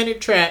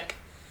 19-minute track,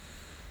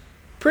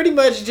 pretty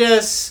much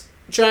just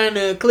trying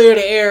to clear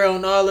the air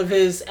on all of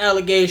his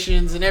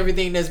allegations and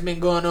everything that's been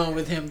going on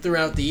with him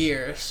throughout the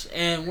years.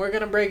 And we're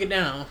gonna break it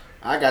down.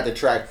 I got the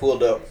track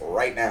pulled up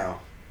right now.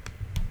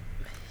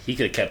 He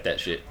could have kept that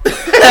shit. He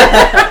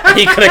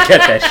could have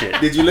kept that shit.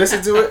 Did you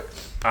listen to it?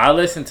 I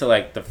listened to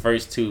like the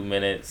first 2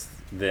 minutes.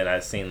 Then I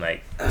seen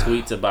like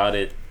tweets about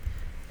it,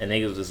 and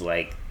niggas was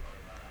like,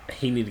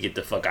 "He need to get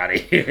the fuck out of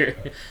here."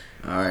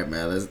 All right,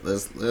 man. Let's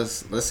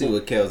see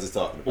what Kels is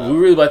talking about. We're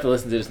really about to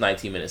listen to this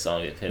 19-minute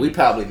song of him. We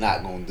probably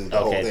not gonna do the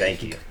whole thing. Okay,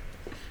 thank you.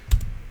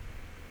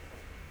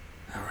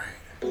 All right.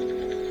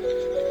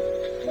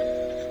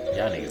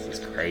 Y'all niggas is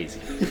crazy.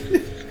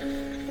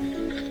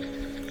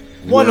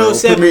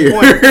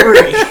 107.3.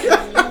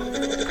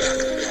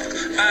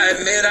 I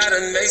admit I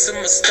done made some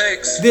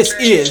mistakes. This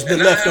is the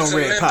And I Left have on some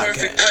Red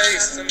imperfect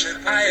podcast. ways.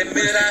 I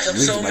admit I helped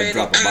We so might many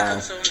drop a bomb.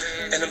 people.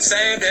 And them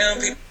same damn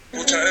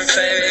people turn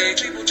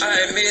fake. I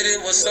admit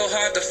it was so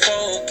hard to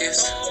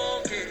focus.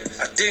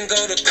 I didn't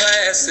go to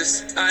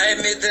classes. I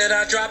admit that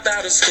I dropped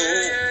out of school.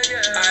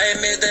 I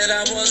admit that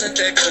I wasn't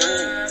that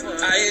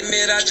cool. I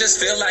admit I just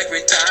feel like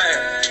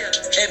retired.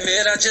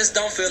 Admit I just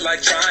don't feel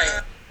like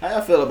trying. How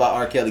y'all feel about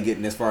R. Kelly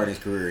getting this far in his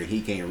career and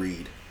he can't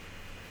read?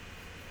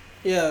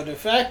 Yeah, the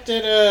fact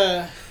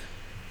that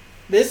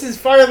this is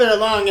further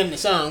along in the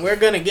song. We're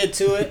gonna get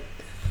to it,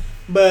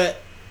 but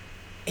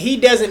he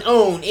doesn't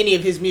own any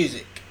of his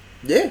music.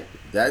 Yeah,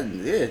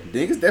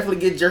 niggas definitely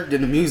get jerked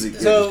in the music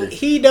So industry.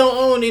 he don't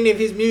own any of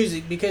his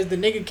music because the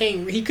nigga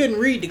he couldn't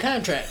read the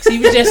contracts. He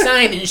was just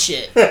signing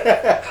shit.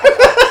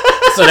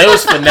 So they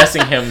was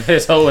finessing him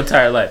his whole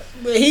entire life.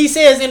 But he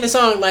says in the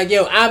song, like,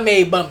 yo, I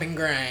made Bump and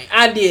Grind.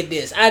 I did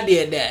this. I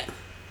did that.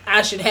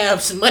 I should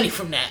have some money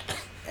from that.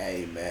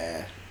 Hey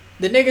man,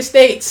 The nigga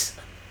states,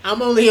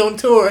 I'm only on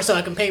tour so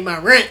I can pay my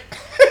rent.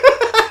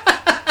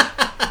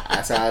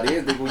 that's how it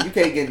is. Nigga. When you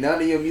can't get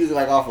none of your music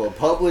like off of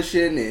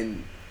publishing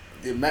and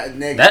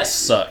nigga, That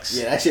sucks.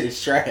 yeah, that shit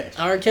is trash.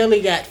 R.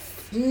 Kelly got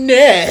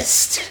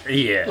finessed.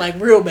 Yeah. Like,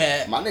 real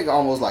bad. My nigga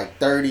almost like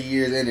 30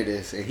 years into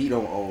this and he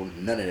don't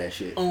own none of that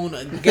shit. On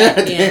a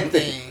goddamn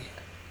thing.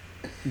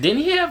 Didn't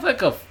he have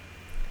like a...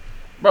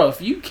 Bro,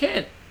 if you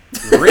can't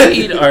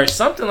read or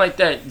something like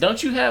that,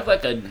 don't you have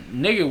like a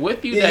nigga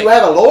with you? Yeah, that you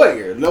have a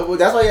lawyer. No,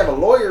 that's why you have a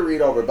lawyer read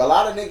over it. But a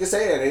lot of niggas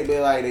say that. They be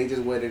like, they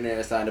just went in there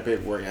and signed the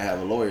paperwork and have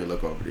a lawyer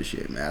look over this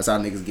shit, man. That's how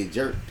niggas get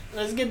jerked.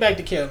 Let's get back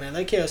to Kel, man.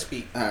 Let Kel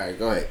speak. Alright,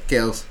 go ahead.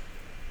 Kels,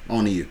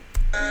 on to you.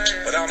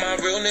 But all my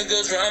real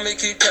niggas around me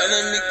keep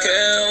telling me,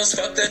 Kels,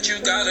 fuck that, you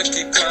gotta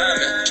keep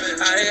climbing.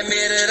 I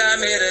admit it,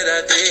 I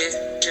did.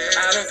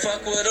 I done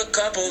fuck with a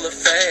couple of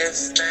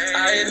fads.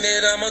 I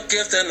admit I'm a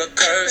gift and a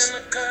curse.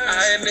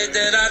 I admit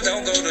that I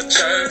don't go to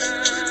church.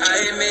 I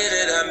admit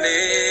it, I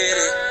admit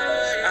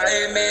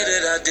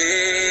it, I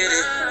did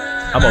it.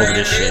 I'm over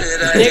this shit.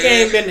 Nigga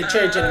ain't been to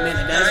church in a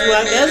minute. That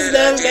might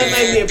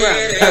be a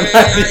problem.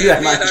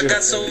 That might I be.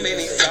 got so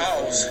many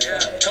flaws.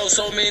 Told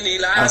so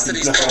many lies to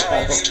these I don't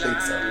calls. think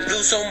so.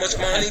 Blew so much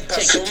money,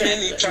 pop so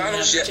many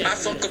bottles. Yeah, I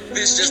fuck a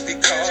bitch just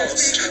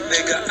because.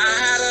 Nigga, I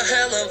had a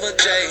hell of a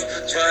day,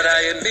 but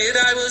I admit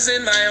I was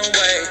in my own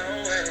way.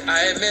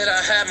 I admit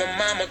I had my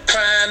mama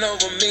crying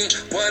over me.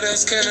 What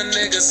else can a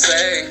nigga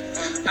say?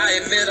 I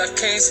admit I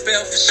can't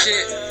spell for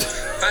shit.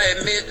 I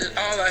admit that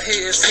all I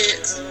hear is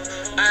hits.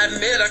 I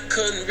admit I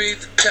couldn't read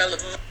the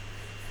telephone.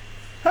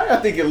 How y'all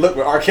think it look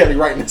with R. Kelly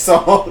writing this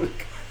song?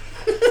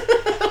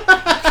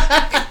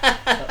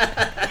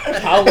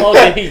 How long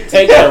did he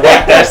take to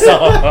write that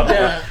song?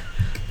 Yeah.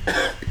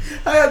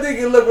 How y'all think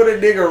it look with a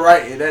nigga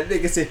writing? That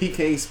nigga said he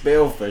can't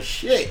spell for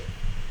shit.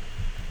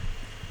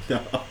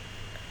 No.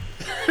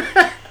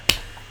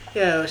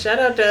 Yo, shout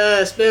out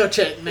to Spell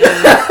Check, man.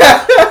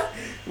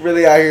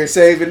 Really out here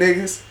saving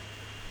niggas?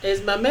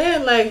 Is my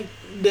man like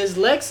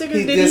dyslexic or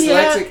He's did he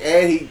have? dyslexic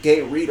and he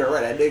can't read or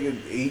write. That nigga,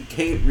 he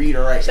can't read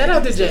or write. Shout And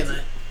out to he's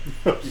Jalen.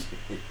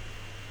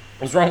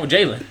 What's wrong with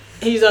Jalen?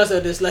 He's also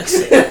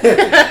dyslexic.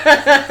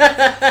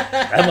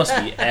 That must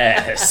be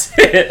ass.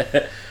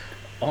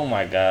 Oh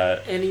my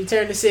god. And he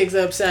turned the 6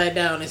 upside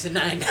down. It's a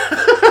 9 down.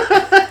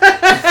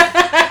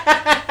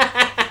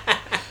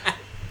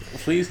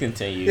 Please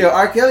continue. Yeah,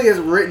 R. Kelly has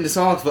written the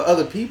songs for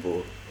other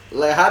people.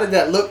 Like, how did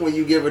that look when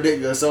you give a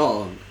nigga a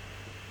song?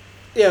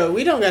 Yo,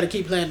 we don't got to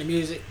keep playing the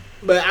music.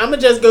 But I'm going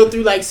to just go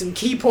through, like, some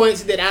key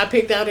points that I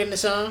picked out in the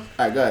song.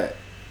 All right, go ahead.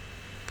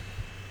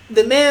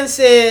 The man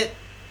said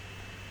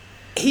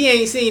he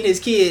ain't seen his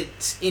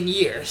kids in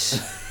years.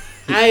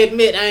 I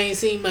admit I ain't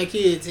seen my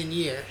kids in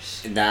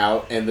years.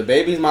 Now, in the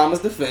baby's mama's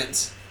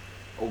defense,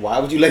 why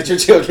would you let your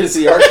children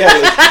see R.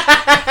 Kelly?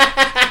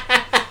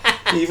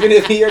 Even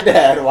if he your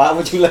dad, why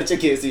would you let your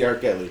kids see R.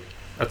 Kelly?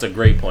 That's a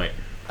great point.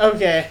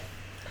 Okay.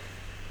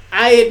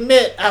 I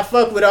admit I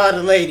fuck with all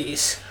the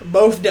ladies,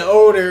 both the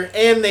older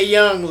and the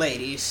young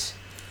ladies.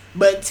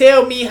 But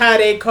tell me how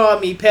they call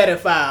me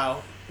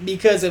pedophile.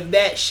 Because of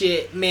that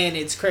shit, man,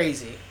 it's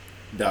crazy.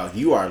 Dog,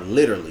 you are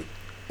literally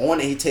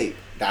on a tape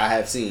that I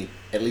have seen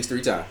at least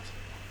 3 times.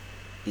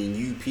 And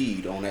you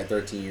peed on that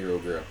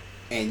 13-year-old girl.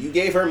 And you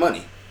gave her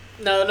money.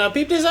 No,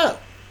 peep this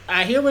up.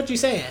 I hear what you're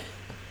saying.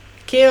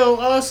 Kel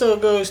also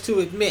goes to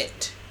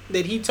admit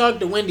that he talked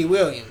to Wendy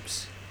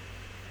Williams.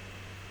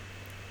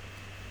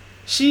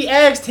 She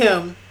asked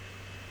him,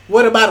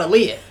 what about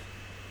Aaliyah?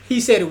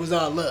 He said it was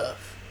all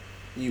love.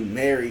 You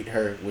married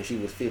her when she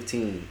was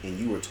 15 and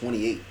you were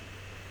 28.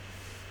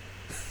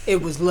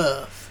 It was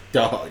love.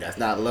 Dog, that's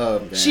not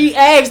love, man. She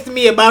asked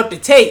me about the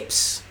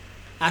tapes.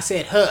 I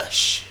said,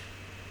 hush.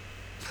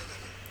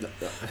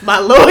 My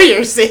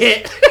lawyer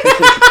said...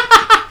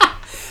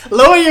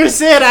 Lawyer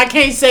said I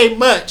can't say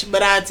much,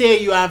 but I tell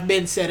you I've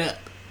been set up.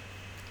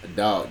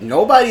 Dog,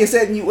 nobody is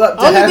setting you up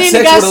to Only have thing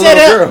sex that got with a set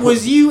little up girl.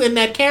 was you and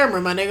that camera,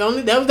 my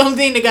nigga. That was the only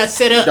thing that got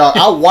set up. Dog,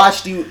 I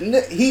watched you.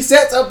 He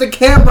sets up the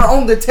camera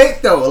on the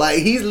tape, though. Like,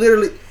 he's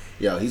literally...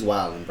 Yo, he's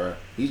wilding, bro.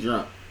 He's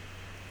drunk.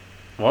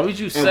 Why would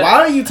you And say? why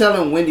are you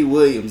telling Wendy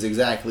Williams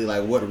exactly,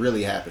 like, what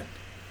really happened?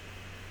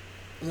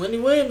 Wendy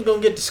Williams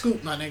gonna get the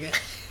scoop, my nigga.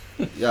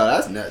 Yo,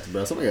 that's nuts,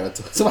 bro. Somebody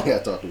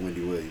gotta talk to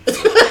Wendy Williams.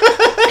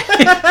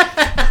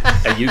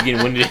 Are you getting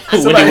Wendy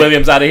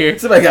Williams out of here?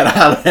 Somebody gotta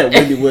holler at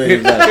Wendy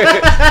Williams.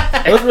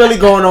 Like, what's really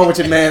going on with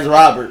your man's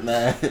Robert,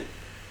 man?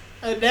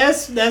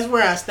 That's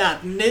where I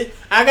stopped.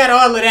 I got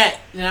all of that,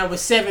 and I was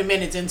 7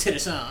 minutes into the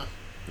song.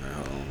 Right,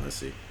 hold on, let's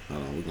see.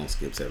 Hold on, we're gonna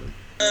skip 7.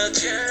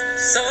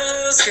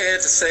 So scared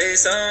to say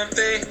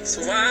something,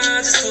 so I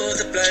just put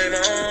the blame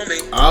on me.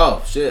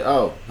 Oh, shit.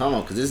 Oh, hold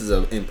on, because this is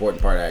an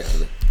important part,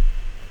 actually.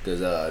 Because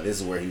this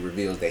is where he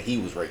reveals that he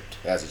was raped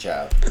as a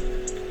child.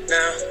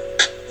 Now,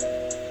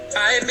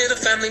 I admit a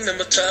family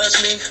member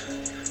touched me.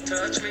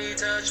 Touch me,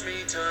 touch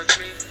me, touch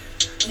me.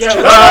 Yo,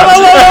 whoa,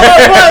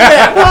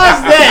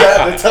 pause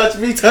that. Touch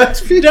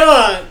me.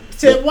 Dog,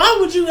 why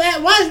would you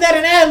add, why is that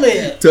an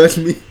ad-lib? Touch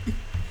me.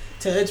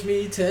 Touch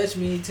me, touch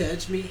me,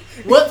 touch me.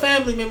 What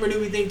family member do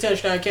we think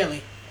touched R.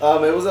 Kelly?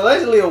 It was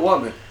allegedly a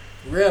woman.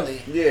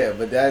 Really? Yeah,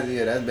 but that's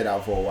been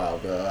out for a while.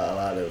 But a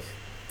lot of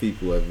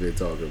people have been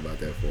talking about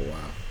that for a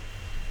while.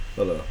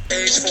 Hold on.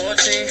 Age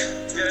 14,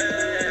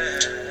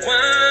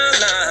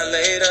 while I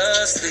laid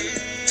asleep,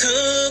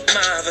 took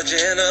my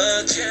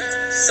virginity.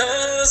 So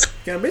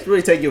Can a bitch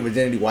really take your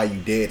virginity while you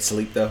dead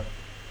sleep, though?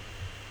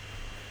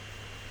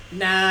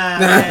 Nah,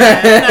 man.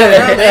 Nah,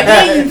 bro.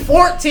 Man, you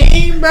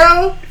 14,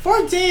 bro.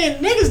 14,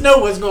 niggas know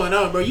what's going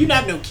on, bro. You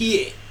not no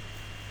kid.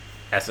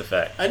 That's a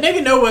fact. A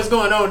nigga know what's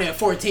going on at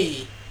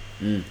 14.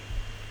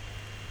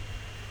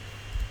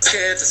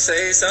 scared to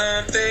say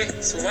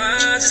something, so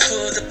I just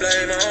put the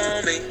blame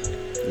on me.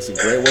 It's a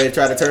great way to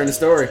try to turn the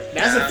story.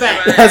 That's a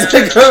fact. That's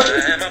a good.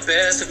 I am my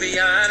best to be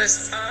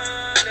honest.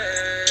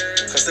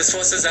 Cause there's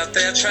forces out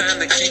there trying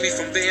to keep me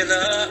from being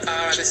an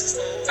artist.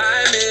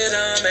 I admit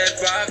I'm at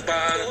rock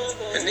bottom,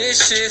 and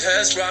this shit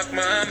has rocked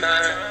my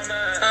mind.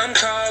 I'm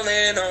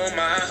calling on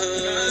my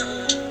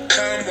hood,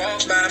 come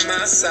walk by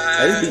my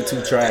side. That'd be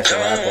too trash to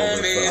rap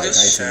over for like 19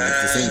 minutes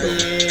to single.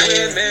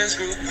 Women's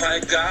group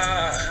like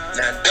God.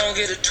 Now don't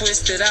get it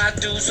twisted, I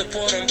do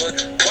support them,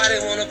 but why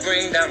they wanna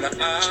bring down my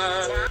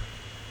art?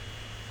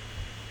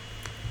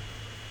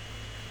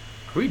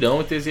 Are we done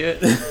with this yet?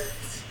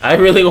 I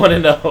really want to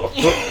know.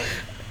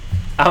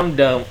 I'm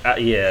done.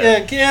 Yeah.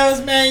 Yeah,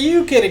 Kels, man,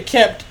 you could have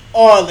kept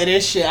all of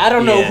this shit. I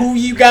don't know Yeah. who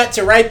you got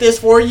to write this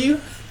for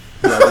you.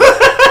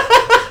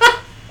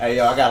 Hey,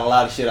 yo, I got a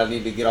lot of shit I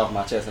need to get off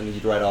my chest. I need you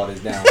to write all this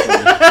down.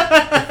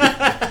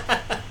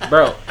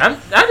 Bro,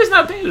 I'm just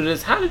not thinking of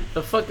this. How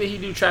the fuck did he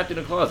do Trapped in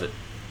the Closet?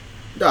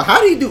 Dog,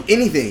 how do you do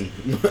anything?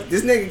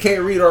 This nigga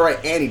can't read or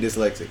write and he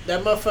dyslexic.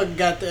 That motherfucker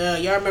got the,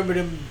 y'all remember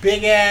them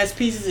big ass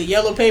pieces of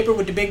yellow paper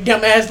with the big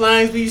dumb ass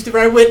lines we used to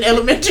write with in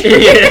elementary?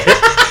 Yeah.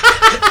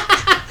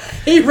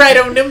 He write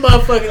on them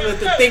motherfuckers with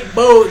the thick,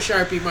 bold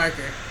Sharpie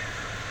marker.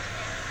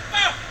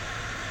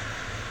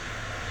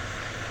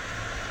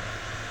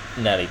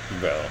 Not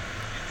bro.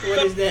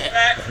 What is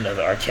that?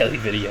 Another R. Kelly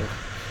video.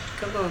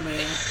 Come on,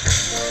 man.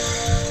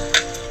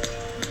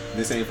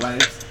 This ain't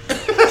Flames?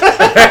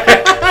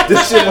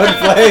 This shit wasn't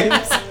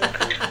Flames?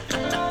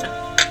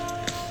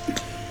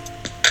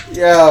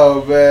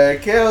 Yo, man.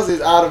 Kels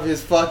is out of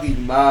his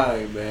fucking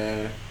mind,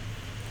 man.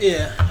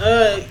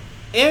 Yeah.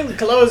 In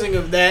closing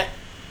of that,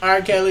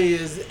 R. Kelly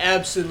is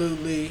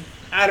absolutely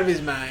out of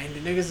his mind. The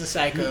nigga's a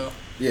psycho.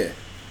 Yeah.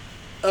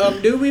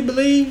 Do we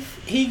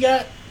believe he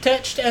got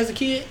touched as a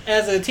kid,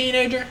 as a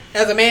teenager,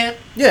 as a man?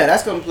 Yeah,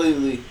 that's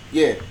completely,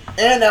 yeah.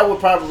 And that would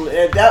probably,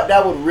 and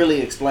that would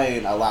really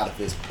explain a lot of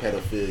his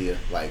pedophilia,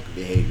 like,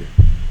 behavior,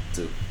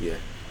 too, yeah.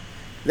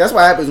 That's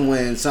what happens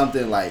when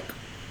something, like,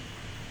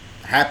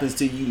 happens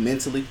to you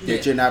mentally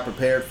that you're not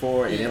prepared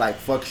for, and it, like,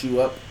 fucks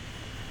you up.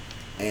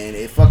 And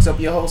it fucks up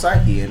your whole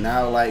psyche. And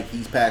now, like,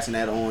 he's passing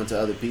that on to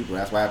other people.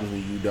 That's what happens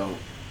when you don't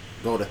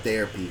go to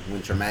therapy.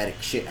 When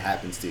traumatic shit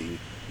happens to you,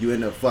 you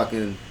end up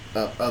fucking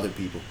up other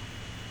people.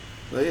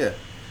 So, yeah.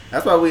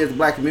 That's why we as the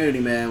black community,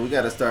 man, we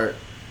got to start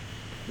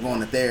going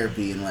to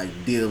therapy and, like,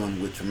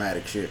 dealing with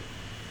traumatic shit.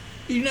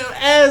 You know,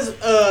 as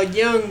a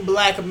young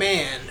black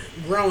man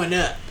growing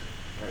up,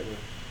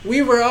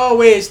 we were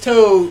always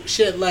told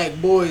shit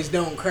like, boys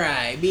don't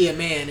cry, be a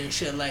man and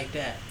shit like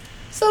that.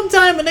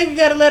 Sometime a nigga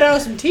gotta let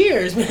out some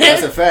tears, man.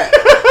 That's a fact.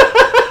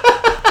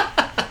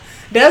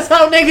 That's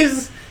how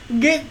niggas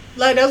get,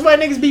 like, that's why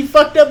niggas be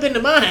fucked up in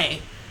the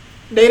mind.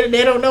 They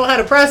don't know how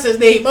to process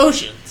their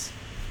emotions.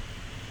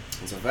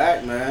 It's a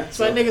fact, man. That's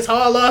why niggas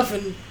haul off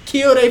and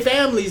kill their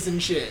families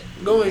and shit.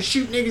 Go and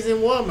shoot niggas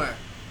in Walmart.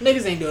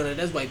 Niggas ain't doing it.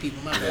 That's white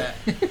people, my bad.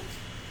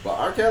 But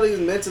R. Kelly is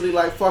mentally,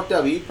 like, fucked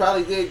up. He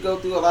probably did go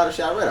through a lot of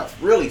shit. I read a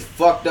really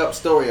fucked up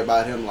story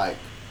about him, like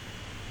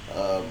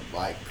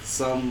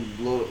some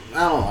little,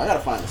 I don't know, I gotta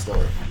find the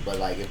story. But,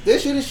 like, if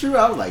this shit is true,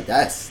 I was like,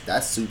 that's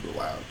super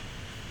wild.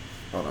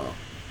 Hold on.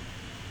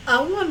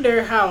 I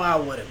wonder how I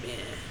would have been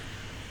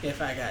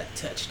if I got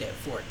touched at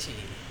 14.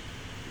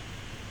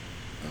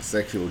 A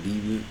sexual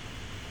deviant.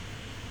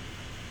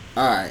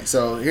 Alright,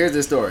 so here's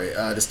the story.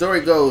 The story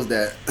goes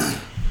that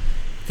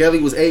Kelly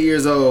was 8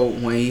 years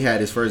old when he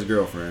had his first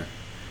girlfriend.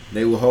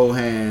 They would hold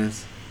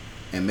hands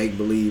and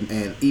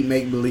eat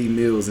make-believe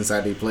meals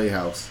inside their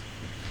playhouse.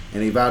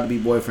 And they vowed to be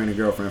boyfriend and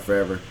girlfriend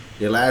forever.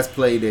 Their last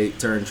play date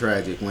turned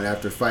tragic when,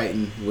 after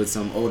fighting with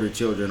some older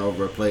children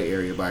over a play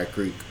area by a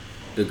creek,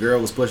 the girl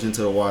was pushed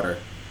into the water.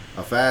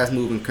 A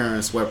fast-moving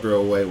current swept her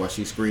away while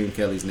she screamed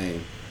Kelly's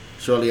name.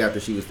 Shortly after,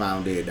 she was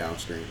found dead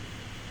downstream.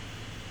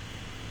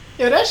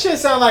 Yo, that shit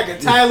sound like a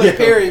Tyler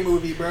Perry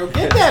movie, bro.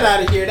 Get that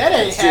out of here. That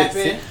ain't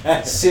happen.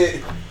 That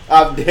shit,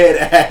 I'm dead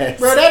ass.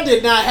 Bro, that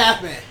did not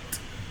happen.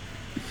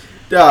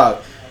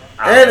 Dog.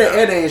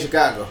 And they in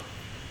Chicago.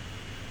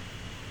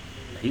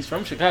 He's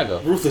from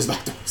Chicago. Ruthless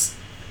Doctors.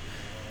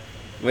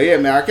 But yeah,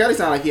 man, R. Kelly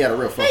sound like he had a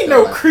real fucked Ain't up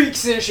no life.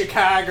 creeks in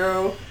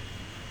Chicago.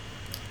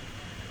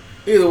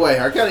 Either way,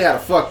 R. Kelly had a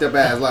fucked up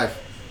ass life.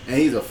 And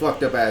he's a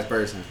fucked up ass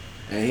person.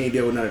 And he ain't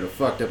deal with none of the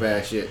fucked up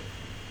ass shit.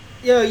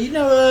 Yo, you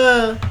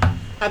know,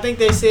 I think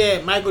they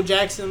said Michael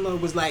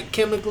Jackson was, like,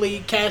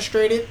 chemically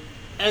castrated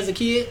as a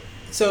kid.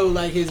 So,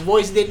 like, his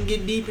voice didn't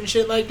get deep and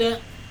shit like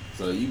that.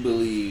 So you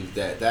believe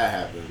that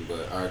happened,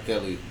 but R.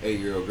 Kelly,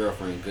 8-year-old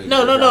girlfriend couldn't.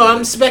 No,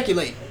 I'm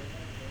speculating.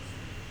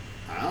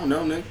 I don't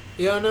know, nigga.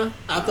 You don't know?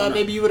 I thought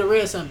maybe you would have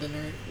read something,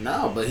 right?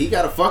 No, but he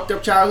got a fucked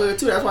up childhood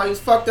too. That's why he was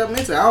fucked up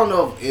mentally. I don't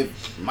know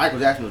if Michael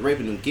Jackson was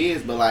raping them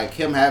kids, but like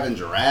him having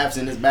giraffes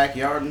in his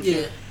backyard and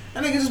shit.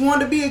 That nigga just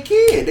wanted to be a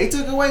kid. They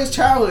took away his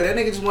childhood. That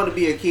nigga just wanted to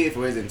be a kid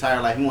for his entire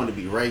life. He wanted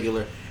to be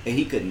regular, and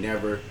he could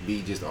never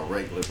be just a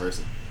regular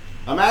person.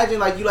 Imagine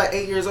like you like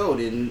 8 years old,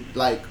 and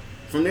like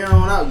from there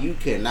on out, you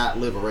cannot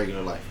live a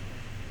regular life.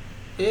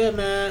 Yeah,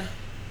 man.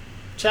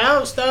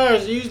 Child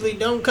stars usually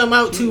don't come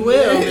out too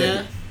well,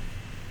 man.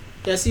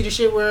 Y'all see the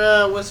shit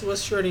where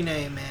what's Shorty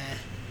name, man?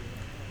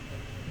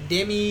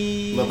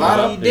 Demi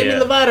Lovato? Demi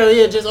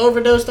Lovato, just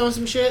overdosed on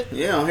some shit.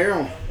 Yeah, on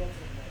heroin.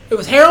 It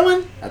was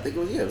heroin? I think it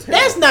was heroin.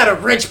 That's not a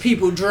rich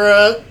people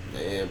drug.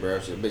 Yeah, bro.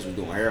 She, bitch was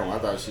doing heroin. I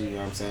thought she, you know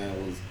what I'm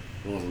saying, was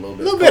doing a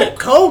little bit of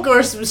coke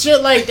or some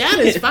shit like that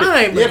is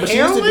fine, but yeah, but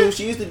heroin?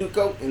 she used to do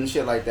coke and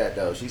shit like that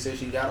though. She said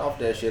she got off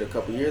that shit a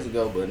couple years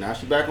ago, but now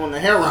she back on the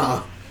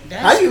heroin.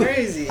 That's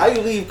crazy. How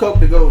you leave coke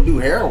to go do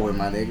heroin,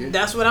 my nigga?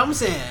 That's what I'm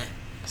saying.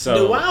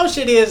 So the wild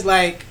shit is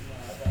like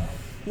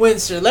when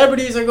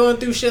celebrities are going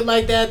through shit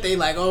like that, they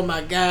like, oh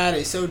my god,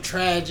 it's so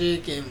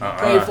tragic, and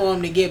pray for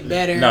them to get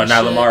better. No,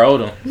 not Lamar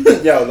Odom.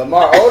 Yo,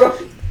 Lamar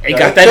Odom. They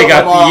got that. They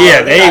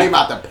got they got him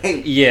out the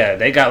paint. Yeah,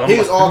 they got Lamar. He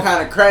was all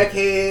kind of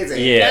crackheads.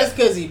 And that's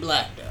because he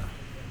black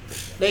though.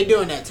 They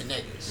doing that to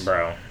niggas,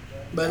 bro.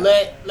 But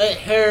let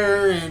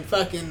her and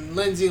fucking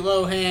Lindsay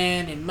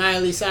Lohan and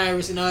Miley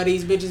Cyrus and all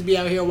these bitches be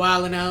out here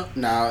wilding out.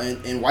 Now,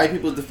 in white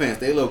people's defense,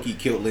 they low key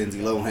killed Lindsay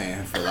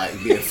Lohan for like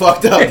being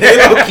fucked up. They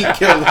low key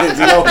killed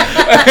Lindsay Lohan.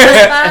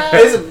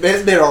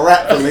 It's been a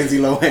rap for Lindsay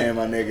Lohan,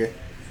 my nigga.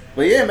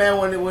 But yeah, man,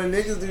 when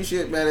niggas do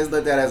shit, man, it's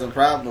looked at as a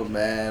problem,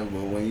 man.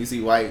 But when you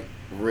see white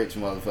rich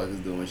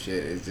motherfuckers doing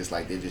shit, it's just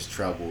like they're just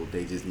troubled.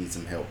 They just need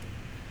some help.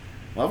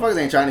 Motherfuckers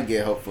ain't trying to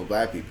get help for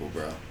black people,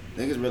 bro.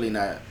 Niggas really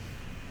not.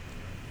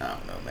 I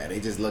don't know, man.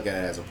 They just look at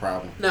it as a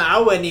problem. No, I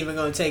wasn't even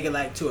going to take it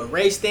like to a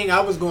race thing.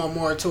 I was going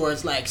more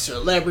towards like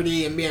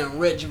celebrity and being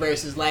rich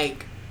versus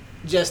like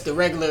just the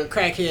regular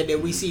crackhead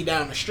that we see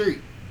down the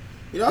street.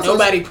 You know,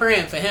 nobody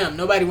praying for him.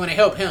 Nobody want to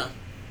help him.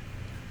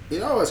 You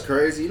know what's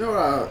crazy? You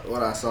know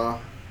what I saw?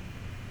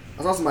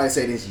 I saw somebody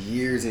say this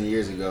years and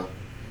years ago.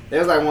 It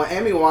was like when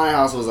Amy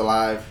Winehouse was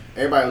alive,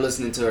 everybody was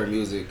listening to her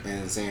music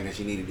and saying that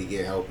she needed to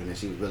get help and that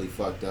she was really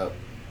fucked up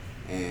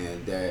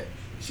and that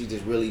she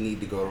just really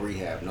needed to go to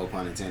rehab, no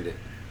pun intended.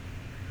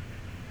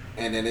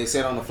 And then they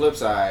said on the flip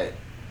side,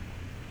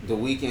 The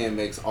Weeknd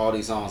makes all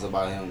these songs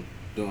about him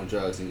doing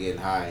drugs and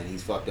getting high and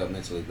he's fucked up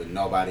mentally, but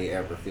nobody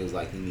ever feels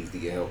like he needs to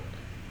get help.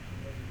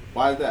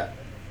 Why is that?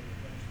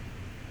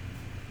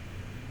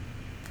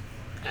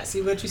 I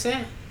see what you're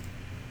saying.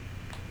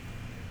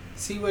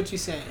 See what you're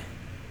saying.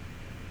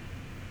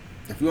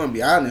 If you want to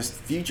be honest,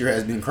 Future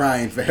has been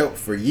crying for help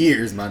for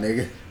years, my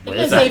nigga. But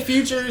Did it's they say not-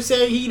 Future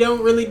say he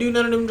don't really do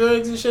none of them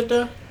drugs and shit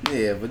though?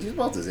 Yeah, but you're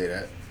supposed to say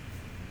that.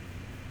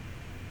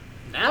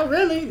 Not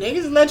really.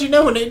 Niggas let you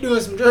know when they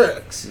doing some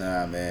drugs.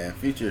 Nah, man.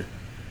 Future.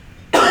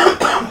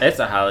 It's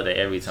a holiday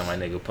every time my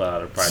nigga put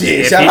out a project. Shit,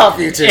 If shout he- out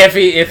Future.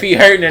 If he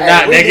hurting or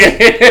not, we nigga.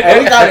 hey,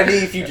 we gotta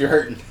need Future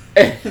hurting.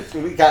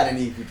 We gotta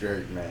need Future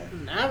hurting,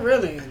 man. Not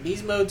really.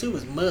 Beast Mode 2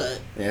 was mud.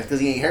 Yeah, it's because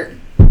he ain't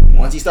hurting.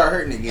 Once he start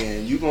hurting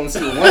again, you gonna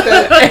see. Once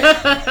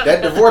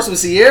that divorce with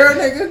Sierra,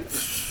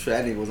 nigga,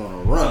 that nigga was on a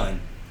run.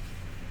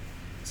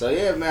 So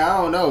yeah, man, I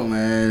don't know,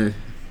 man.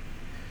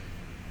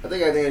 I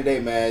think at the end of the day,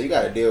 man, you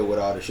gotta deal with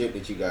all the shit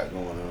that you got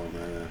going on,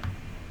 man.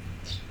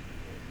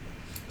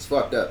 It's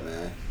fucked up,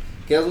 man.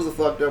 Kels was a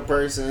fucked up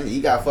person. He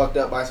got fucked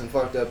up by some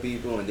fucked up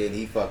people, and then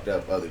he fucked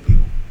up other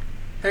people.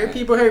 Hurt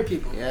people hurt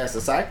people. Yeah, it's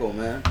a cycle,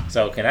 man.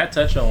 So can I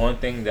touch on one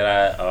thing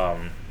that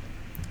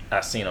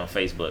I seen on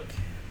Facebook?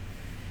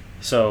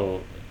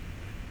 So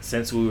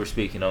since we were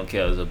speaking on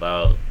Kels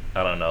about,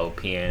 I don't know,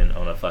 peeing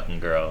on a fucking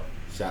girl.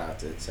 Shout out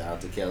to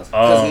Kels.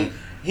 Because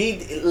he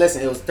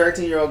listen, it was a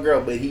 13-year-old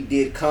girl, but he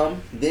did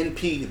come, then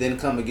pee, then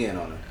come again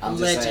on her. I'm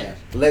just Legend. saying.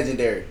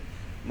 Legendary.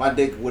 My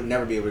dick would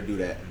never be able to do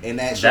that. In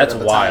that short That's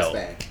of a wild.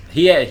 time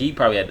span. He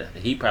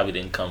probably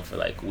didn't come for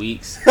like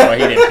weeks, or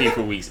he didn't pee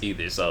for weeks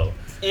either. So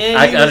And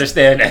I he can was-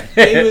 understand that.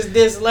 He was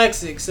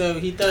dyslexic, so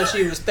he thought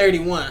she was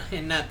 31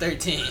 and not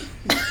 13.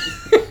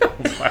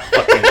 My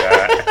fucking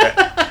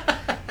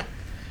god.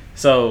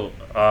 So,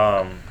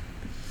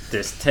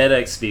 this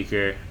TEDx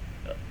speaker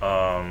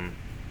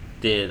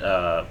did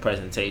a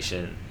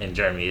presentation in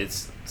Germany.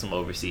 It's some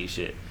overseas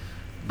shit.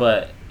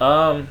 But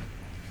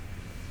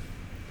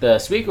the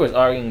speaker was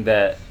arguing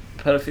that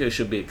pedophilia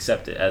should be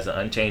accepted as an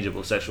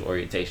unchangeable sexual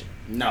orientation.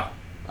 No.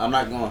 I'm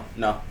not going.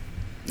 No.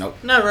 Nope.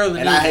 Not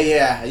really.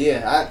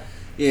 And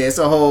it's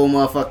a whole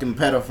motherfucking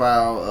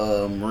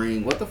pedophile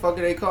ring. What the fuck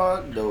are they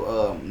called?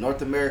 The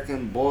North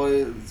American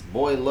Boy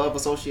Love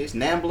Association,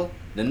 NAMBLA.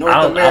 The North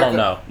I don't American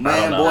know. Man I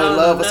don't know. Boy I don't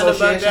Love know nothing about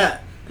Association.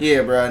 that.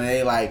 Yeah, bro, and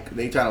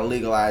they trying to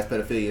legalize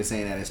pedophilia,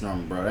 saying that it's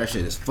normal, bro. That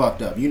shit is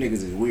fucked up. You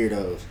niggas is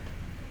weirdos.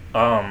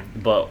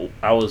 But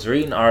I was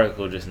reading an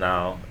article just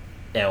now,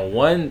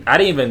 and I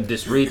didn't even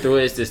just read through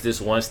it. It's just this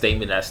one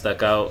statement that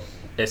stuck out.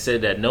 It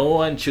said that no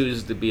one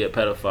chooses to be a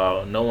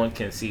pedophile. No one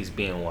can cease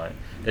being one.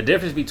 The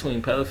difference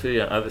between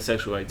pedophilia and other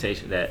sexual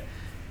orientation that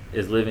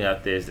is living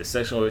out there is that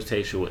sexual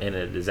orientation will end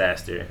in a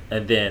disaster.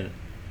 And then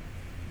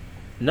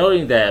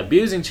noting that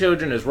abusing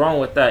children is wrong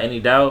without any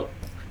doubt.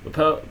 A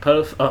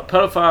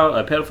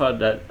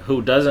pedophile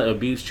who doesn't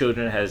abuse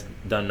children has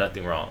done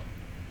nothing wrong.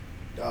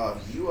 Dog,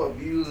 you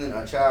abusing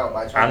a child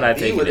by I'm trying not to be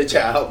taking with a it.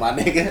 child, my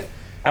nigga.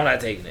 I'm not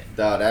taking it.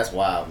 Dog, that's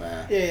wild,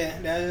 man. Yeah,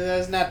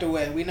 that's not the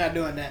way. We not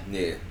doing that.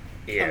 Yeah.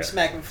 I'm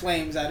smacking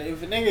flames out of it.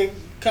 If a nigga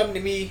come to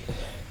me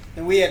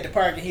and we at the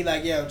park and he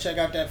like, yo, check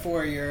out that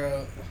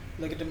 4-year-old.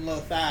 Look at them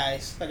little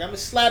thighs. Like, I'm gonna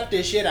slap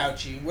this shit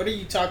out you. What are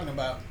you talking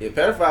about? Yeah,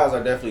 pedophiles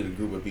are definitely the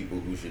group of people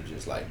who should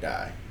just like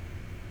die.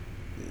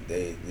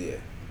 Yeah.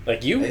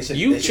 Like you They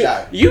should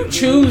die. you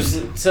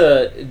choose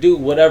to do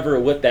whatever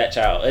with that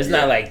child. It's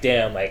not like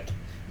damn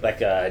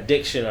like a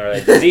addiction or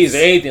a disease or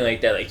anything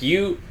like that. Like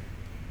you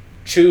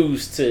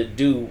choose to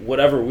do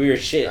whatever weird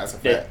shit. That's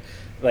a that, fact.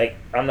 like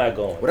I'm not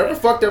going. with Whatever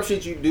that. fucked up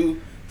shit you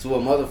do to a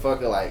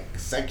motherfucker, like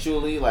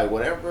sexually, like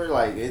whatever,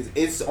 like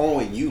it's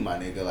on you, my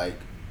nigga. Like,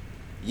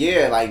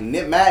 yeah, like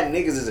mad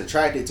niggas is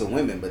attracted to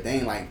women, but they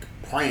ain't like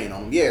preying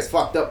on them. Yeah, it's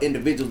fucked up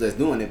individuals that's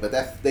doing it, but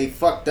they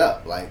fucked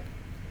up. Like,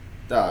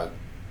 dog,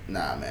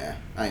 nah, man,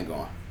 I ain't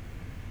going.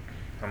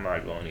 I'm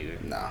not going either.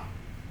 Nah.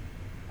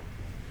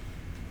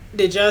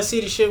 Did y'all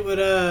see the shit with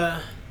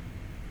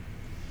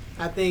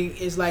I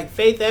think it's like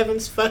Faith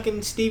Evans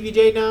fucking Stevie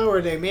J now,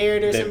 or they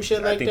married or some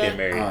shit like I think that?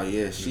 they're married. Oh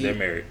yeah, They're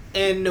married.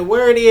 And the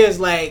word is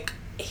like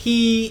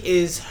he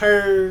is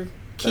her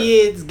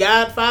kid's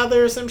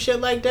godfather or some shit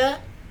like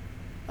that.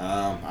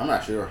 I'm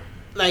not sure.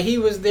 Like he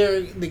was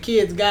the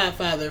kid's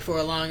godfather for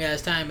a long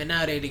ass time, and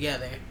now they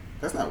together.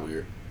 That's not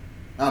weird.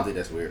 I don't think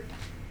that's weird.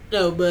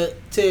 No, but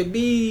to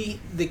be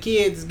the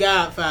kid's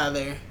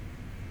godfather,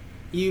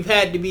 you've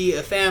had to be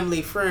a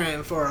family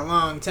friend for a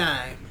long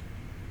time,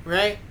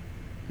 right?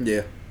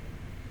 Yeah.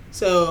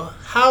 So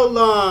how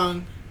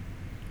long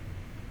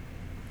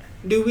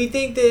do we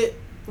think that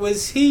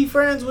was he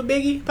friends with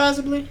Biggie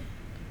possibly?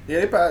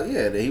 Yeah, they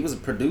probably he was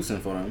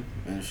producing for them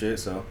and shit.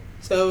 So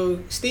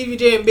Stevie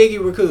J and Biggie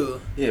were cool.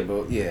 yeah,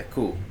 but yeah,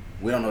 cool.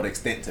 We don't know the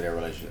extent to their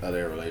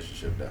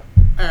relationship though.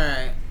 All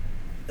right.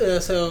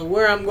 So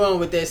where I'm going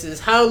with this is,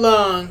 how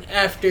long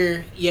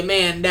after your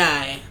man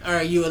die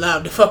are you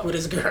allowed to fuck with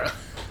his girl?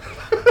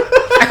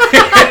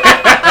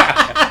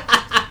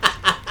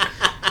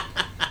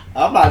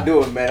 I'm not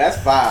doing it, man. That's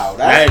foul.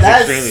 That is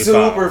That's extremely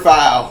super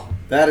foul.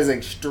 That is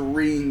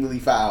extremely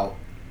foul.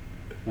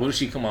 What if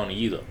she come on to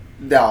you though?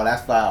 No,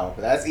 that's foul.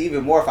 That's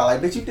even more foul.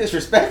 Like, bitch, you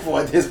disrespectful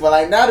at this, but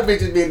like now the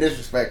bitch is being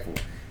disrespectful.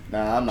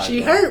 Nah, I'm not. She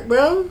doing hurt,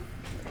 bro. it.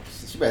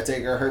 She better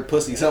take her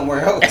pussy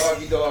somewhere else.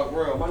 Doggy dog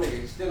real. My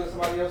nigga stealing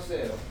somebody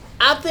else's cell.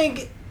 I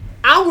think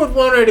I would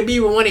want her to be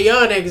with one of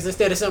y'all niggas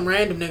instead of some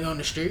random nigga on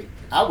the street.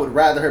 I would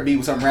rather her be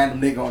with some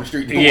random nigga on the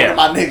street than Yeah.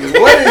 one of my niggas.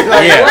 What is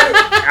like?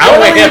 Yeah. What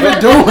are we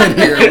even doing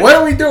here? What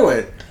are we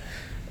doing?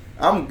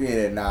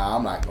 Nah,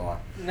 I'm not going.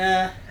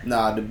 Nah.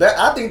 Nah,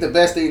 I think the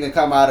best thing to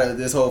come out of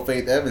this whole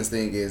Faith Evans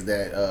thing is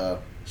that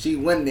she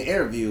went in the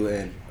interview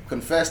and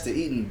confessed to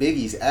eating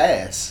Biggie's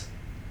ass.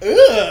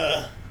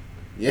 Ugh.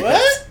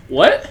 Yes.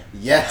 What?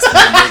 Yes. my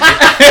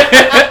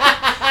nigga.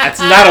 That's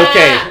not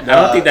okay. I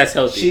don't think that's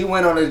healthy. She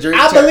went on a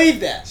drink. I believe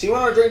that. She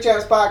went on a Drink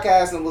Champs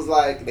podcast and was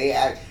like,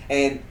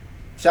 and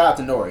shout out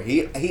to Nori.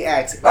 He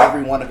asked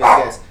every one of his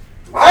guests,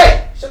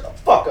 "Hey, shut the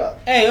fuck up."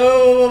 Hey,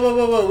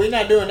 whoa. We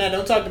not doing that.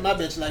 Don't talk to my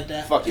bitch like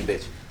that. Fuck you,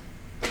 bitch.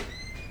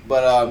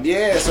 But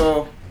yeah,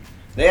 so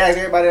they asked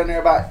everybody on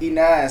there about eating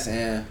ass,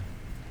 and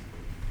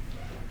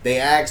they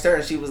asked her,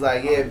 and she was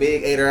like, "Yeah,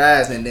 Big ate her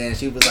ass," and then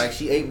she was like,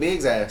 "She ate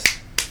Big's ass."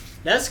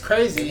 That's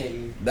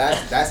crazy.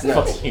 That's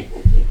nuts. Fuck you.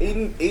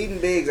 Eating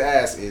Big's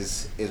ass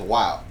is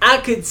wild. I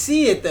could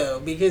see it though,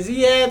 because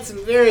he had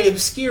some very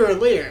obscure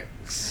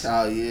lyrics.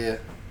 Oh yeah, I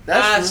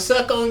that's true.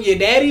 suck on your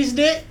daddy's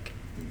dick.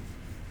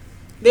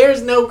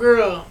 There's no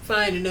girl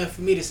fine enough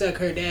for me to suck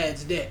her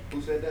dad's dick.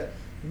 Who said that?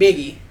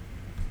 Biggie.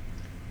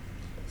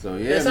 So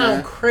yeah, That sounds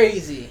man.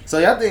 crazy. So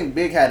y'all think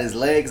Big had his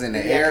legs in the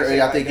Yeah, air, or say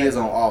y'all like think he that. was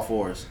on all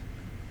fours?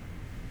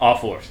 All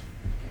fours.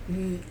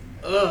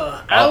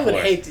 I All would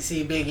fours. hate to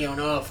see Biggie on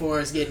all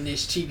fours getting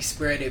his cheeks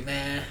spreaded,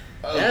 man.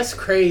 Oh. That's You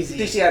think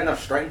crazy. she had ach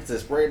strength to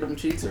spread them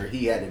cheeks, or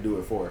he had to do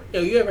it for her?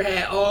 Yo, you ever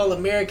had all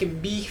American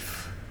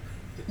beef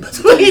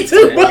between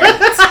two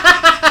buns?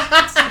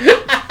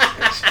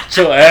 Shut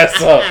your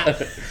ass up.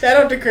 Shout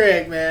out to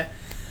Craig, man.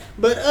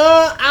 But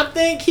I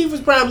think he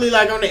was probably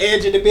like on the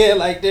edge of the bed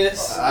like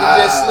this. He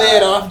just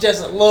slid off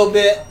just a little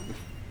bit.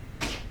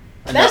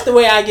 That's the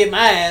way I get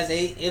my ass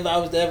ate if I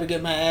was to ever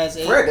get my ass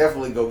ate. Fred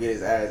definitely go get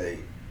his ass ate.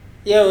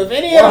 Yo, if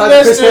any of the 100%.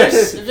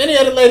 listeners, if any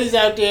of the ladies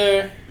out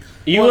there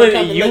You want to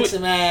come would and you lick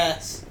some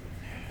ass,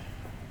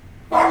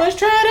 well, let's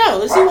try it out.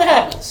 Let's see what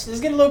happens. Let's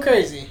get a little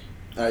crazy.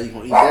 You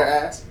gonna eat their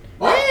ass?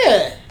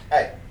 Yeah.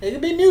 Hey. It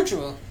could be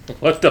neutral.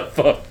 what the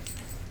fuck?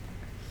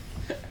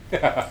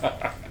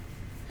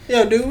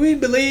 Yo, do we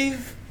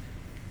believe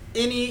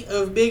any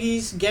of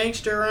Biggie's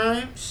gangster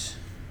rhymes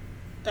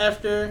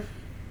after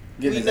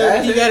Get we his know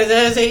ass he ate? got his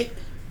ass ate?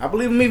 I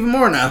believe him even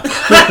more now.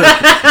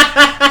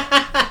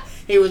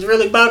 He was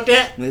really about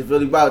that? It's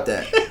really about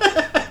that.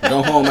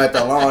 Go home after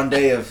a long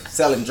day of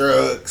selling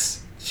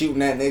drugs,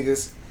 shooting at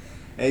niggas,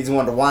 and he just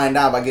wanted to wind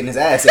down by getting his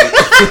ass ate.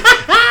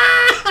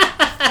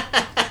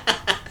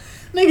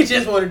 Nigga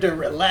just wanted to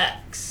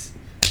relax.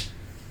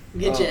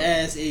 Get your Oh.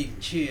 ass ate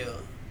and chill.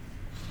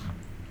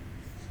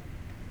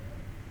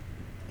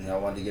 Y'all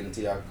wanted to get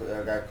into y'all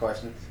got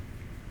questions?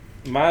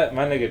 My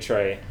nigga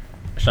Trey.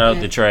 Shout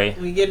out to Trey.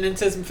 We getting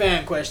into some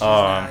fan questions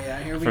now.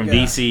 Yeah, here we from go.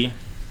 DC.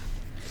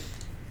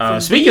 From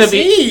Speaking of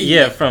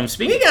DC. from We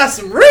speaking. got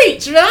some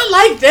reach, man.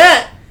 I like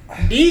that.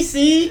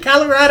 DC,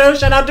 Colorado.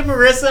 Shout out to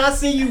Marissa. I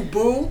see you,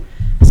 boo.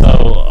 So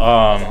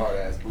Hard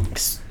ass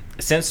boots.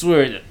 since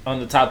we're on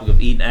the topic of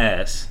eating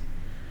ass,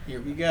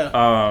 Here we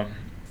go.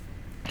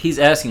 he's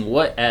asking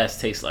what ass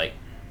tastes like,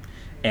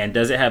 and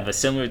does it have a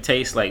similar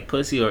taste like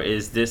pussy, or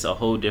is this a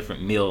whole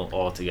different meal It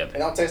altogether?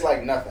 don't taste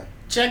like nothing.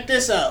 Check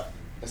this out.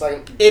 It's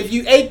like If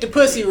you ate the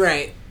pussy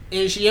right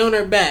and she on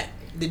her back,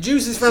 the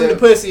juices from the Shit.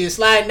 pussy is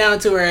sliding down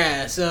to her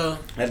ass. So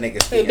that nigga. the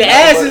speaking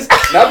ass nothing is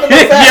but- nothing but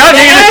Y'all facts.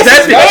 the ass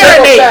is Nothing but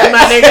marinated, my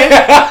nigga.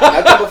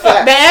 Nothing but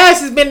facts. The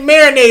ass has been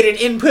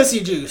marinated in pussy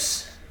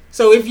juice.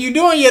 So if you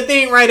doing your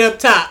thing right up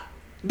top,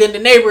 then the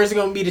neighbors are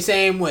gonna be the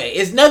same way.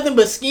 It's nothing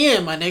but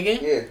skin, my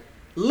nigga. Yeah.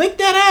 Lick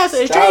that ass.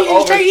 Is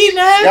Y'all Trey eating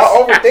ass?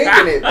 Y'all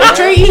overthinking it, Is man.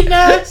 Trey eating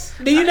ass?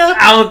 Do you know?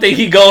 I don't think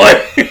he going.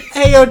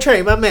 Hey, yo,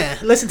 Trey, my man.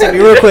 Listen to me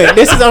real quick.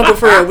 This is Uncle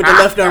Fred with the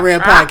Left on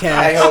Red Hey,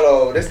 podcast.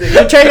 hold on. This Yo,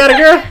 nigga. Trey got a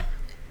girl?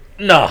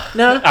 No,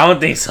 No? I don't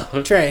think so.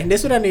 Trey, this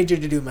is what I need you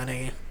to do, my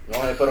nigga. You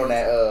want to put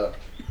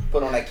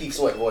on that Keith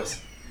Sweat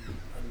voice.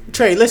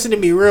 Trey, listen to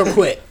me real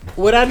quick.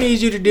 What I need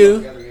you to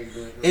do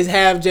is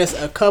have just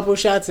a couple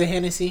shots of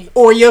Hennessy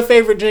or your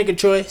favorite drink of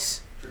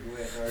choice.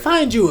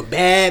 Find you a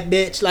bad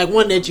bitch, like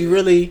one that you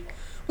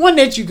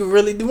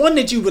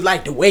would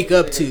like to wake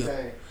up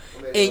to.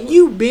 And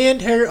you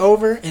bend her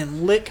over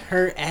and lick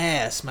her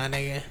ass, my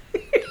nigga.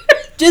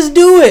 Just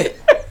do it.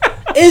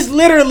 It's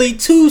literally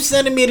 2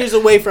 centimeters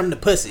away from the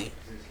pussy.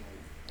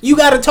 You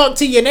gotta talk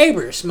to your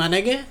neighbors, my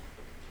nigga.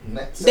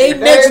 They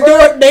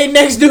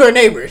next door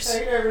neighbors.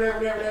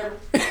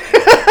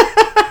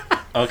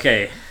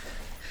 Okay,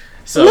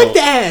 So Lick the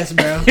ass,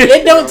 bro.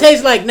 It don't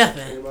taste like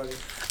nothing.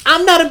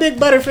 I'm not a big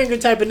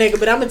Butterfinger type of nigga,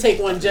 but I'm gonna take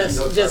one just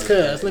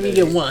cause. Let me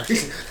get one.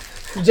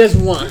 Just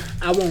one.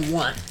 I want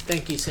one.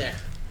 Thank you, sir.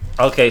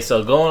 okay,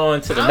 so going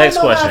on to the next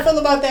I don't know question. how I feel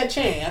about that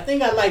chain. I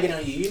think I like it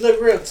on you. You look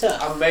real tough.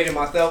 I made it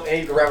myself, and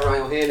you can wrap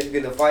around your hand if you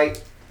get in a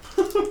fight.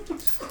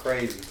 It's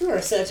crazy. You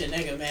are such a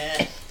nigga,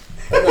 man.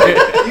 You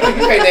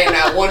can't name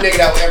not one nigga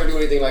that would ever do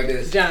anything like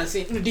this. John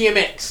C.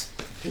 DMX.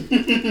 A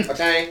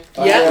chain?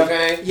 Yeah.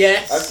 Okay.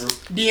 Yes. That's true.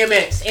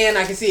 DMX. And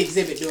I can see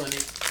Exhibit doing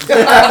it.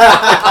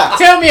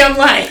 Tell me I'm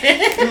lying.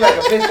 You like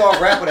a pissed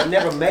off rapper that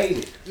never made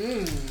it.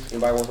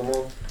 Anybody want some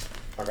more?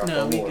 I got No,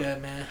 some we more.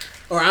 good, man.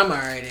 Or I'm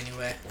alright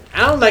anyway.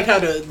 I don't like how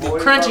the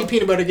crunchy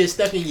peanut butter gets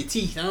stuck in your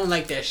teeth. I don't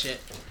like that shit.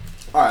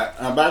 Alright,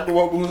 now back to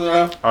what we was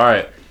on. All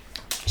right.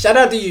 Shout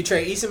out to you,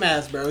 Trey. Eat some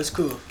ass, bro. It's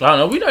cool. I don't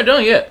know. We're not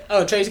done yet.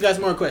 Oh, Trey's got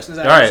some more questions.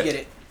 All All right, right. let's get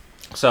it.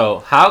 So,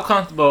 how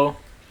comfortable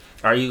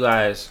are you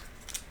guys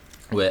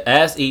with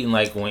ass eating?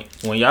 Like, when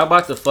y'all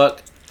about to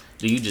fuck,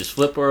 do you just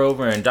flip her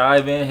over and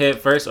dive in head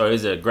first? Or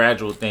is it a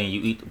gradual thing?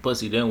 You eat the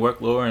pussy, then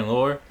work lower and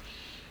lower?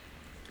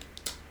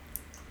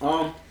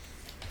 I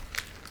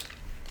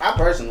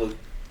personally,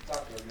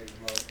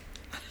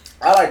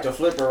 I like to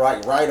flip her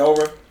right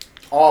over,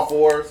 all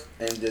fours,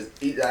 and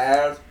just eat the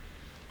ass.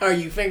 Are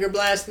you finger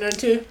blasting her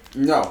too?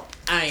 No.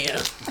 I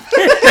am.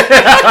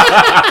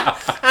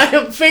 I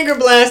am finger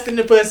blasting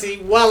the pussy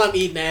while I'm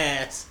eating the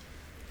ass.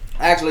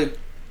 Actually,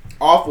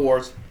 all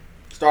fours.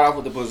 Start off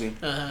with the pussy.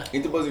 Uh-huh.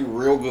 Eat the pussy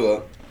real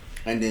good,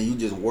 and then you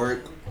just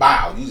work.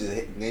 Bow. You just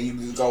hit, then you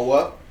just go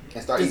up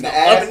and start Just eating go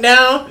the ass. up and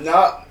down.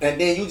 No,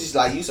 and then you just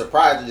like you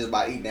surprised her just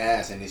by eating the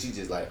ass, and then she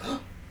just like,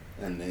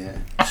 and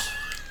then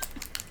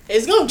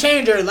It's gonna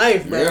change her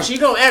life, bro. Yeah. She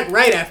gonna act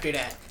right after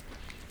that.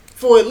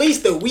 For at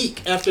least a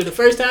week after the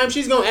first time,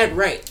 she's gonna act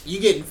right. You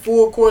getting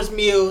 4-course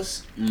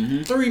meals,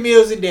 3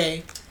 meals a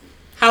day,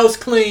 house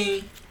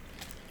clean,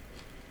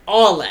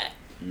 all that.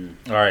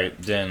 All right,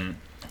 then.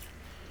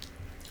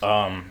 wait,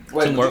 two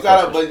but more you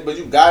gotta, questions. but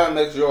you gotta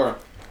make sure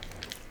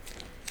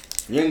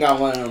you ain't got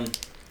one of them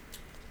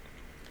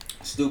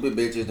stupid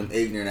bitches, them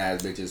ignorant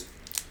ass bitches,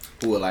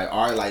 who are like,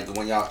 alright, like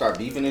when y'all start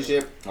beefing and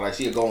shit, or like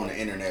she'll go on the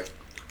internet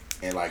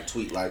and like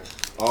tweet like,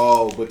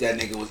 oh, but that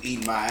nigga was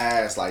eating my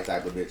ass, like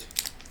type of bitch.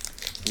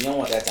 You don't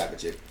want that type of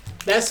chick.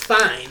 That's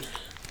fine.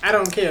 I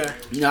don't care.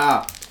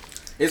 Nah,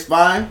 it's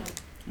fine,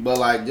 but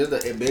like just a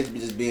bitch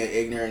just being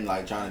ignorant and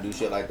like trying to do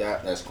shit like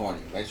that, that's corny.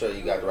 Make sure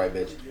you got the right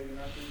bitch.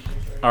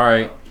 All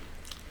right.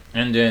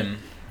 And then,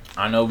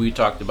 I know we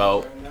talked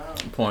about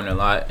porn a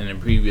lot in the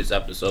previous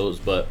episodes,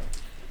 but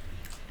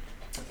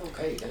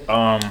Okay,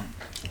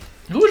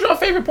 who was your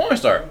favorite porn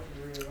star?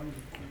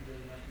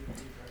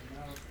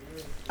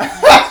 I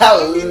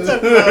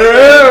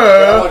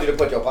want you to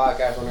put your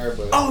podcast on there,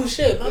 but Oh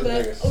shit, my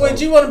bad. This nigga Wait,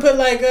 so- you want to put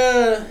like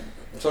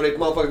so they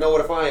motherfuckers know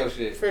where to find your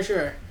shit. for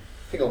sure.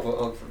 He gonna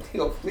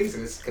police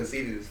is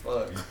conceited as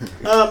fuck.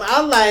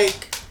 I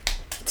like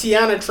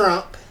Tiana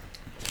Trump.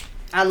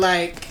 I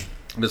like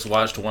Just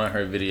watched one of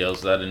her videos.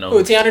 So I didn't know.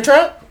 who? Tiana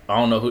Trump. I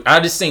don't know who. I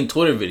just seen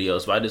Twitter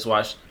videos, but I just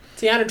watched.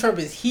 Tiana Trump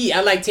is heat.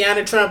 I like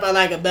Tiana Trump. I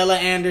like Abella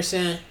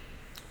Anderson.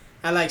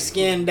 I like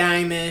Skin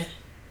Diamond.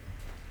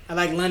 I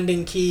like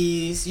London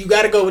Keys. You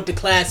got to go with the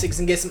classics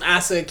and get some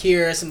Asa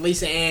Akira, some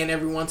Lisa Ann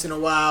every once in a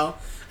while.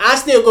 I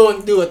still go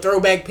and do a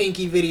throwback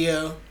Pinky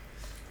video.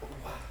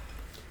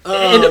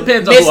 It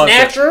depends on Miss who I'm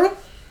Natural.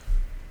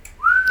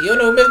 You don't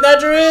know who Miss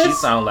Natural is? She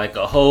sound like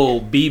a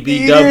whole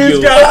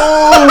BBW.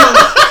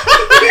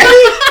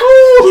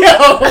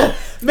 Yo,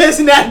 Miss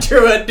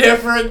Natural, a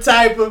different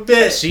type of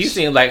bitch. She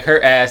seemed like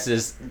her ass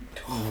is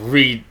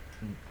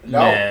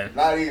man.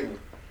 Not even.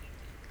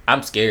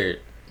 I'm scared.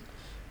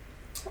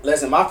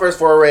 Listen, my first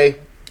foray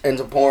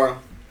into porn,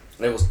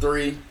 there was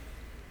 3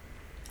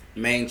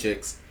 main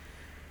chicks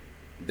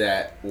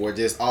that were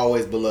just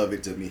always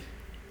beloved to me.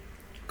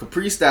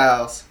 Capri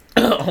Styles,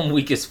 I'm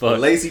weak as fuck.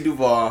 Lacey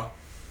Duval,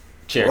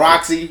 Cherokee.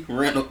 Roxy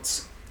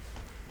Reynolds.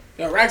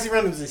 Yo, Roxy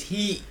Reynolds is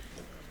heat.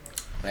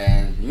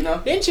 And, you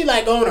know, Didn't she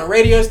like go on a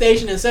radio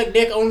station and suck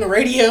dick on the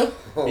radio?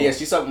 yeah,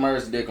 she sucked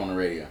Murray's dick on the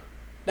radio.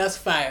 That's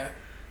fire.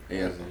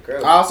 Yeah.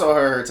 Incredible. I also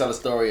heard her tell a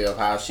story of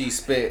how she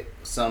spit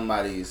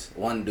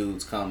one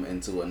dude's cum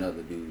into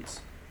another dude's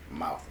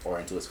mouth or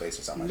into his face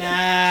or something like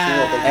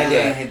that. Nah. And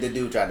then the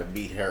dude tried to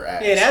beat her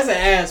ass. Yeah, that's an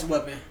ass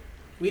whooping.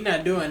 We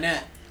not doing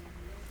that.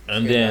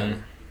 And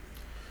then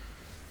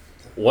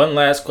one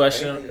last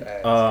question.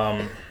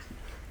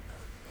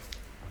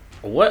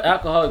 What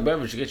alcoholic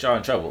beverage get y'all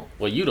in trouble?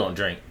 Well, you don't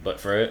drink, but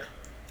Fred.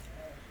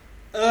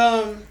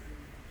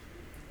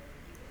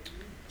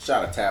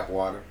 Shot of tap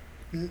water.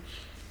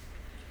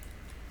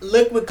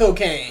 Liquid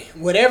cocaine.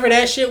 Whatever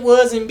that shit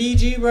was in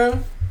BG, bro,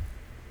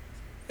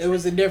 it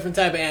was a different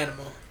type of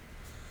animal.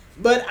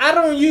 But I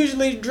don't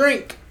usually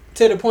drink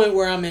to the point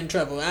where I'm in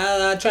trouble.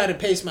 I try to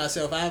pace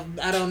myself.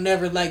 I don't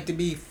never like to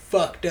be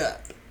fucked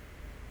up.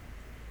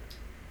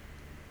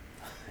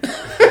 All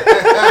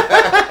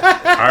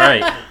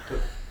right.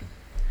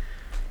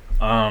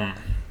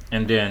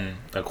 And then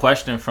a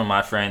question from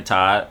my friend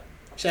Todd.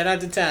 Shout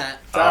out to Todd.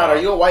 Todd, are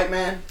you a white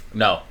man?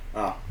 No,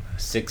 Oh.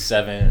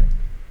 6'7",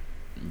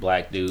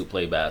 black dude,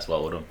 play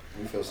basketball with him.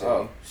 You feel sick.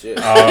 Oh shit.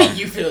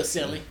 You feel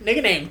silly.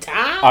 Nigga named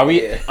Tom? Are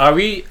we? Yeah. Are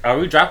we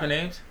dropping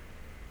names?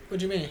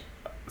 What you mean?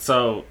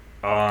 So,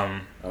 Oh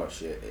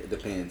shit. It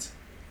depends.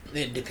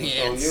 It On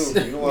depends. you.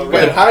 You the one Wait,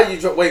 ready. how do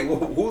you? Wait,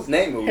 whose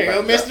name are we? Here go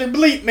about to Mr.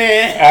 Bleep,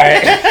 man. all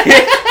right,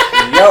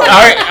 drop? Yo. all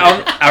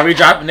right. Are we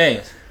dropping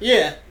names?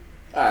 Yeah.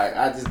 All right.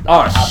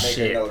 I'll make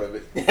shit. a note of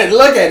it.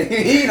 Look at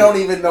him. He don't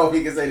even know if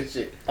he can say the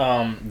shit.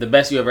 The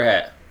best you ever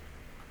had.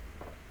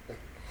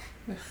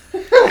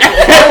 What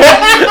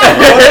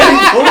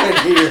are you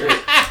doing here?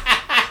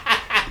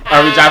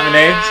 Are we dropping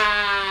names?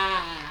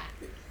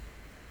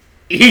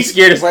 He's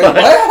scared as Wait, fuck.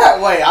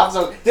 what? Wait, I'm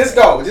so. Just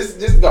go.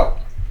 Just go.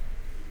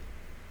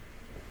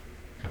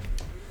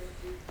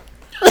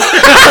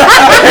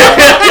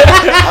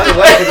 I'm just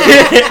waiting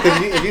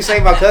because if you say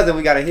my cousin,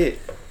 we got a hit.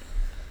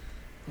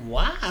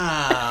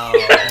 Wow.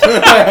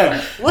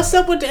 What's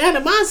up with the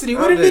animosity?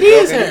 What I'm if it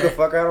just is joking. You can her?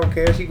 fuck her. I don't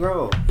care. She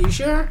grown. You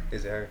sure?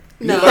 Is it her?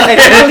 No.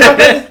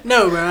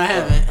 No, bro, I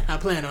haven't. I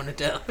plan on it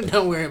though.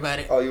 Don't worry about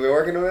it. Oh, you been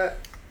working on that?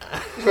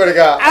 Swear to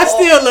God. I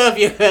still love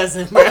your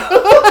cousin, bro.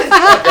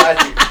 I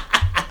got you.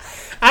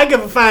 I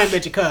give a fine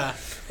bitch a car.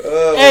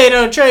 Hey,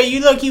 no, Trey, you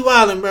look you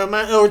wildin', bro.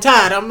 Or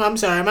Todd, I'm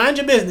sorry. Mind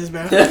your business,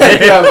 bro.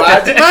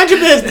 Mind your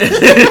business.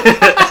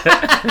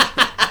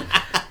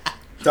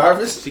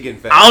 Darvis? She getting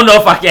fat. I don't know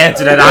if I can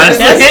answer that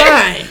honestly.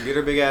 That's fine. Get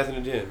her big ass in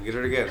the gym. Get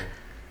her together.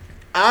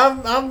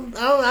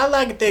 I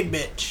like a thick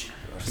bitch.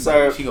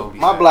 Sir, She gonna be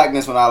my fat.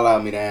 blackness will not allow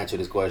me to answer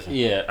this question.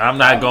 Yeah, I'm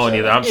not going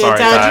either. I'm Yeah, sorry,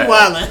 Todd, you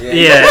Todd. wildin'.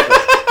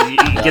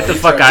 Yeah, get the you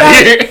fuck try-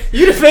 out of here.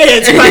 You the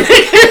feds, my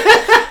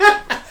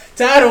nigga.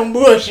 Todd on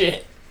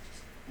bullshit.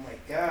 Oh my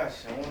gosh,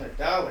 I want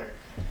 $1.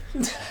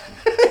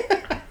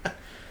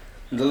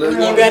 Delil,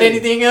 You got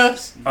anything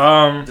else?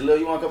 Delil,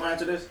 you want to come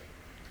answer this?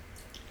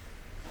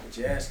 What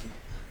you asking?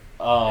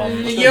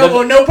 You don't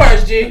want no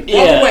parts, G.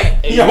 Walk away.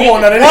 You don't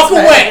want none of this, Walk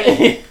man.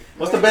 away.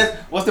 What's the best?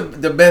 What's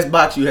the best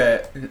box you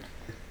had?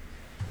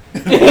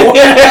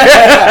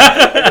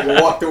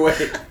 Walked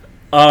away.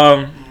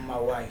 My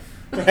wife.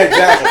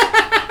 Exactly.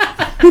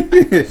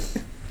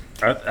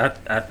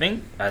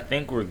 I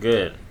think we're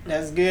good.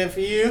 That's good for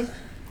you.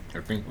 I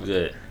think we're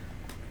good.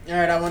 All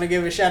right, I want to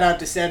give a shout out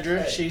to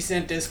Cedra. She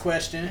sent this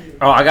question.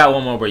 Oh, I got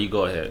one more, but you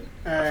go ahead.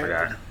 All I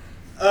right.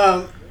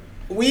 forgot.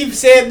 We've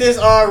said this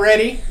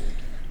already.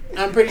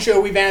 I'm pretty sure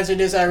we've answered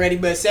this already,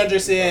 but Cedra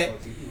said,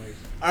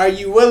 are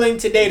you willing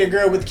to date a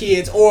girl with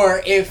kids?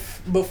 Or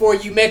if, before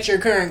you met your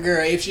current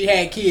girl, if she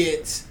had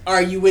kids,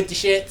 are you with the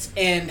shits?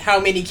 And how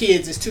many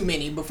kids is too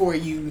many before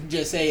you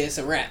just say it's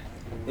a wrap?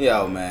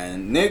 Yo,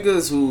 man,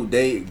 niggas who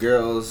date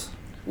girls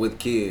with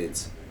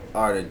kids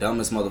are the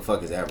dumbest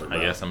motherfuckers ever, bro.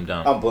 I guess I'm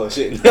dumb. I'm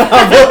bullshitting.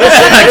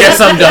 I guess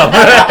I'm dumb.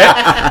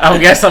 I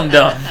guess I'm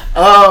dumb.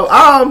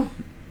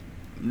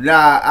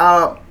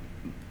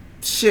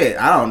 Shit,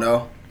 I don't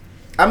know.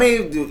 I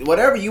mean,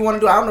 whatever you want to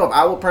do. I don't know if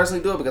I would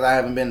personally do it because I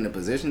haven't been in a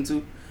position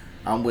to.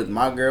 I'm with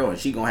my girl and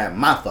she gonna have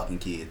my fucking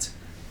kids.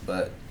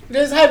 But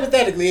Just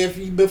hypothetically, if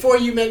you, before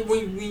you met,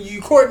 when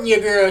you courting your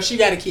girl, she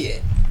got a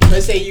kid.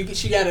 Let's say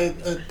she got a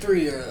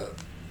 3-year-old.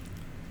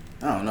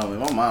 I don't know, man.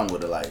 My mom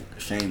would have like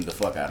shamed the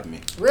fuck out of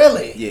me.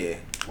 Really? Yeah,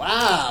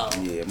 Wow.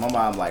 yeah. My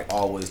mom like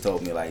always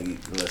told me like,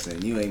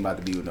 listen, you ain't about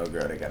to be with no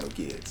girl that got no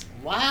kids.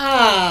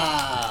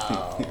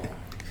 Wow.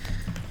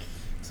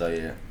 So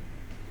yeah.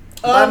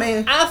 I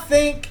mean- I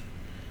think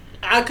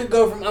I could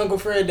go from Uncle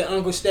Fred to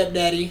Uncle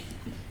Stepdaddy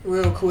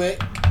real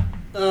quick.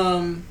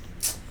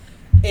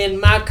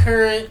 In my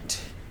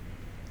current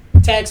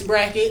tax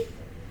bracket,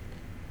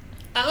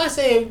 I would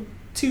say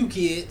 2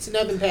 kids,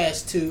 nothing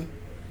past 2.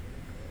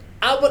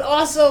 I would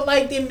also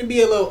like them to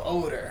be a little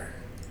older.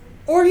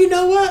 Or you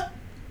know what?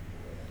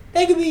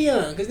 They could be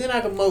young, because then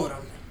I could mold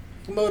them.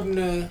 Mold them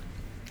to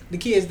the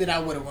kids that I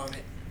would have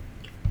wanted.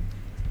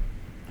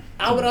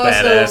 I would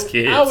Badass also,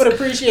 kids. I would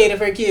appreciate if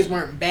her kids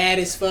weren't bad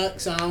as fuck,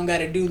 so I don't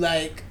gotta do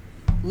like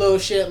little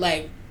shit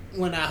like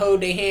when I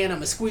hold their hand,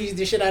 I'ma squeeze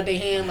the shit out their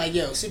hand, like,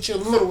 yo, sit your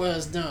little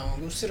ass down,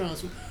 go sit on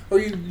some. Or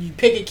you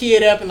pick a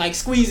kid up and like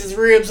squeeze his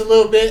ribs a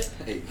little bit.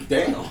 Hey,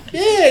 damn.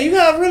 Yeah, you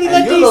gotta really Hey,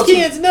 let you're a little these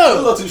kids You're a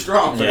little know. too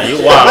strong for Yeah, that.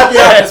 you wild. I'll be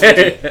honest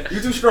with you.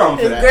 You're too strong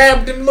for And that.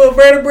 grab them little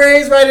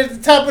vertebrae right at the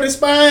top of the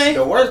spine.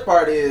 The worst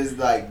part is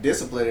like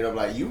disciplining them.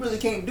 Like you really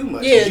can't do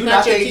much. Yeah, it's you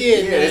not your they-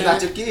 kid, Yeah, man. it's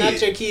not your kid.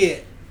 Not your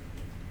kid.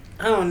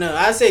 I don't know.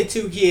 I say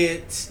 2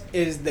 kids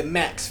is the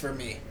max for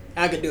me.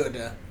 I could do it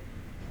though.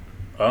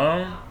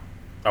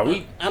 Are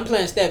we I'm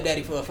playing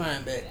stepdaddy for a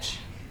fine bitch.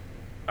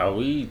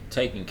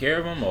 taking care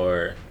of them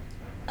or?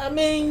 I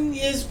mean,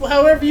 it's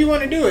however you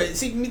want to do it.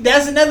 See,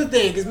 that's another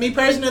thing. Because me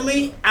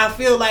personally, I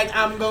feel like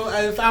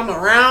if I'm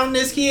around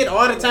this kid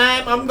all the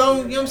time, I'm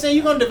going, you know what I'm saying?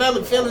 You're going to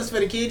develop feelings for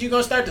the kid. You're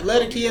going to start to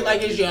love the kid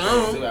like it's your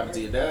Still own. happened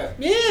to your dad.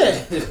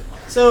 Yeah.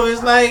 So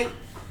it's like,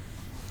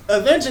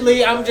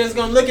 eventually, I'm just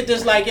going to look at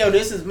this like, yo,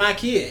 this is my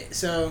kid.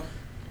 So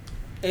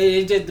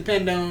it just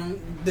depends on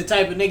the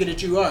type of nigga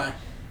that you are.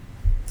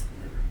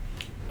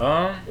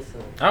 I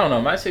don't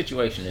know. My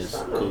situation is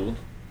cool.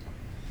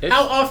 It's,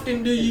 How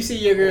often do you see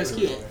your girl's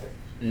kid?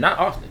 Not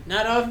often.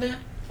 Not often?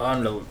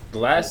 The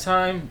last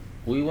time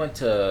we went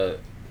to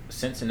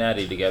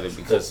Cincinnati together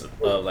because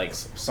of like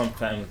some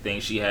kind of thing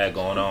she had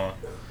going on.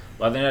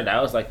 But other than that,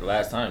 that was like the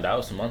last time. That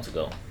was some months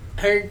ago.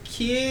 Her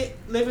kid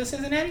live in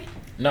Cincinnati?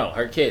 No,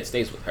 her kid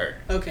stays with her.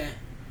 Okay.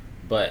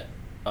 But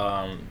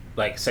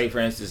like say for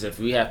instance, if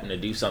we happen to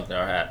do something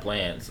or have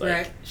plans, like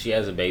Right. she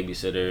has a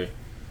babysitter,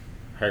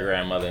 her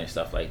grandmother and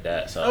stuff like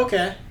that. So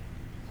Okay.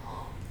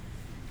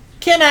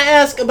 Can I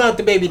ask about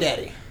the baby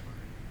daddy?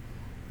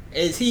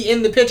 Is he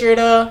in the picture at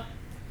all?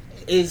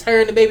 Is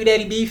her and the baby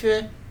daddy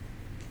beefing?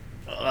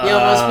 You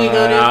don't want to speak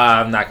on it?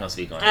 I'm not gonna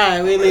speak on it.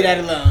 Alright, we'll leave that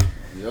alone.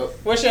 Yep.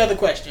 What's your other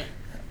question?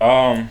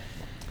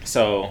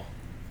 So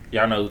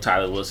y'all know who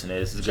Tyler Wilson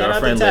is. His Shout out to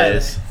girlfriend Tyler.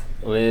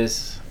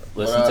 Liz,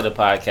 listen to the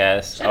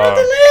podcast. Shout out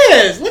to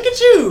Liz. Look at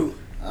you.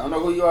 I don't know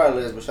who you are,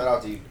 Liz, but shout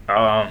out to you.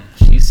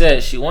 She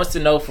said she wants to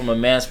know from a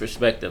man's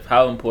perspective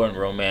how important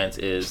romance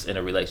is in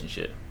a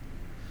relationship.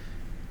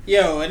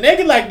 Yo, a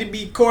nigga like to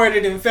be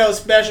courted and felt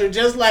special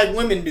just like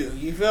women do.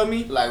 You feel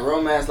me? Like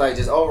romance, like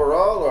just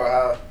overall, or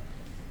how?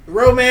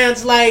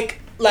 Romance like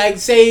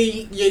say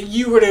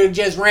you were to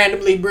just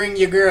randomly bring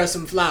your girl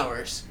some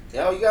flowers.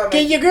 Yo, you gotta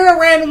Can make. your girl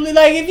randomly,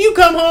 like, if you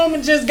come home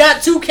and just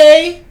got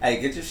 2K,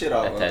 Hey, get your shit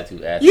off. That Bro.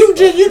 tattoo ass.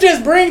 you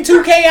just bring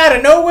 2K out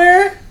of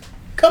nowhere?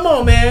 Come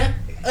on, man.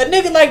 A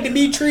nigga like to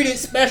be treated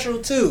special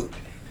too.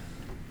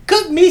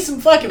 Cook me some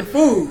fucking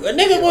food. A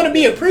nigga want to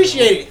be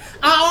appreciated.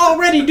 I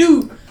already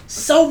do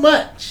so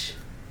much.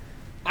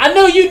 I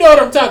know you know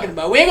what I'm talking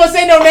about. We ain't gonna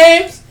say no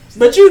names,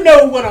 but you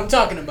know what I'm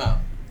talking about.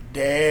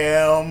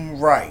 Damn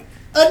right.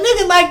 A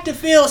nigga like to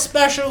feel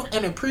special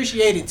and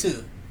appreciated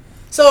too.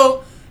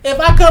 So, if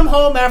I come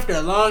home after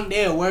a long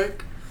day of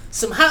work,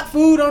 some hot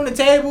food on the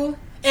table,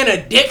 and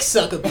a dick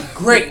suck would be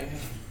great.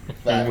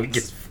 We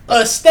get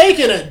A steak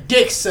and a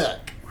dick suck.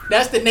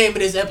 That's the name of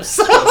this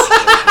episode.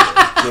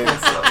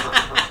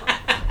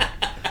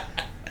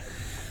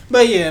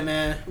 But yeah,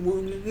 man.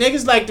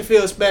 Niggas like to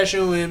feel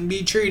special and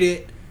be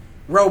treated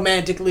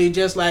romantically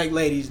just like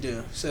ladies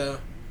do. So,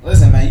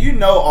 Listen, man, you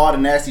know all the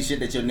nasty shit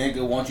that your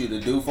nigga wants you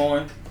to do for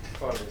him.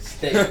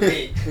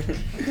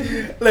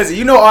 Listen,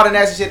 you know all the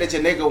nasty shit that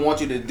your nigga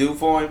wants you to do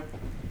for him.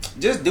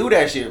 Just do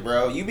that shit,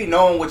 bro. You be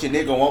knowing what your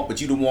nigga want, but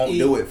you won't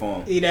do it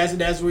for him.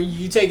 that's where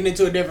you taking it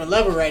to a different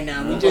level right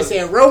now. We just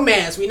said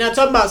romance. We not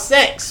talking about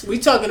sex. We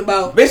talking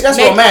about Bitch, that's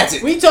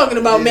romantic. We talking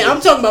about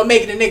I'm talking about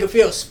making a nigga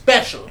feel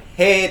special.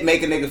 Head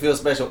make a nigga feel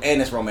special,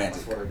 and it's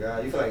romantic. Swear to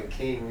God, you feel like a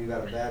king when you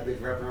got a bad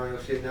bitch wrapping around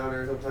your shit down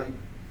there sometimes.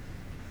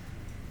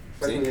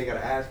 Especially when you ain't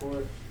gotta ask for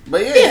it.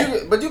 But yeah.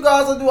 But you can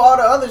also do all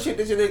the other shit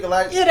that your nigga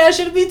like. Yeah, that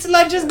should be to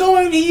like just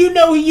going.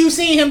 You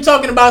seen him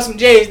talking about some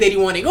J's that he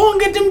wanted. Go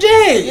and get them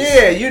J's.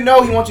 Yeah, you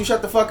know he wants you to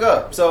shut the fuck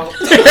up. So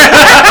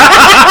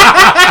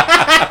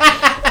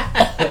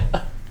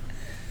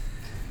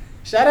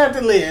Shout out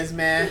to Liz,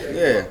 man.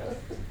 yeah.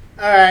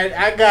 All right,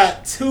 I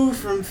got 2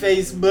 from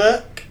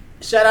Facebook.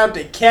 Shout out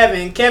to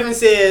Kevin. Kevin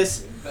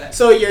says,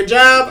 "So your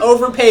job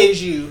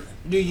overpays you.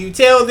 Do you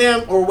tell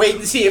them or wait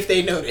and see if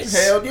they notice?"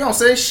 Hell, you don't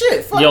say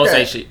shit. Fuck You don't that.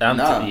 say shit. I'm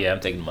Nah. I'm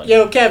taking the money.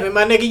 Yo, Kevin,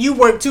 my nigga, you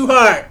work too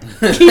hard.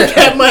 Keep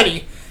that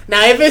money.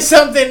 Now, if it's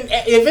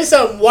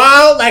something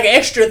wild, like an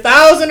extra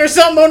 1,000 or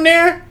something on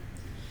there,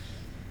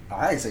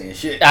 I ain't saying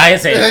shit. I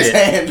ain't saying I ain't shit.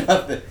 saying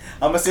nothing.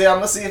 I'm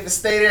gonna see if it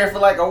stay there for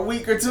like a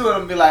week or two, and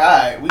I'm be like, all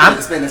right, we need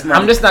to spend this money.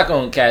 I'm just not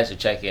gonna cash a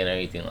check in or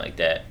anything like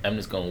that. I'm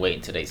just gonna wait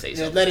until they say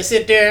just something. let it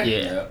sit there.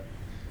 Yeah.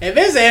 If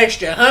it's an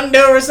extra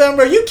 $100 or something,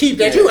 bro, you keep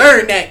that. Yeah. You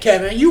earned that,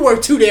 Kevin. You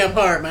work too damn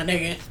hard, my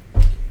nigga.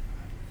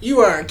 You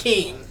are a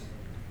king.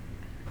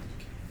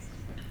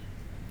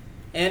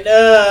 And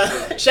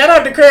shout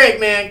out to Craig,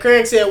 man.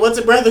 Craig said, "What's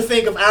a brother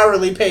think of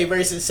hourly pay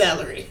versus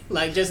salary?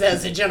 Like just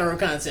as a general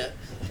concept."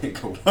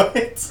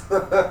 What?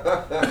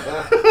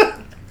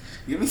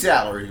 Give me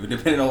salary,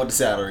 depending on what the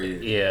salary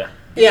is. Yeah.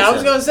 Yeah, I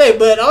was gonna say,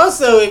 but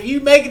also if you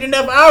making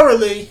enough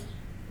hourly,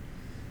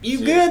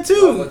 you good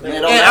too. Yeah, And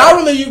don't matter.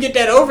 hourly, you get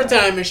that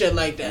overtime and shit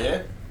like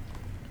that.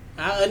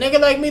 Yeah. A nigga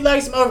like me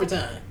likes some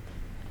overtime.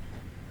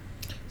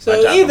 My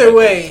So job either don't make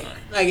way, overtime.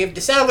 like if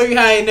the salary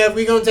high enough,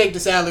 we gonna take the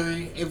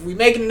salary. If we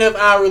making enough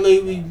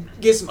hourly, we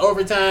get some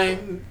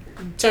overtime.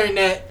 Turn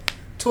that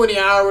 20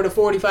 hour to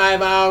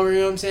 45 hour. You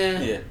know what I'm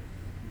saying? Yeah.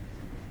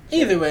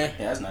 Either way,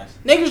 Yeah, that's nice.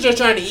 niggas just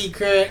trying to eat,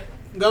 Craig.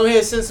 Go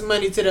ahead, send some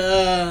money to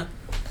the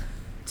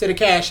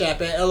Cash App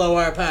at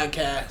LOR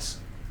Podcast.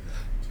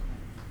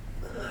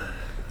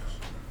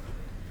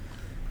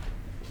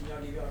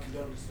 Y'all give y'all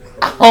condolences.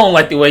 I don't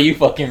like the way you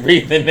fucking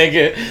breathing,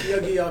 nigga. Y'all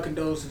give y'all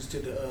condolences to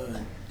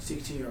the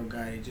 16-year-old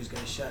guy that just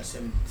got shot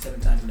seven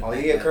times in the Oh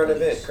back yeah, by current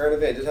police. event. Current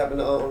event just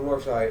happened on the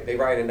north side. They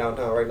rioting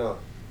downtown right now.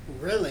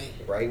 Really?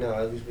 Right now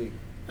as we speak.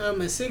 A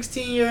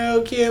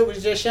 16-year-old kid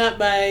was just shot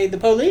by the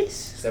police?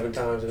 7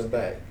 times in the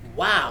back.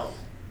 Wow.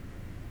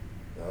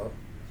 No.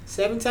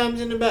 7 times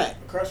in the back.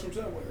 Across from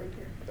Subway right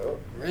there. No.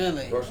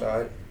 Really? North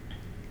side.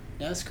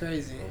 That's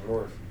crazy.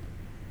 North.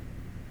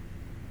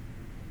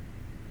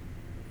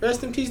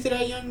 Rest in peace to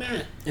that young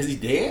man. Is he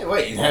dead?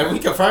 Wait, have we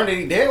confirmed that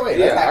he dead? Wait,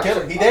 Yeah, that's not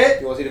killing. He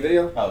dead? You want to see the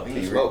video? Oh, he He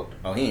ain't real. smoked.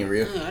 Oh, he ain't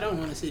real. I don't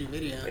want to see the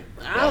video.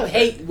 I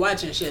hate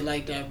watching shit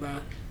like that, bro.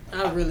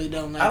 I really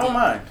don't like I don't it.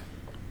 mind.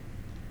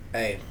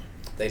 Hey,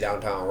 they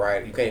downtown,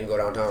 right? You can't even go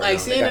downtown right Like now.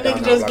 seeing They a got nigga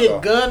downtown just get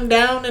blocked gunned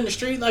down in the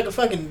street like a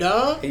fucking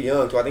dog. off. He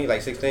young too. I think he's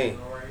like 16. I'm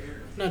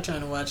not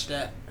trying to watch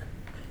that.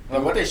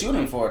 Like, what they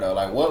shooting him for though?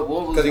 Like, what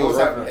was? Because he what was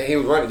happening? running. He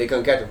was running. They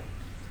couldn't catch him.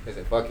 They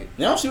said, "Fuck it."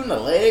 They don't shoot in the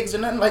legs or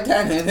nothing like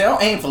that. They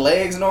don't aim for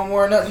legs no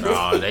more or nothing.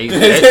 No, they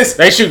just-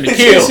 shooting to it's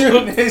kill. just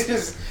shooting- It's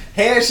just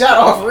headshot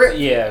off rip.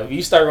 Yeah, if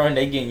you start running,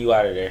 they getting you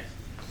out of there.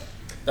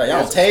 Like,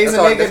 y'all tasing That's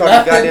all, niggas. that's, all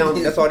nothing. these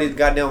goddamn, that's all these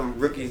goddamn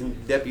rookies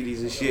and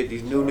deputies and shit.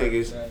 These new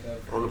niggas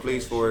on the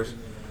police force.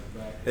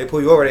 They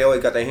pull you over. They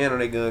always got their hand on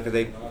their gun because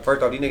they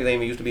first off these niggas ain't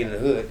even used to be in the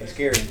hood. They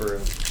scary for real.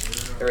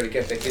 They ready to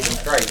catch that kid in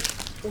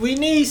strike. We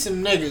need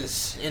some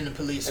niggas in the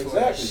police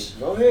force.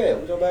 Go ahead.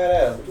 What's your bad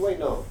ass? What you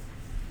waiting on?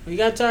 We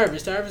got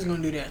Tarvis. Tarvis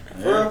gonna do that.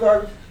 For real,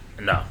 Tarvis?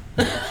 No.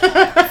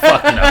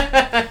 Fuck no.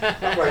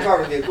 I'm like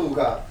Tarvis get cool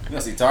cop. You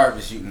gonna see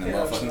Tarvis shooting the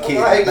motherfucking I kid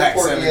hate back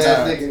this 7 porky ass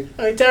times. nigga.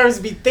 Like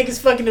Tarvis be thick as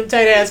fucking them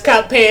tight ass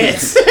cop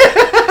pants. We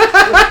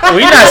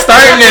not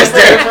starting this,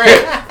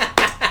 dude.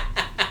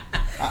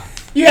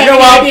 You have know any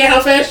what? idea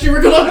how fast you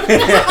were going?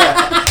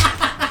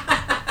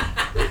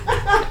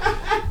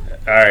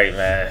 All right,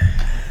 man.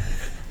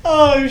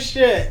 Oh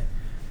shit!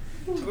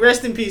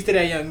 Rest in peace to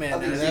that young man. I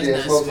though. think That's CJ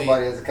not smoked sweet.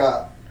 somebody as a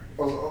cop.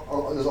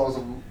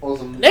 On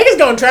some. Niggas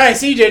gonna try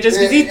CJ just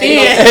because he Yeah, thin. he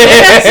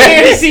They're not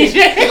scared of He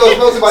CJ. gonna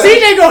smoke somebody.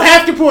 CJ gonna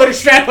have to pull the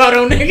strap out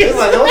on He's niggas.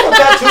 like, what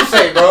got you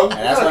say, bro? And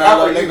that's when I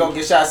know they gonna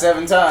get shot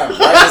 7 times.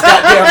 Right this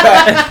goddamn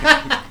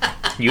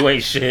back. You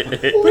ain't shit.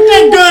 Put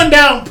that gun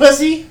down,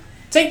 pussy.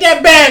 Take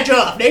that badge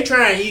off. They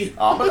trying you.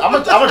 I'm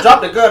gonna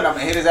drop the gun. I'm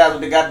gonna hit his ass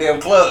with the goddamn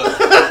club.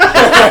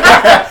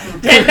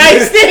 That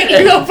nightstick.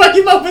 You gonna fuck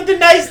him up with the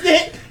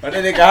nightstick? What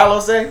did nigga Hollow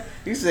say?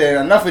 He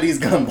said, enough of these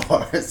gun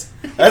bars.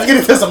 Let's get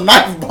into some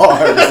knife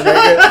bars,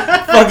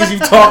 nigga. Fuck is you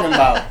talking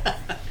about?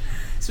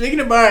 Speaking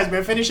of bars,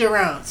 bro, finish your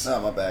rounds. Oh,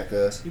 my bad,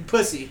 cuz. You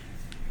pussy.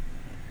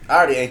 I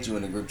already ate you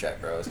in the group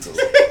chat, bro. It's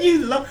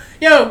cool.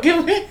 Yo,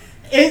 give me.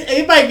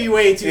 It might be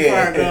way too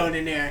Yeah. far going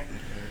in there.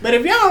 But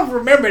if y'all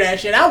remember that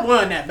shit, I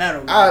won that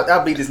battle. bro.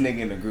 I'll beat this nigga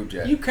in the group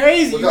chat. You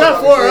crazy? Was You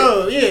y'all got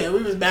talking 4-0. Yeah,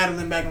 we was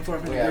battling back and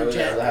forth in the group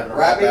chat.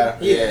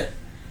 Rapping? Yeah.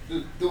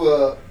 Do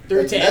a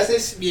Through message.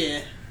 text. Yeah.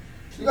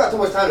 You got too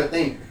much time to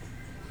think.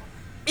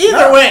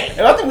 Either way,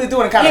 I think we were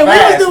doing it kind Yeah, of we was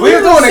fast. doing- We we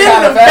was was doing it sending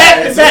kind of them back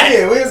fast. to back.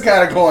 Yeah, we was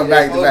kind of going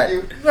back to fuck back.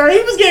 you. bro,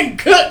 he was getting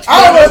cooked.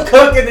 I bro. was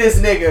cooking this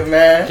nigga,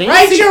 man. Can you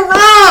Write see- your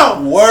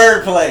round.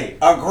 Wordplay,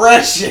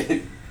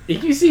 aggression. You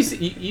can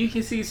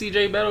see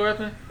CJ battle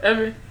rapping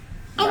ever.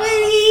 I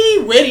mean,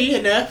 he witty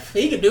enough.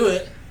 He could do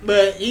it,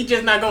 but he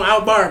just not gonna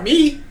outbar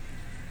me.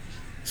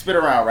 Spit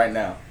around right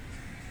now.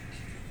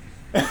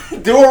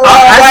 Do a round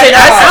I right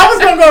now. I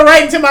was gonna go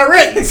right into my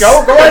written.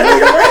 Go ahead,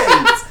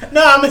 nigga.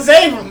 No, I'm gonna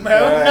save him, bro.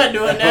 I'm not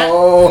doing that. You gotta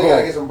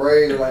Oh. get some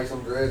braids or like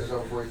some dreads or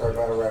something before you start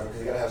battle rapping because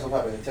you gotta have some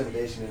type of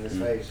intimidation in his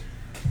face.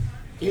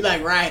 You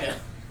like Ryder?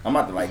 I'm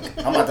about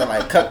to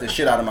like cut the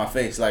shit out of my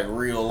face like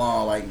real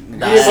long, like.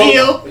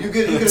 Seal. You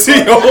get See,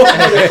 a scar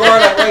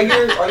like right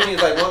here. All you need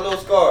is like one little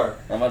scar.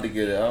 I'm about to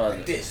get it. I'm about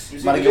to, This. You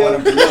I'm see about to the get one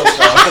of deal? them real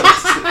stars.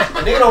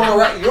 A nigga don't want to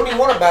rap. You don't even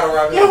want to battle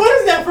rap. Yeah, what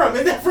is that from?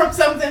 Is that from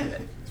something?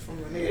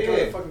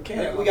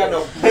 Yeah. We got no.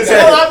 No,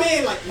 I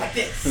mean like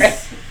this.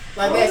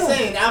 Like that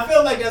saying. I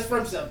feel like that's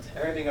from something.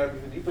 Everything got to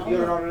be. You put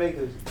deodorant on today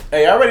because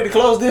Hey, y'all ready to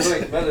close this? you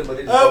ain't smelling, but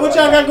it's. What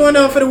y'all got going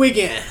on for the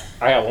weekend?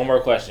 I got one more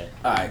question.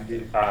 All right.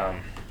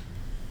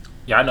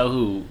 Y'all know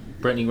who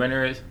Brittany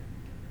Renner is?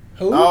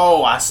 Who?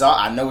 Oh,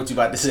 I know what you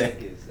about to say.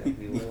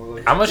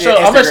 I'm gonna Yeah, show.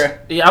 Instagram.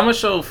 I'm gonna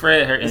show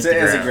Fred her It's an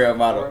Instagram. Instagram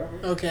model.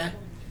 Okay.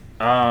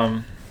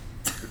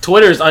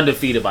 Twitter is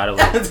undefeated, by the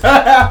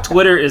way.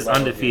 Twitter is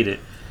undefeated.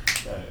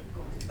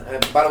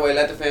 And by the way,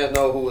 let the fans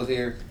know who was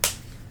here.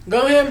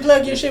 Go ahead and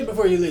plug your shit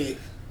before you leave.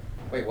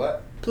 Wait,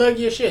 what? Plug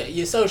your shit,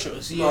 your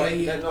socials. No,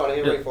 they ain't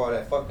ready for all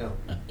that. Fuck them.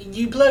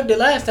 You plugged it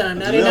last time.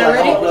 Now they Jamil, not I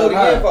ready. don't What are we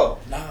here for?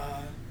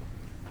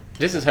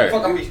 This is her.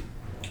 Fuck you.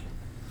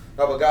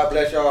 Oh, but God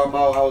bless y'all.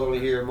 I was only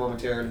here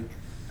momentarily.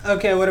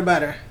 Okay, what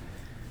about her?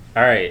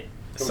 All right.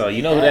 So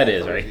you know who that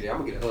is, right? I'm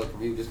gonna get a hug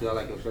from you just because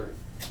I like your shirt.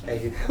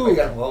 Hey, Who? we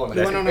got a hole in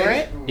The one on the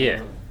right?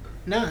 Yeah.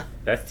 Nah.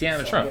 That's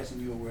Tiana Trump.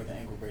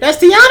 That's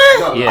Tiana?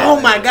 No, Yeah. Oh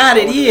my god,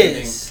 it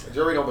is.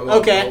 Jury don't belong.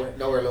 Okay.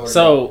 Nowhere lower.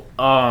 So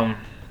I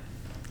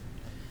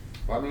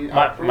mean,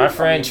 my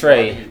friend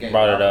Trey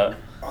brought it up.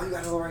 Oh, you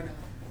got a hole right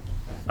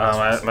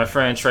now. My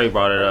friend Trey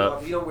brought it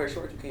up. If you don't wear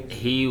shorts, you can't.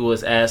 He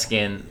was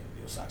asking,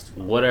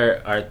 what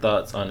are our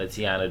thoughts on the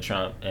Tiana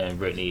Trump and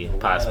Britney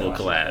possible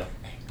collab?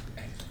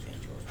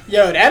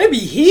 Yo, that'd be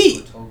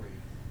heat.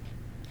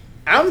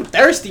 I'm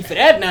thirsty for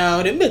that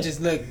now. Them bitches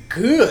look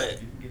good.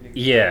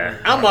 Yeah.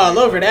 I'm all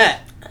over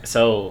that.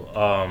 So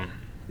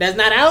That's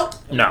not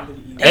out? no,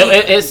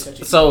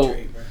 it's so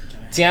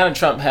Tiana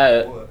Trump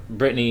had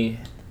Britney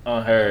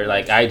on her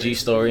like IG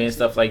story and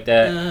stuff like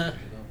that.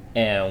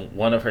 and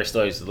one of her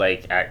stories was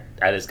like, I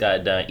just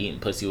got done eating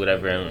pussy,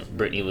 whatever, and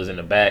Brittany was in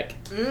the back.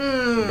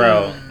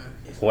 Bro,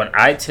 when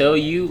I tell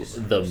you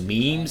the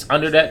memes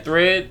under that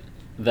thread,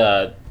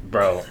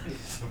 bro.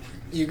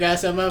 You got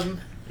some of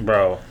them?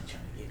 Bro.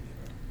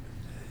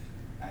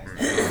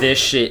 This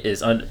shit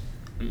is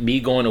me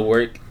going to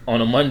work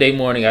on a Monday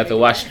morning after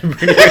watching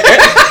Brittany.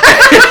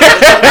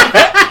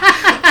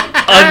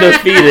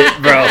 Undefeated,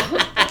 bro.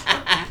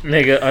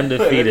 Nigga,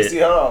 undefeated.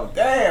 Hold on.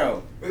 Damn.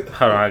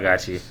 Hold on, I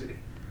got you.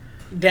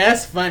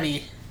 That's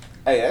funny.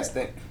 Hey, that's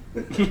the...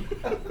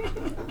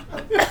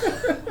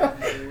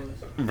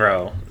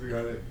 Bro.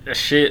 The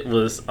shit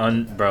was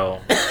bro.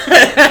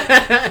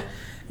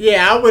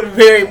 Yeah, I would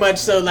very much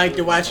so like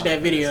to watch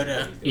that video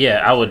though. Yeah,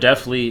 I would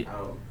definitely.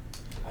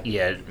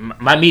 Yeah,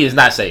 my meat is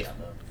not safe.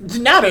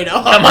 Not at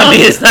all. My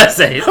meat is not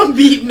safe. I'm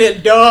beating the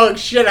dog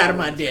shit out of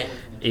my dick.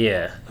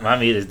 Yeah, my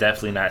meat is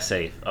definitely not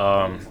safe.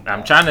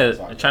 I'm trying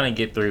to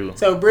get through.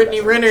 So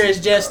Brittany Renner is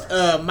just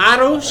a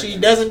model. She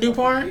doesn't do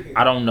porn.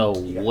 I don't know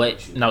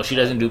what. No, she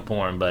doesn't do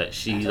porn, but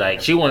she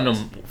one of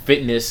them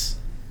fitness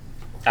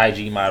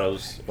IG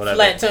models, whatever.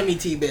 Flat tummy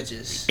tea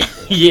bitches.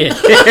 Yeah.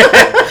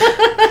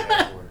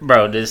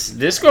 Bro, this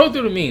scroll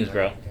through the memes,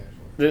 bro.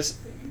 This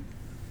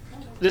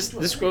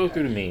scroll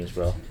through the memes,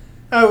 bro.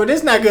 Oh, well, this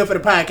is not good for the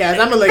podcast.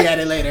 I'm gonna look at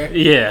it later.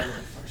 Yeah.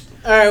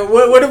 All right,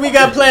 what do we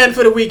got planned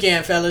for the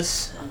weekend,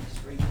 fellas?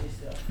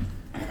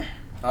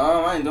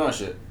 I ain't doing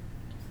shit.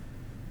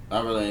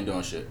 I really ain't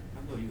doing shit.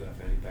 I know you got a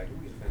fanny pack.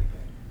 We get a fanny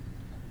pack.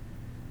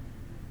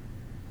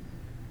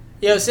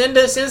 Yo, send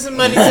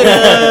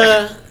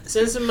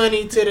some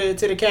money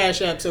to the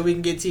Cash App so we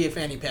can get to your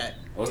fanny pack.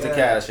 What's the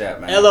Cash App,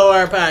 man?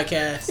 LOR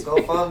Podcast.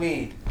 Go fund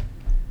me.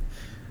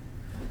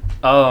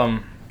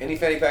 Any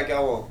fanny pack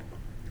y'all want.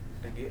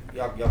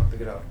 Y'all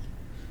pick it up.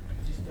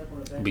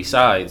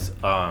 Besides,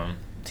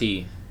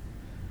 T,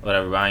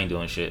 whatever, but I ain't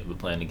doing shit but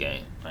playing the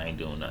game. I ain't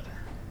doing nothing.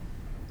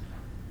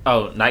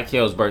 Oh, Night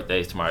Kale's birthday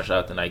is tomorrow.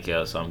 Shout out to Night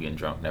Kale, so I'm getting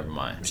drunk. Never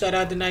mind. Shout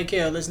out to Night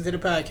Kale. Listen to the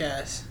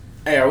podcast.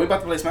 Hey, are we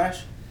about to play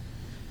Smash?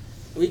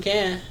 We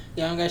can.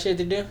 Y'all don't got shit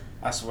to do?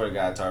 I swear to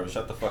God, Tarvis,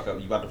 shut the fuck up.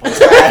 You about to play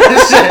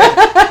Smash?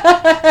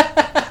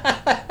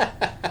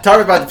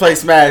 Tarvis about to play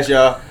Smash,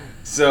 y'all.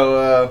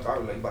 So,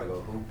 Tarvis like you about to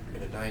go hoop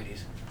in the 90s.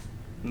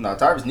 No,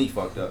 Tarvis knee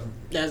fucked up.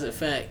 That's a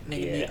fact,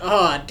 nigga. Yeah.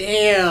 Oh,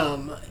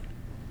 damn.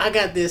 I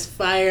got this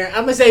fire.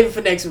 I'm going to save it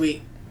for next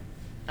week.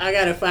 I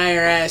got a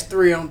fire ass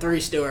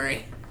 3-on-3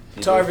 story.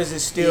 Tarvis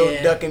is still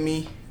Yeah. ducking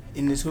me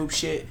in this hoop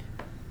shit.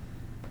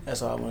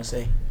 That's all I want to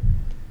say.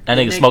 That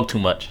nigga smoked too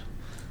much.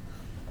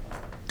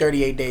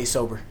 38 days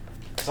sober.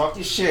 Talk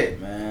your shit,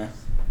 man.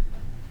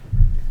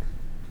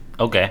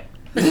 Okay.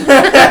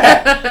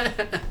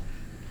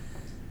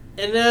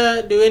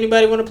 And do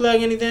anybody want to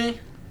plug anything?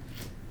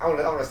 I want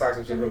to start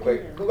some shit real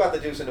quick. Who got the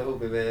juice in the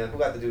hooping, man? Who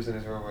got the juice in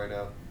this room right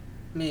now?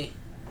 Me.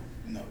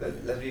 No,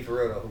 Let's be for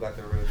real though. Who got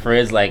the real?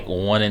 Fred's like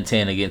 1 in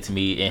 10 against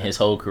me in his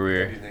whole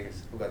career. These niggas.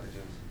 Who got the juice?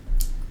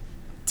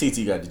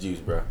 TT got the juice,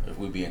 bro. If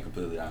we being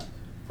completely honest.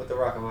 Put the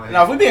rock in my hand.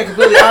 No, if we being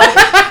completely honest,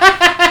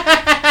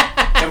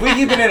 if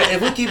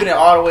we keeping it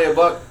all the way a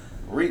buck,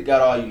 Reek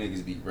got all you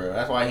niggas beat, bro.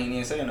 That's why he ain't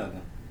even saying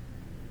nothing.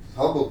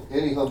 Humble.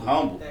 Any humble.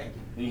 Humble. Thank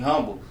you. He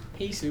humble.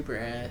 He super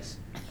ass.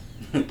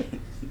 not a day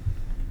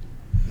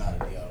all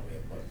the way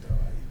up,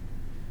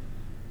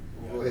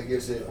 though. We'll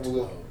give it.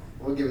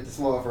 We'll give it to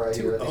small fry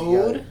Too here. I think he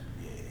got old? it.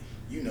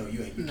 You know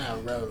you ain't. Nah,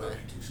 rolling.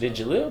 Did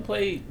Jalil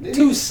play? Did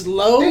Too he-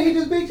 slow? Did he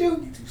just beat you?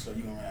 You too slow.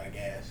 You gonna run out of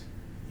gas.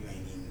 You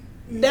ain't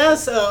even.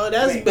 That's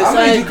Wait,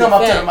 besides you come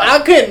up to the fact. mic. I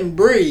couldn't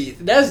breathe.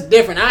 That's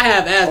different. I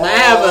have asthma. I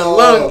have a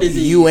lung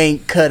disease. You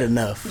ain't cut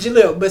enough.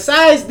 Jalil,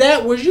 besides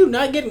that, was you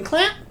not getting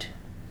clapped?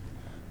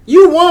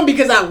 You won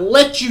because I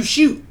let you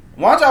shoot.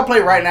 Why don't y'all play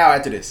right now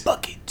after this?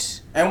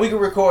 Buckets. And we can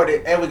record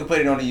it and we can put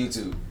it on the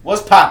YouTube.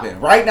 What's popping?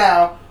 Right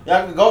now,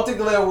 y'all can go to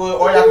Glenwood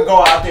or y'all can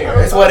go out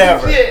there. It's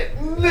whatever. Shit.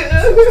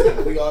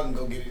 We all can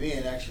go get it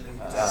in, actually.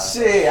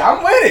 Shit,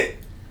 I'm with it.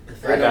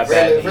 Fred got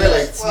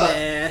like,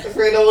 Man.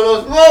 Fred don't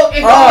want no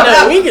smoke.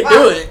 No, we can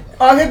do it.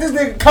 Oh, get this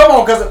nigga. Come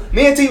on, because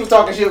me and T was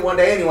talking shit one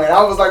day anyway. And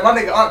I was like, my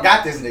nigga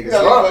got this nigga. Yeah,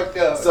 So, he fucked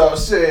up. so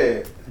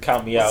shit.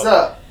 Count me What's out.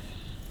 up?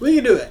 We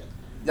can do it.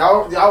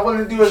 Y'all want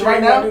to do this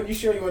right now? You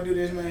sure you want to do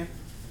this, man?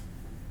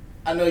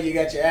 I know you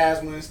got your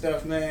asthma and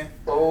stuff, man.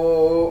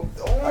 Oh,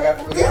 I got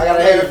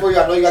a hater for you.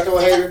 I know you got your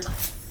hater.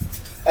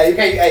 Hey, you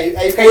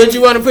can't. Would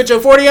you want to put your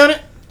 40 on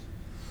it?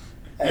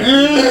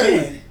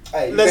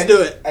 Hey, you Let's can't-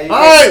 do it. Hey, you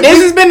All can't- right.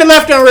 This has been the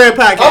Left on Red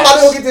podcast. I'm about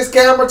to go get this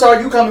camera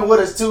charge. You coming with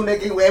us too,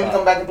 nigga. And we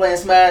come back and playing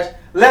Smash.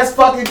 Let's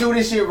fucking do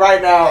this shit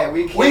right now. Hey,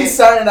 we we can't-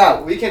 signing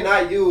out. We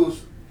cannot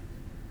use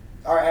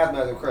our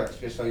asthma as a crutch,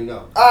 just so you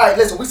know. All right,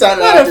 listen. We signing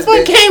Why out. the This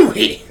fuck bitch. can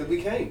we? Because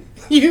we can't.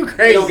 You You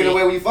crazy. don't get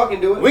away when you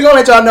fucking do it. We gonna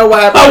let y'all know what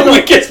happened. I'm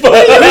weak as fuck.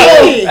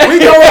 Hey. We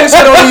going this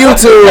shit on the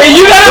YouTube. Hey,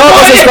 you gotta Go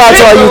put it. subscribe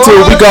to our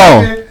YouTube. We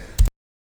gone.